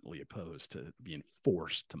adamantly opposed to being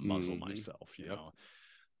forced to muzzle myself, you know.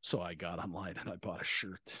 So I got online and I bought a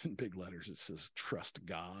shirt in big letters that says "Trust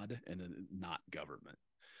God" and then "Not government,"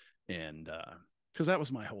 and because that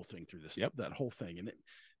was my whole thing through this, that whole thing. And it,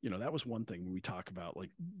 that was one thing when we talk about like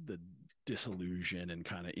the disillusion and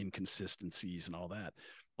kind of inconsistencies and all that.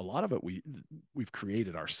 A lot of it we've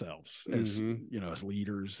created ourselves as as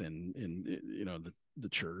leaders and the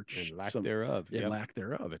church and lack thereof. Lack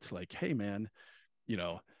thereof. It's like, hey man,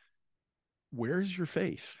 where's your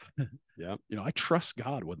faith? I trust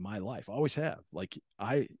God with my life. I always have. Like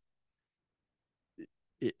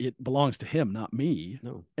it belongs to him, not me.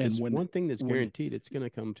 No. And one thing that's guaranteed, it's going to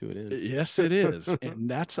come to an end. Yes, it is. And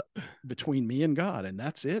that's between me and God, and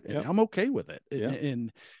that's it. And I'm okay with it.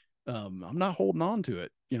 And I'm not holding on to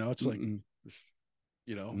it. It's like,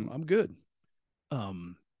 I'm good.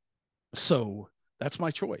 So that's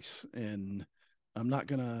my choice. And I'm not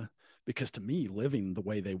gonna, because to me, living the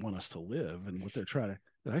way they want us to live and what they're trying to,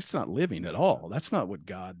 that's not living at all. That's not what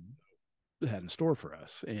God had in store for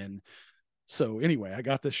us. And so anyway, I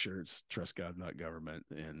got this shirt, "Trust God, Not Government,"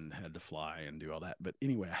 and had to fly and do all that. But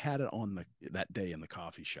anyway, I had it on that day in the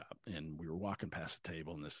coffee shop, and we were walking past the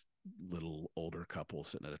table, and this little older couple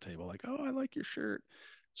sitting at a table like, "Oh, I like your shirt."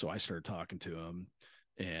 So I started talking to him,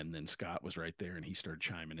 and then Scott was right there, and he started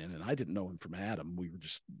chiming in, and I didn't know him from Adam. We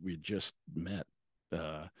had just met,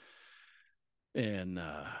 and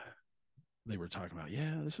they were talking about,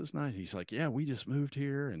 "Yeah, this is nice." He's like, "Yeah, we just moved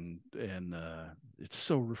here, and it's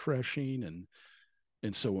so refreshing."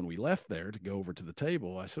 And so when we left there to go over to the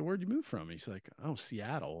table, I said, "Where'd you move from?" He's like, "Oh,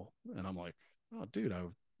 Seattle." And I'm like, "Oh, dude, I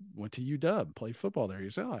went to UW, played football there." He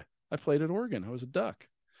said, "Oh, I played at Oregon. I was a Duck."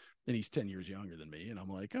 And he's 10 years younger than me. And I'm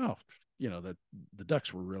like, "Oh, that the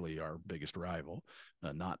Ducks were really our biggest rival,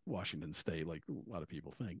 not Washington State, like a lot of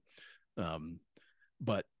people think."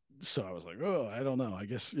 But so I was like, "Oh, I don't know. I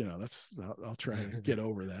guess, I'll try to get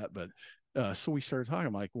over that." But so we started talking.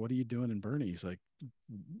 I'm like, "What are you doing in Bernie?" He's like,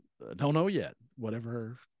 "I don't know yet.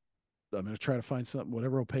 Whatever. I'm going to try to find something,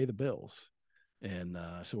 whatever will pay the bills." And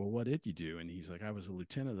I said, "Well, what did you do?" And he's like, "I was a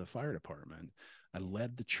lieutenant of the fire department. I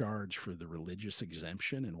led the charge for the religious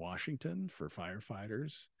exemption in Washington for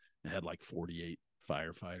firefighters. I had like 48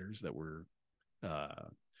 firefighters that were,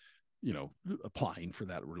 applying for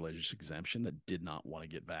that religious exemption that did not want to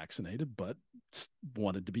get vaccinated, but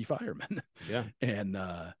wanted to be firemen." Yeah. And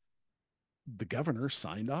the governor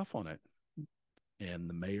signed off on it. And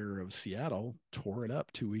the mayor of Seattle tore it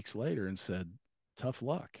up 2 weeks later and said, "Tough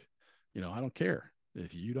luck. I don't care.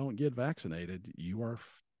 If you don't get vaccinated, you are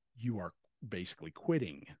basically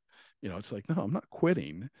quitting." It's like, "No, I'm not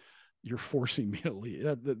quitting. You're forcing me to leave."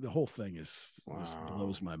 The whole thing just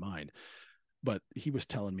blows my mind. But he was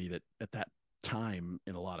telling me that at that time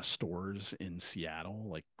in a lot of stores in Seattle,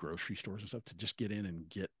 like grocery stores and stuff, to just get in and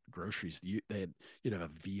get groceries, you'd have a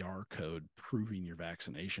VR code proving your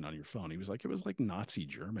vaccination on your phone. He was like, it was like Nazi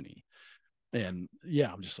Germany. And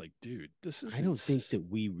yeah, I'm just like, dude, this is. I don't think that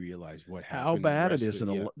we realize how bad it is in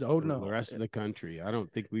the rest of the country. I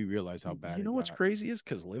don't think we realize how bad. What's crazy is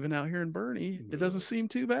because living out here in Bernie, it doesn't seem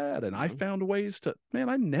too bad. And I found ways to. Man,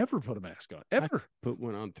 I never put a mask on ever. I put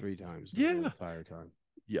one on 3 times. The entire time.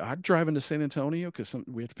 Yeah, I'd drive into San Antonio because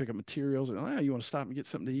we have to pick up materials. And you want to stop and get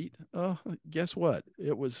something to eat? Oh, guess what?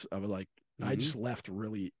 I was like. I just left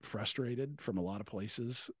really frustrated from a lot of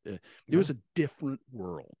places. It was a different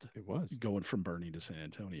world. It was going from Bernie to San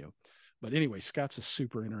Antonio. But anyway, Scott's a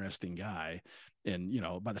super interesting guy. And,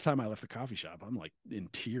 by the time I left the coffee shop, I'm like in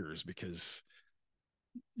tears because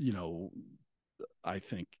you know, I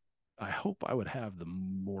think I hope I would have the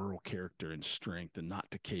moral character and strength and not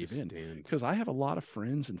to cave in, because I have a lot of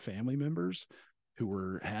friends and family members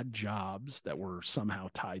who had jobs that were somehow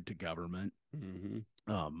tied to government,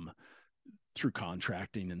 through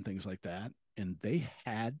contracting and things like that. And they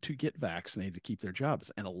had to get vaccinated to keep their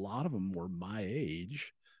jobs. And a lot of them were my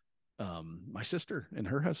age. My sister and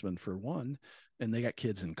her husband, for one, and they got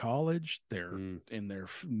kids in college. They're in their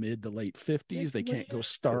mid to late 50s. They can't go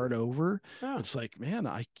start over. Oh. It's like, man,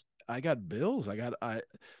 I got bills. I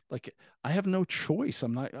have no choice.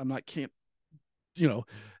 Can't,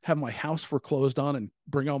 have my house foreclosed on and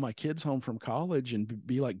bring all my kids home from college and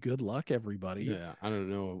be like, good luck, everybody. Yeah. I don't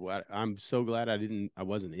know. I'm so glad I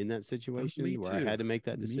wasn't in that situation where I had to make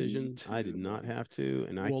that decision. I did not have to.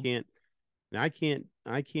 And I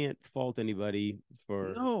can't fault anybody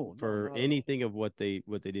for anything of what they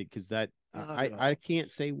did. Cause I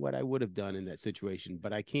can't say what I would have done in that situation,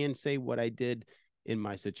 but I can say what I did in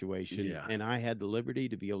my situation. Yeah. And I had the liberty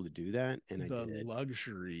to be able to do that. And the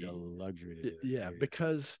luxury to do it. Yeah.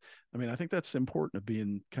 Because I think that's important of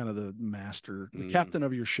being kind of the master, the captain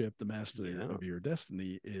of your ship, the master of your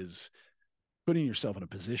destiny, is putting yourself in a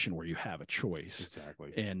position where you have a choice.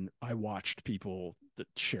 Exactly. And I watched people that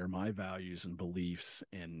share my values and beliefs,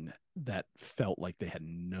 and that felt like they had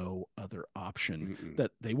no other option,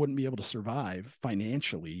 that they wouldn't be able to survive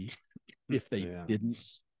financially if they didn't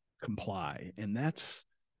comply. And that's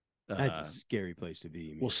a scary place to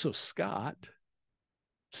be, man. Well, so Scott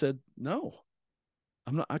said, no,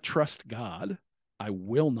 I trust God. I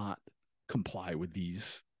will not comply with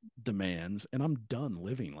these demands, and I'm done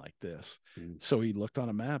living like this. So he looked on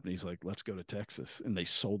a map and he's like, let's go to Texas. And they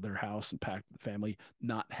sold their house and packed the family,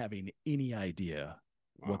 not having any idea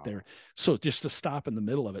what they're, so just to stop in the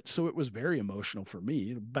middle of it. So it was very emotional for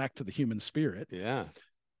me, back to the human spirit. Yeah.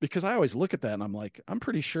 Because I always look at that and I'm like, I'm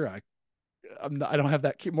pretty sure I don't have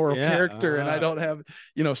that moral character, and I don't have,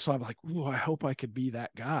 so I'm like, ooh, I hope I could be that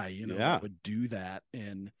guy, that would do that.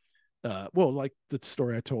 And like the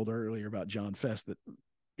story I told earlier about John Fest that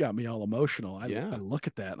got me all emotional. I look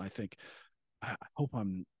at that and I think, I hope I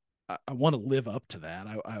want to live up to that.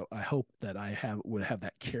 I hope that I would have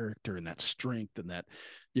that character and that strength and that,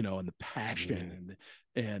 and the passion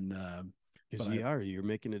and because you're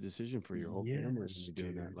making a decision for your whole family when you're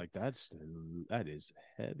doing that. Like that is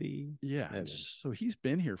heavy. Yeah. Heavy. So he's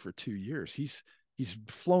been here for 2 years. He's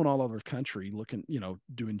flown all over the country looking,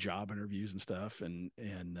 doing job interviews and stuff.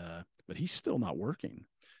 But he's still not working.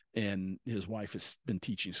 And his wife has been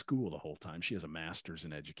teaching school the whole time. She has a master's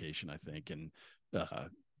in education, I think, and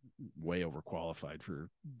way overqualified for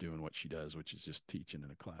doing what she does, which is just teaching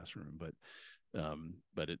in a classroom.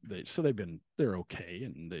 They're okay,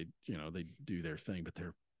 and they do their thing, but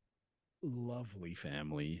they're lovely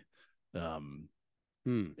family. And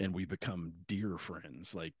we become dear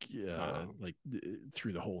friends,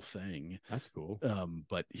 through the whole thing. That's cool.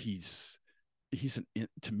 But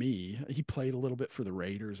to me, he played a little bit for the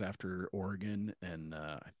Raiders after Oregon, and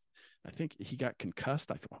I think he got concussed.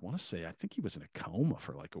 I want to say, I think he was in a coma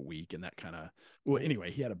for like a week, and that kind of, anyway,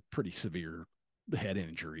 he had a pretty severe head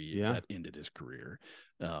injury that ended his career.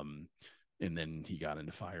 And then he got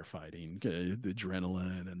into firefighting, the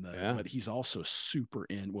adrenaline, and but he's also super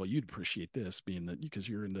you'd appreciate this because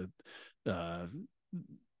you're into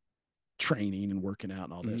training and working out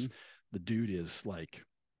and all this. The dude is like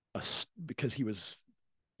because he was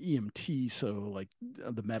EMT, so like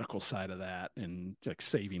the medical side of that and like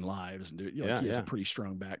saving lives, and he has a pretty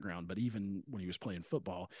strong background. But even when he was playing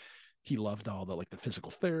football, he loved all the physical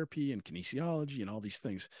therapy and kinesiology and all these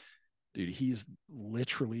things. Dude, he's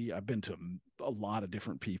literally, I've been to a lot of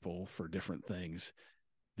different people for different things.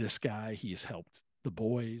 This guy, he's helped the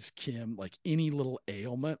boys, Kim, like any little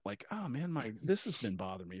ailment, like, oh man, this has been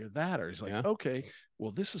bothering me, or that, or he's like, okay,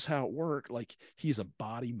 well, this is how it worked. Like, he's a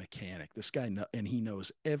body mechanic, this guy, and he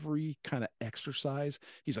knows every kind of exercise.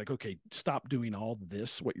 He's like, okay, stop doing all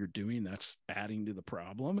this, what you're doing, that's adding to the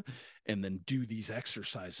problem, and then do these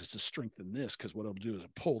exercises to strengthen this, because what it'll do is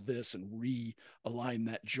pull this and realign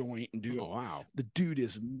that joint and do it. Wow. The dude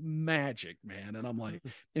is magic, man. And I'm like,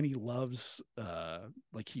 and he loves,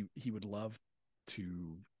 he would love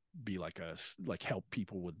to be help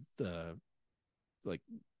people with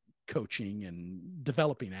coaching and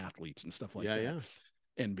developing athletes and stuff like that. Yeah.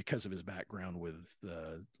 And because of his background with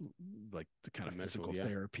the kind of physical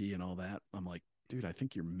therapy and all that, I'm like, dude, I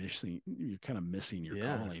think you're kind of missing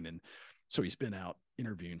your calling. And so he's been out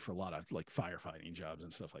interviewing for a lot of firefighting jobs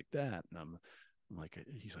and stuff like that. And I'm like,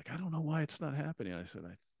 he's like, I don't know why it's not happening. I said,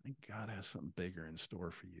 think God has something bigger in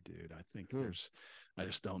store for you, dude. I think Hmm. I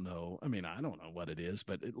just don't know. I mean, I don't know what it is,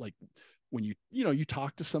 but like when you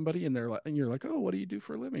talk to somebody and you're like, oh, what do you do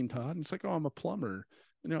for a living, Todd? And it's like, oh, I'm a plumber.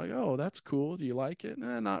 And you're like, oh, that's cool. Do you like it?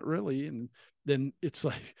 Nah, not really. And then it's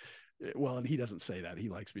like, well, and he doesn't say that. He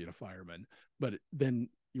likes being a fireman. But then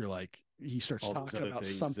you're like, he starts All those talking other about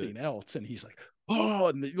things something that else. And he's like, oh,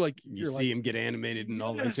 and you you're see like, him get animated and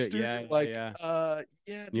all that yes, shit. dude. Yeah, Like, yeah.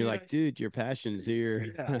 yeah, And you're dude. like, dude, your passion's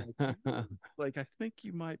here. Yeah, like I think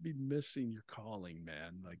you might be missing your calling,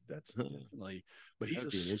 man. Like that's definitely. But That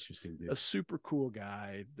would be an he's interesting a dude. super cool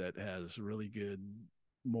guy that has really good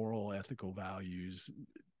moral, ethical values.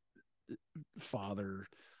 Father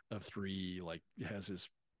of three, like has his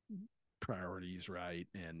priorities right,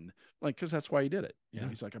 and like because that's why he did it. You know,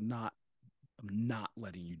 he's like, I'm not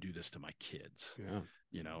letting you do this to my kids. Yeah.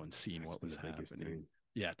 You know, and seeing That's what been was the biggest happening. thing.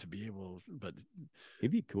 Yeah, to be able, but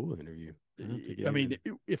It'd be a cool interview. I don't think I mean,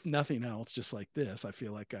 if nothing else, just like this, I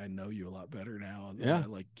feel like I know you a lot better now. Yeah.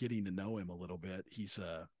 Like getting to know him a little bit. He's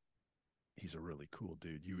a really cool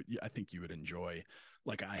dude. I think you would enjoy,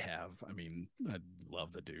 like I have. I mean, I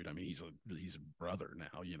love the dude. I mean, he's a brother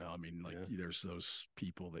now. You know, I mean, like there's those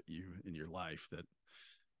people that you in your life that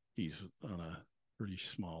he's on a pretty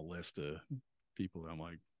small list of people that I'm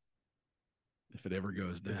like, if it ever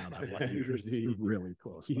goes down, I'm like, you're really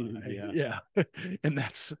close by. Yeah. And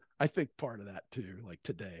that's, I think, part of that too. Like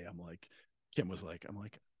today, I'm like, Kim was like, I'm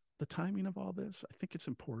like, the timing of all this, I think it's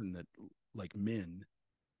important that like men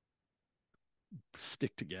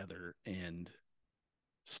stick together and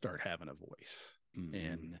start having a voice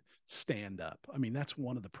and stand up. I mean, that's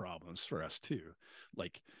one of the problems for us too.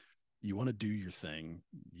 Like, you want to do your thing,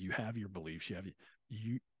 you have your beliefs,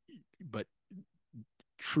 but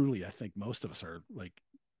truly, I think most of us are like,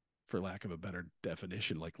 for lack of a better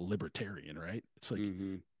definition, like libertarian, right? It's like,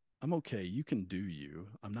 I'm okay. You can do you.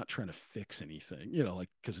 I'm not trying to fix anything, you know, like,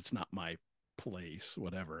 cause it's not my place,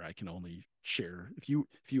 whatever. I can only share. If you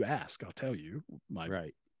ask, I'll tell you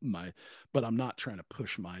but I'm not trying to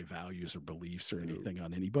push my values or beliefs or anything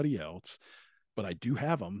on anybody else, but I do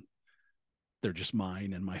have them. They're just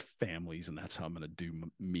mine and my family's. And that's how I'm going to do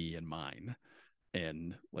me and mine.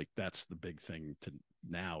 And like, that's the big thing to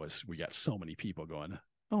now is we got so many people going,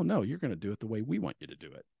 oh no, you're going to do it the way we want you to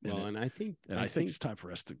do it. Well, and I think it's time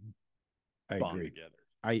for us to bond together.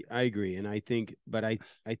 I agree. And I think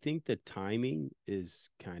the timing is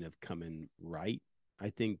kind of coming right. I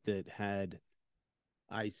think that had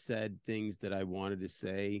I said things that I wanted to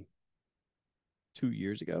say 2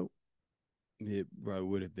 years ago, it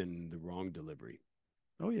would have been the wrong delivery.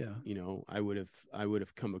 Oh yeah. You know, I would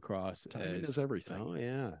have come across timing is everything. Oh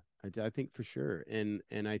yeah. I think for sure. And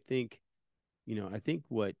I think, you know, I think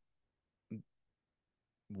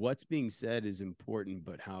what's being said is important,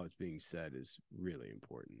 but how it's being said is really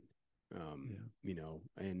important. You know,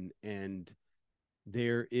 and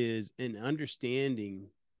there is an understanding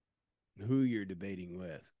who you're debating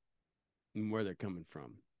with and where they're coming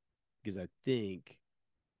from. Because I think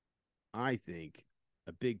a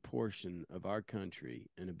big portion of our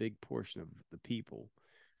country and a big portion of the people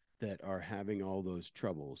that are having all those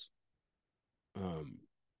troubles,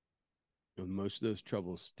 most of those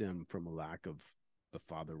troubles stem from a lack of a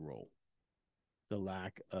father role, the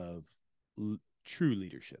lack of true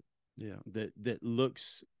leadership. Yeah, that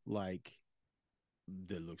looks like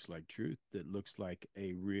truth, that looks like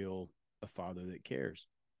a father that cares.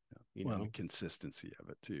 You know, the consistency of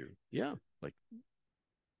it too. Yeah, like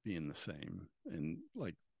being the same, and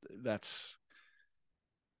like that's.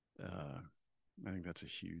 I think that's a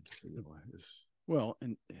huge deal. Is well,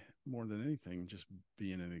 and more than anything, just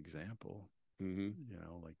being an example. You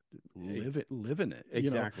know, like live in it.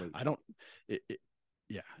 Exactly. You know, I don't.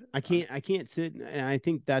 Yeah, I can't sit, and I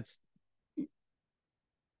think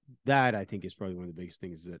I think is probably one of the biggest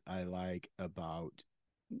things that I like about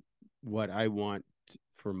what I want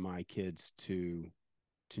for my kids to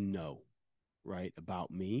know, right, about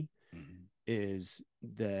me, is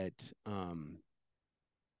that I'm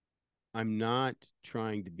not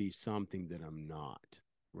trying to be something that I'm not,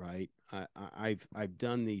 right? I've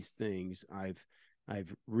done these things. I've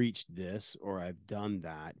reached this or I've done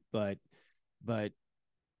that, but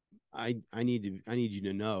I need you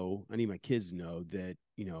to know, I need my kids to know that,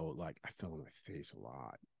 you know, like I fell on my face a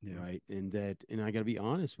lot, right? And I got to be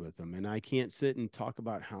honest with them, and I can't sit and talk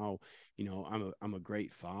about how, you know, I'm a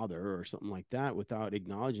great father or something like that without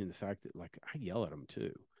acknowledging the fact that like I yell at them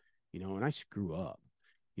too, you know, and I screw up.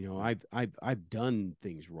 You know, I've done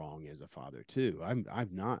things wrong as a father too. I'm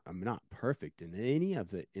not perfect in any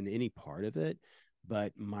of it, in any part of it,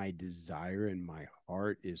 but my desire and my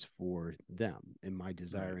heart is for them, and my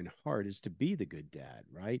desire and heart is to be the good dad,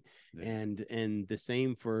 right? Yeah. And the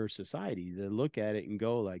same for society, to look at it and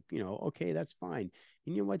go like, okay, that's fine.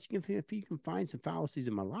 And you know what, if you can find some fallacies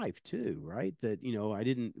in my life too, right? That, I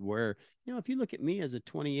didn't wear, if you look at me as a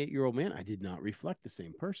 28-year-old man, I did not reflect the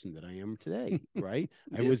same person that I am today, right?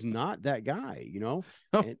 I was not that guy,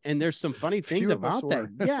 and there's some funny things about that.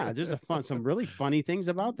 Yeah, there's some really funny things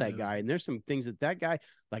about that guy. And there's some things that guy,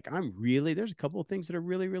 like, there's a couple of things that are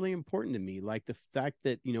really, really important to me. Like the fact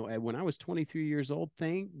that, when I was 23 years old,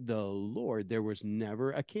 thank the Lord, there was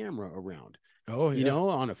never a camera around. Oh, yeah.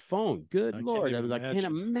 On a phone. Good Lord. I can't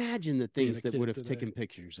imagine the things that would have taken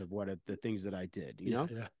pictures of the things that I did, Yeah.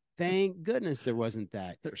 Thank goodness there wasn't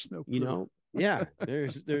that. There's no proof. Yeah,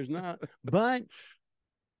 there's not. But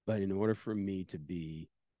in order for me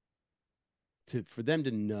for them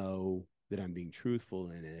to know that I'm being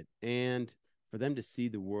truthful in it, and for them to see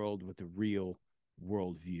the world with a real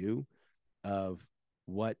worldview of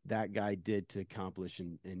what that guy did to accomplish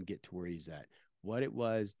and get to where he's at. What it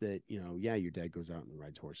was that, yeah, your dad goes out and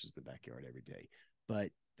rides horses in the backyard every day.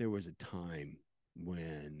 But there was a time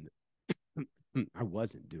when I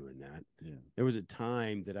wasn't doing that. Yeah. There was a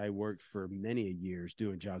time that I worked for many years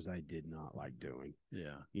doing jobs I did not like doing.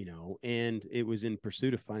 Yeah. And it was in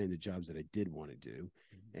pursuit of finding the jobs that I did want to do.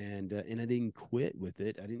 And I didn't quit with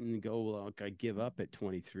it. I didn't go, well, I give up at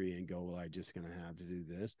 23 and go, well, I just going to have to do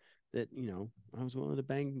this. That, I was willing to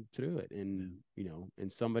bang through it. And,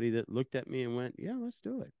 and somebody that looked at me and went, yeah, let's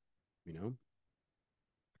do it,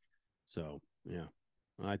 So, yeah.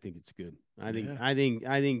 I think it's good. I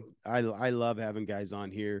love having guys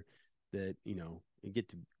on here that, and get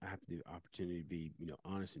to have the opportunity to be,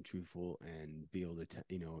 honest and truthful, and be able to,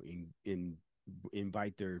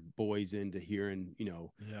 invite their boys into hearing,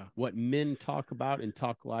 what men talk about and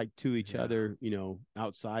talk like to each other,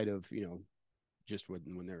 outside of, just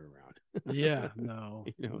when they're around. Yeah, no.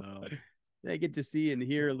 They get to see and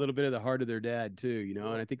hear a little bit of the heart of their dad too,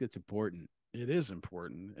 and I think that's important. It is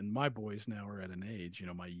important. And my boys now are at an age,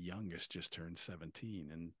 my youngest just turned 17,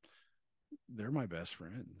 and they're my best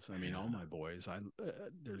friends. I mean, all my boys,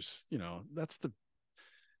 there's, that's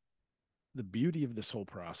the beauty of this whole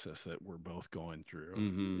process that we're both going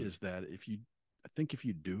through, is that I think if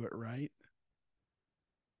you do it right,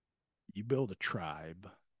 you build a tribe,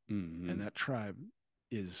 and that tribe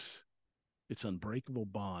it's unbreakable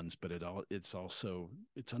bonds, but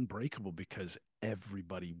it's unbreakable because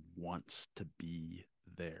everybody wants to be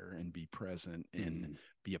there and be present and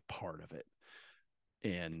be a part of it.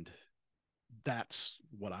 And that's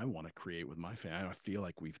what I want to create with my family. I feel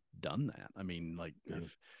like we've done that. I mean, like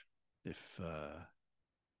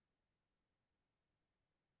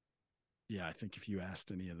I think if you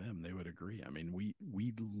asked any of them, they would agree. I mean, we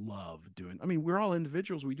love doing, we're all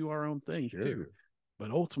individuals. We do our own thing too. But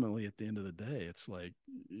ultimately, at the end of the day, it's like,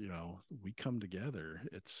 we come together.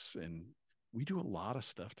 And we do a lot of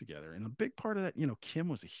stuff together. And a big part of that,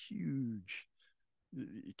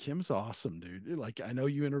 Kim's awesome, dude. Like, I know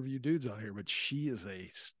you interview dudes out here, but she is a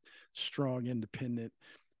strong, independent.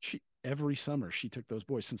 Every summer she took those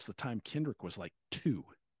boys, since the time Kendrick was like 2,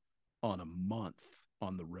 on a month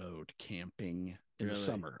on the road camping in the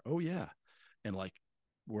summer. Oh yeah. And like,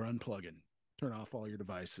 we're unplugging, turn off all your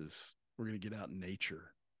devices. We're going to get out in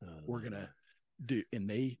nature. We're going to do,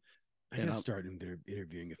 and I got to start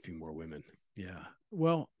interviewing a few more women. Yeah.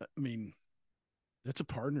 Well, that's a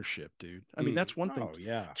partnership, dude. That's one thing. Oh,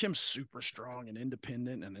 yeah. Kim's super strong and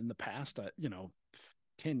independent. And in the past,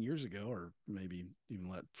 10 years ago, or maybe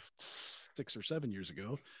even 6 or 7 years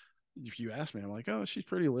ago, if you ask me, I'm like, oh, she's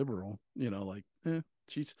pretty liberal,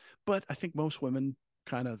 but I think most women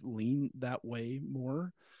kind of lean that way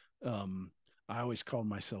more. I always call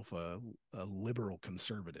myself a liberal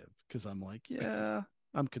conservative, because I'm like, yeah,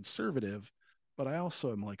 I'm conservative, but I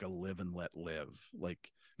also am like a live and let live. Like,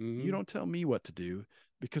 you don't tell me what to do,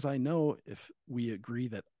 because I know if we agree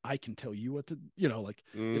that I can tell you what to,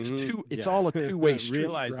 it's all a two-way street.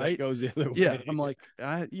 Realize right? That goes the other way. Yeah. I'm like,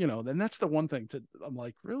 and that's the one thing I'm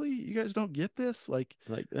like, really? You guys don't get this? Like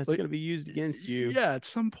that's going to be used against you. Yeah. At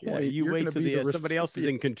some point, you wait till somebody else is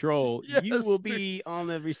in control. Yes, you will be on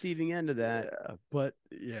the receiving end of that. Yeah, but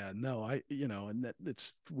no, and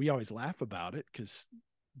we always laugh about it, because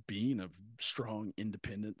being a strong,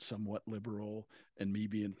 independent, somewhat liberal, and me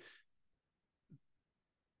being,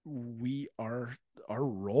 our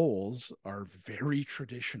roles are very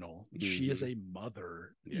traditional. She is a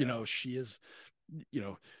mother, she is,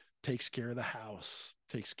 takes care of the house,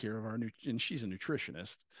 takes care of and she's a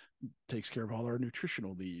nutritionist, takes care of all our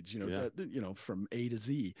nutritional needs, from A to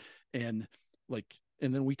Z. And like,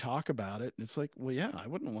 And then we talk about it, and it's like, well, yeah, I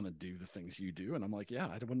wouldn't want to do the things you do. And I'm like, yeah,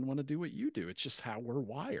 I wouldn't want to do what you do. It's just how we're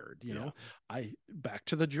wired, you know. Back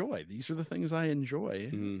to the joy. These are the things I enjoy.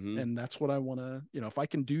 Mm-hmm. And that's what I want to, you know, if I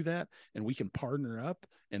can do that and we can partner up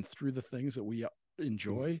and through the things that we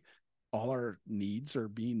enjoy, all our needs are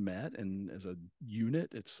being met. And as a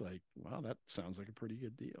unit, it's like, wow, that sounds like a pretty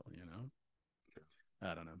good deal, you know?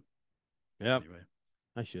 I don't know. Yeah. Anyway,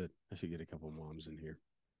 I should get a couple moms in here.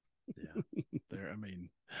 yeah. I mean,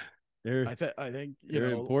 they're I think they're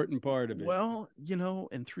an important part of it. Well, you know,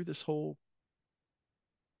 and through this whole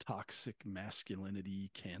toxic masculinity,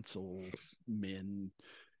 cancel men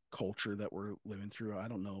culture that we're living through, I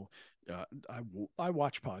don't know. I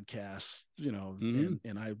watch podcasts, you know,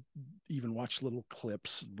 and I even watch little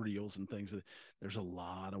clips, reels, and things. There's a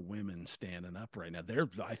lot of women standing up right now.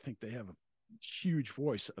 I think they have a huge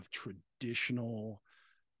voice of traditional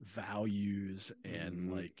values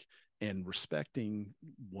and and respecting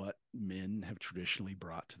what men have traditionally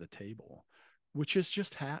brought to the table, which is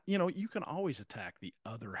just you know, you can always attack the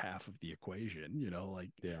other half of the equation, you know, like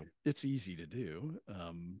it's easy to do,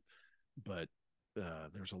 but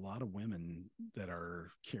there's a lot of women that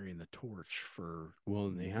are carrying the torch for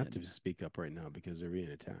and they have to speak up right now because they're being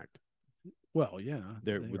attacked. Well, yeah,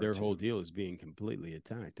 their whole deal is being completely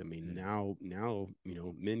attacked. I mean, now you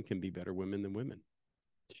know, men can be better women than women,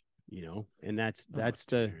 you know, and that's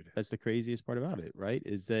the craziest part about it, right?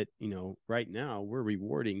 Is that, you know, right now we're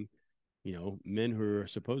rewarding, you know, men who are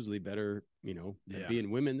supposedly better, you know,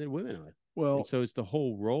 being women than women are. Well, and so it's the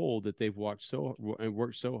whole role that they've worked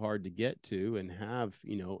so hard to get to and have,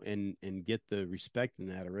 you know, and get the respect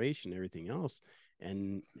and adoration and everything else,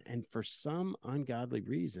 and for some ungodly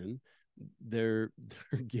reason they're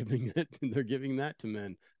giving that to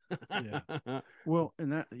men. Well,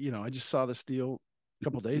 and that, you know, I just saw this deal a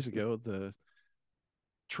couple days ago, the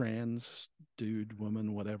trans dude,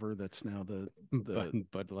 woman, whatever, that's now the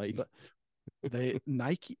Bud Light. They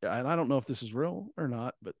Nike, and I don't know if this is real or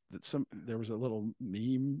not, but there was a little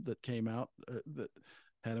meme that came out that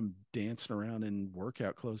had him dancing around in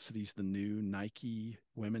workout clothes. That he's the new Nike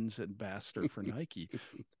women's ambassador for Nike.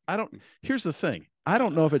 Here's the thing. I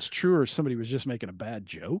don't know if it's true or somebody was just making a bad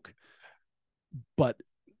joke, but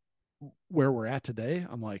where we're at today,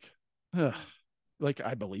 I'm like, ugh. Like,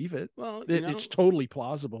 I believe it. Well, it's totally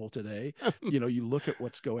plausible today. You know, you look at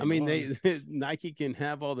what's going on. I mean, Nike can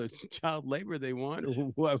have all the child labor they want.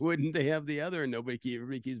 Why wouldn't they have the other? And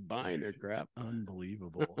everybody keeps buying their crap.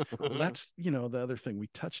 Unbelievable. Well, that's, you know, the other thing we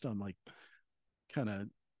touched on, like kind of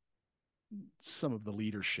some of the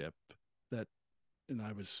leadership that, and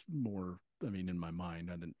I was more, I mean, in my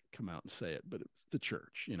mind, I didn't come out and say it, but it was the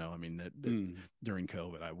church, you know, I mean, that during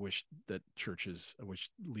COVID, I wish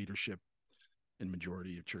leadership and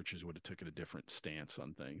majority of churches would have taken a different stance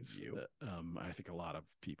on things. I think a lot of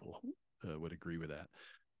people would agree with that.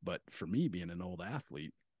 But for me, being an old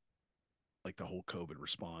athlete, like the whole COVID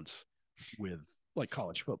response with like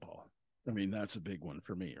college football, I mean, that's a big one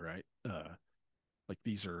for me, right? Like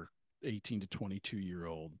these are 18 to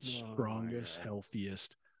 22-year-old, strongest,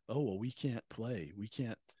 healthiest. Oh, well, we can't play. We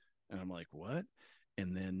can't. And I'm like, what?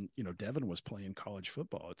 And then, you know, Devin was playing college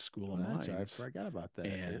football at School of Mines. I forgot about that.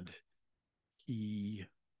 And I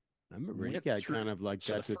remember he got kind of like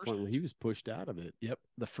that to the point where he was pushed out of it. Yep.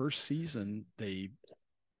 The first season, they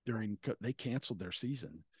canceled their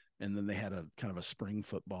season, and then they had a kind of a spring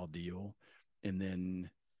football deal. And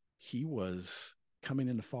then he was coming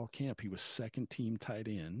into fall camp. He was second team tight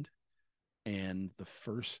end. And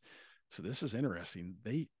so this is interesting.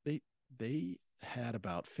 They had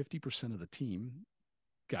about 50% of the team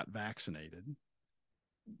got vaccinated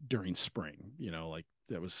during spring, you know, like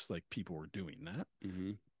that was like people were doing that.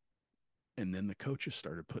 And then the coaches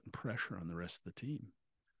started putting pressure on the rest of the team.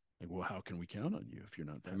 Like, well, how can we count on you if you're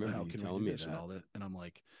not? How can we do this and all that? And I'm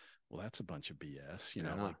like, well, that's a bunch of BS, you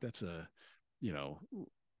know, like that's a, you know,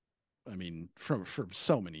 I mean, from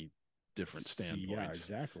so many different standpoints. Yeah,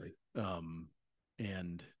 exactly.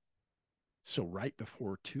 And so right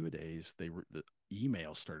before two-a-days, the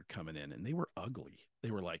emails started coming in, and they were ugly.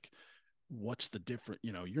 They were like, what's the different,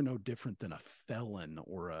 you know, you're no different than a felon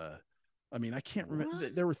or I mean, I can't remember.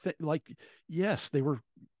 There were yes, they were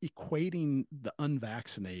equating the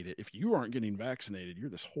unvaccinated. If you aren't getting vaccinated, you're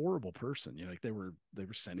this horrible person. You know, like they were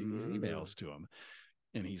sending these emails to him,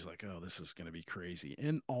 and he's like, oh, this is going to be crazy.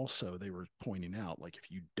 And also they were pointing out, like, if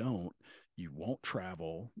you don't, you won't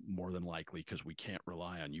travel more than likely because we can't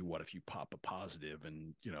rely on you. What if you pop a positive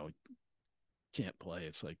and, you know, can't play?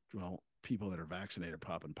 It's like, well, people that are vaccinated are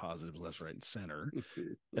popping positives left, right, and center.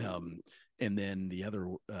 And then the other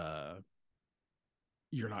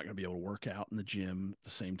you're not going to be able to work out in the gym at the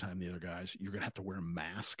same time the other guys. You're going to have to wear a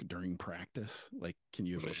mask during practice. Like, can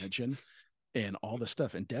you imagine? And all this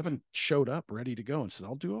stuff. And Devin showed up ready to go and said,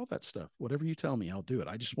 I'll do all that stuff. Whatever you tell me, I'll do it.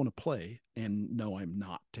 I just want to play and no, I'm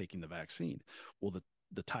not taking the vaccine. Well,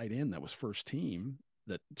 the tight end that was first team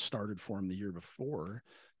that started for him the year before,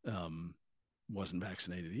 wasn't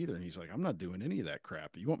vaccinated either. And he's like, I'm not doing any of that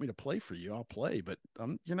crap. You want me to play for you? I'll play, but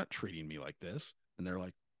you're not treating me like this. And they're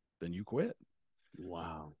like, then you quit.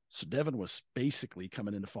 Wow. So Devin was basically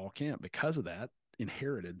coming into fall camp because of that,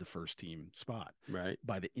 inherited the first team spot. Right.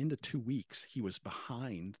 By the end of 2 weeks, he was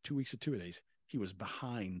behind 2 weeks of 2 days. He was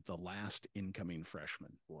behind the last incoming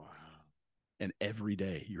freshman. Wow. And every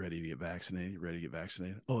day, you ready to get vaccinated? You ready to get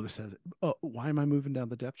vaccinated? Oh, this has, oh, why am I moving down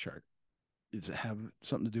the depth chart? Does it have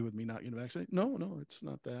something to do with me not getting vaccinated? No, it's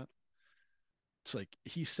not that. It's like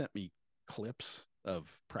he sent me clips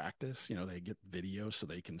of practice. They get videos so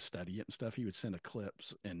they can study it and stuff. He would send a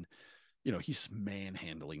clips and, he's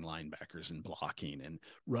manhandling linebackers and blocking and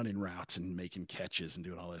running routes and making catches and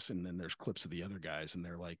doing all this. And then there's clips of the other guys and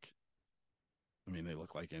they're like, they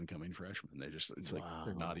look like incoming freshmen. It's like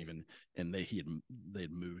they're not even, and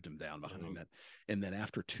they'd moved him down behind that. And then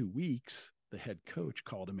after 2 weeks, the head coach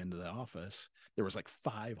called him into the office. There was like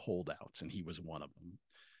 5 holdouts and he was one of them.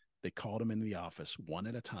 They called him into the office one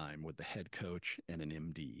at a time with the head coach and an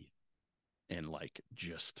MD and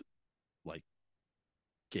just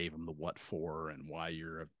gave him the what for and why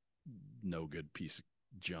you're a no good piece of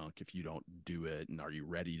junk if you don't do it. And are you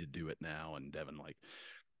ready to do it now? And Devin,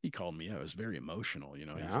 he called me. I was very emotional.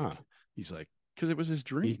 He's like, because it was his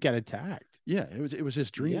dream. He got attacked. Yeah. It was his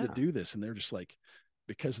dream to do this. And they're just like,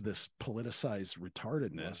 because of this politicized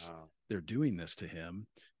retardedness, they're doing this to him.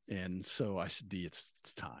 And so I said, D, it's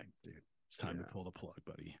time, dude. It's time to pull the plug,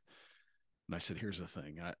 buddy. And I said, here's the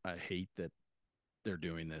thing. I hate that they're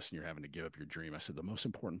doing this and you're having to give up your dream. I said, the most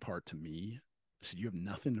important part to me, I said, you have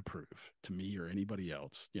nothing to prove to me or anybody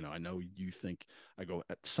else. I know you think, I go,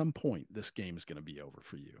 at some point, this game is going to be over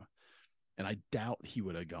for you. And I doubt he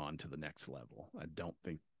would have gone to the next level. I don't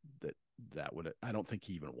think I don't think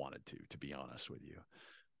he even wanted to be honest with you.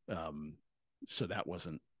 So that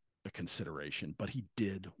wasn't a consideration, but he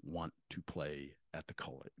did want to play at the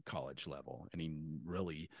college level. And he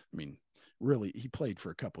really, he played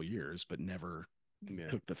for a couple years, but never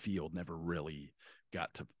took the field, never really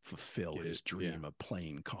got to fulfill his dream of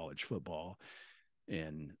playing college football.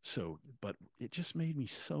 And so, but it just made me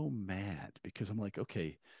so mad because I'm like,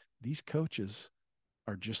 okay, these coaches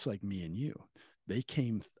are just like me and you. They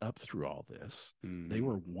came up through all this. They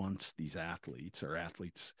were once these athletes.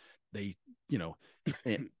 They,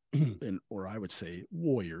 and or I would say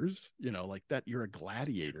warriors, like that. You're a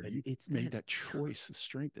gladiator. It's made that choice of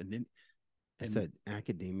strength. And then it's that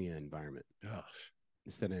academia environment.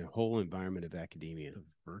 It's that whole environment of academia. The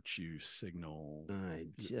virtue signal.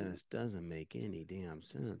 It just doesn't make any damn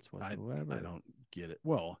sense whatsoever. I don't get it.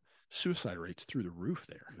 Well, suicide rates through the roof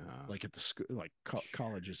there. Like at the school, like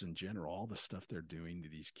colleges in general, all the stuff they're doing to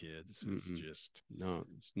these kids is just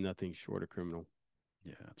it's nothing short of criminal.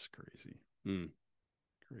 Yeah, it's crazy.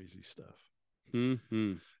 Crazy stuff.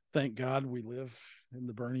 Thank God we live in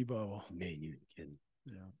the Bernie Bowl. Man, you kidding?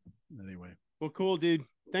 Yeah. Anyway. Well, cool, dude.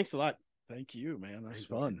 Thanks a lot. Thank you, man. That's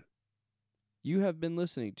fun. You have been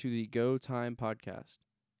listening to the Go Time podcast.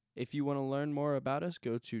 If you want to learn more about us,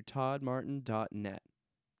 go to toddmartin.net.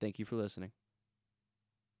 Thank you for listening.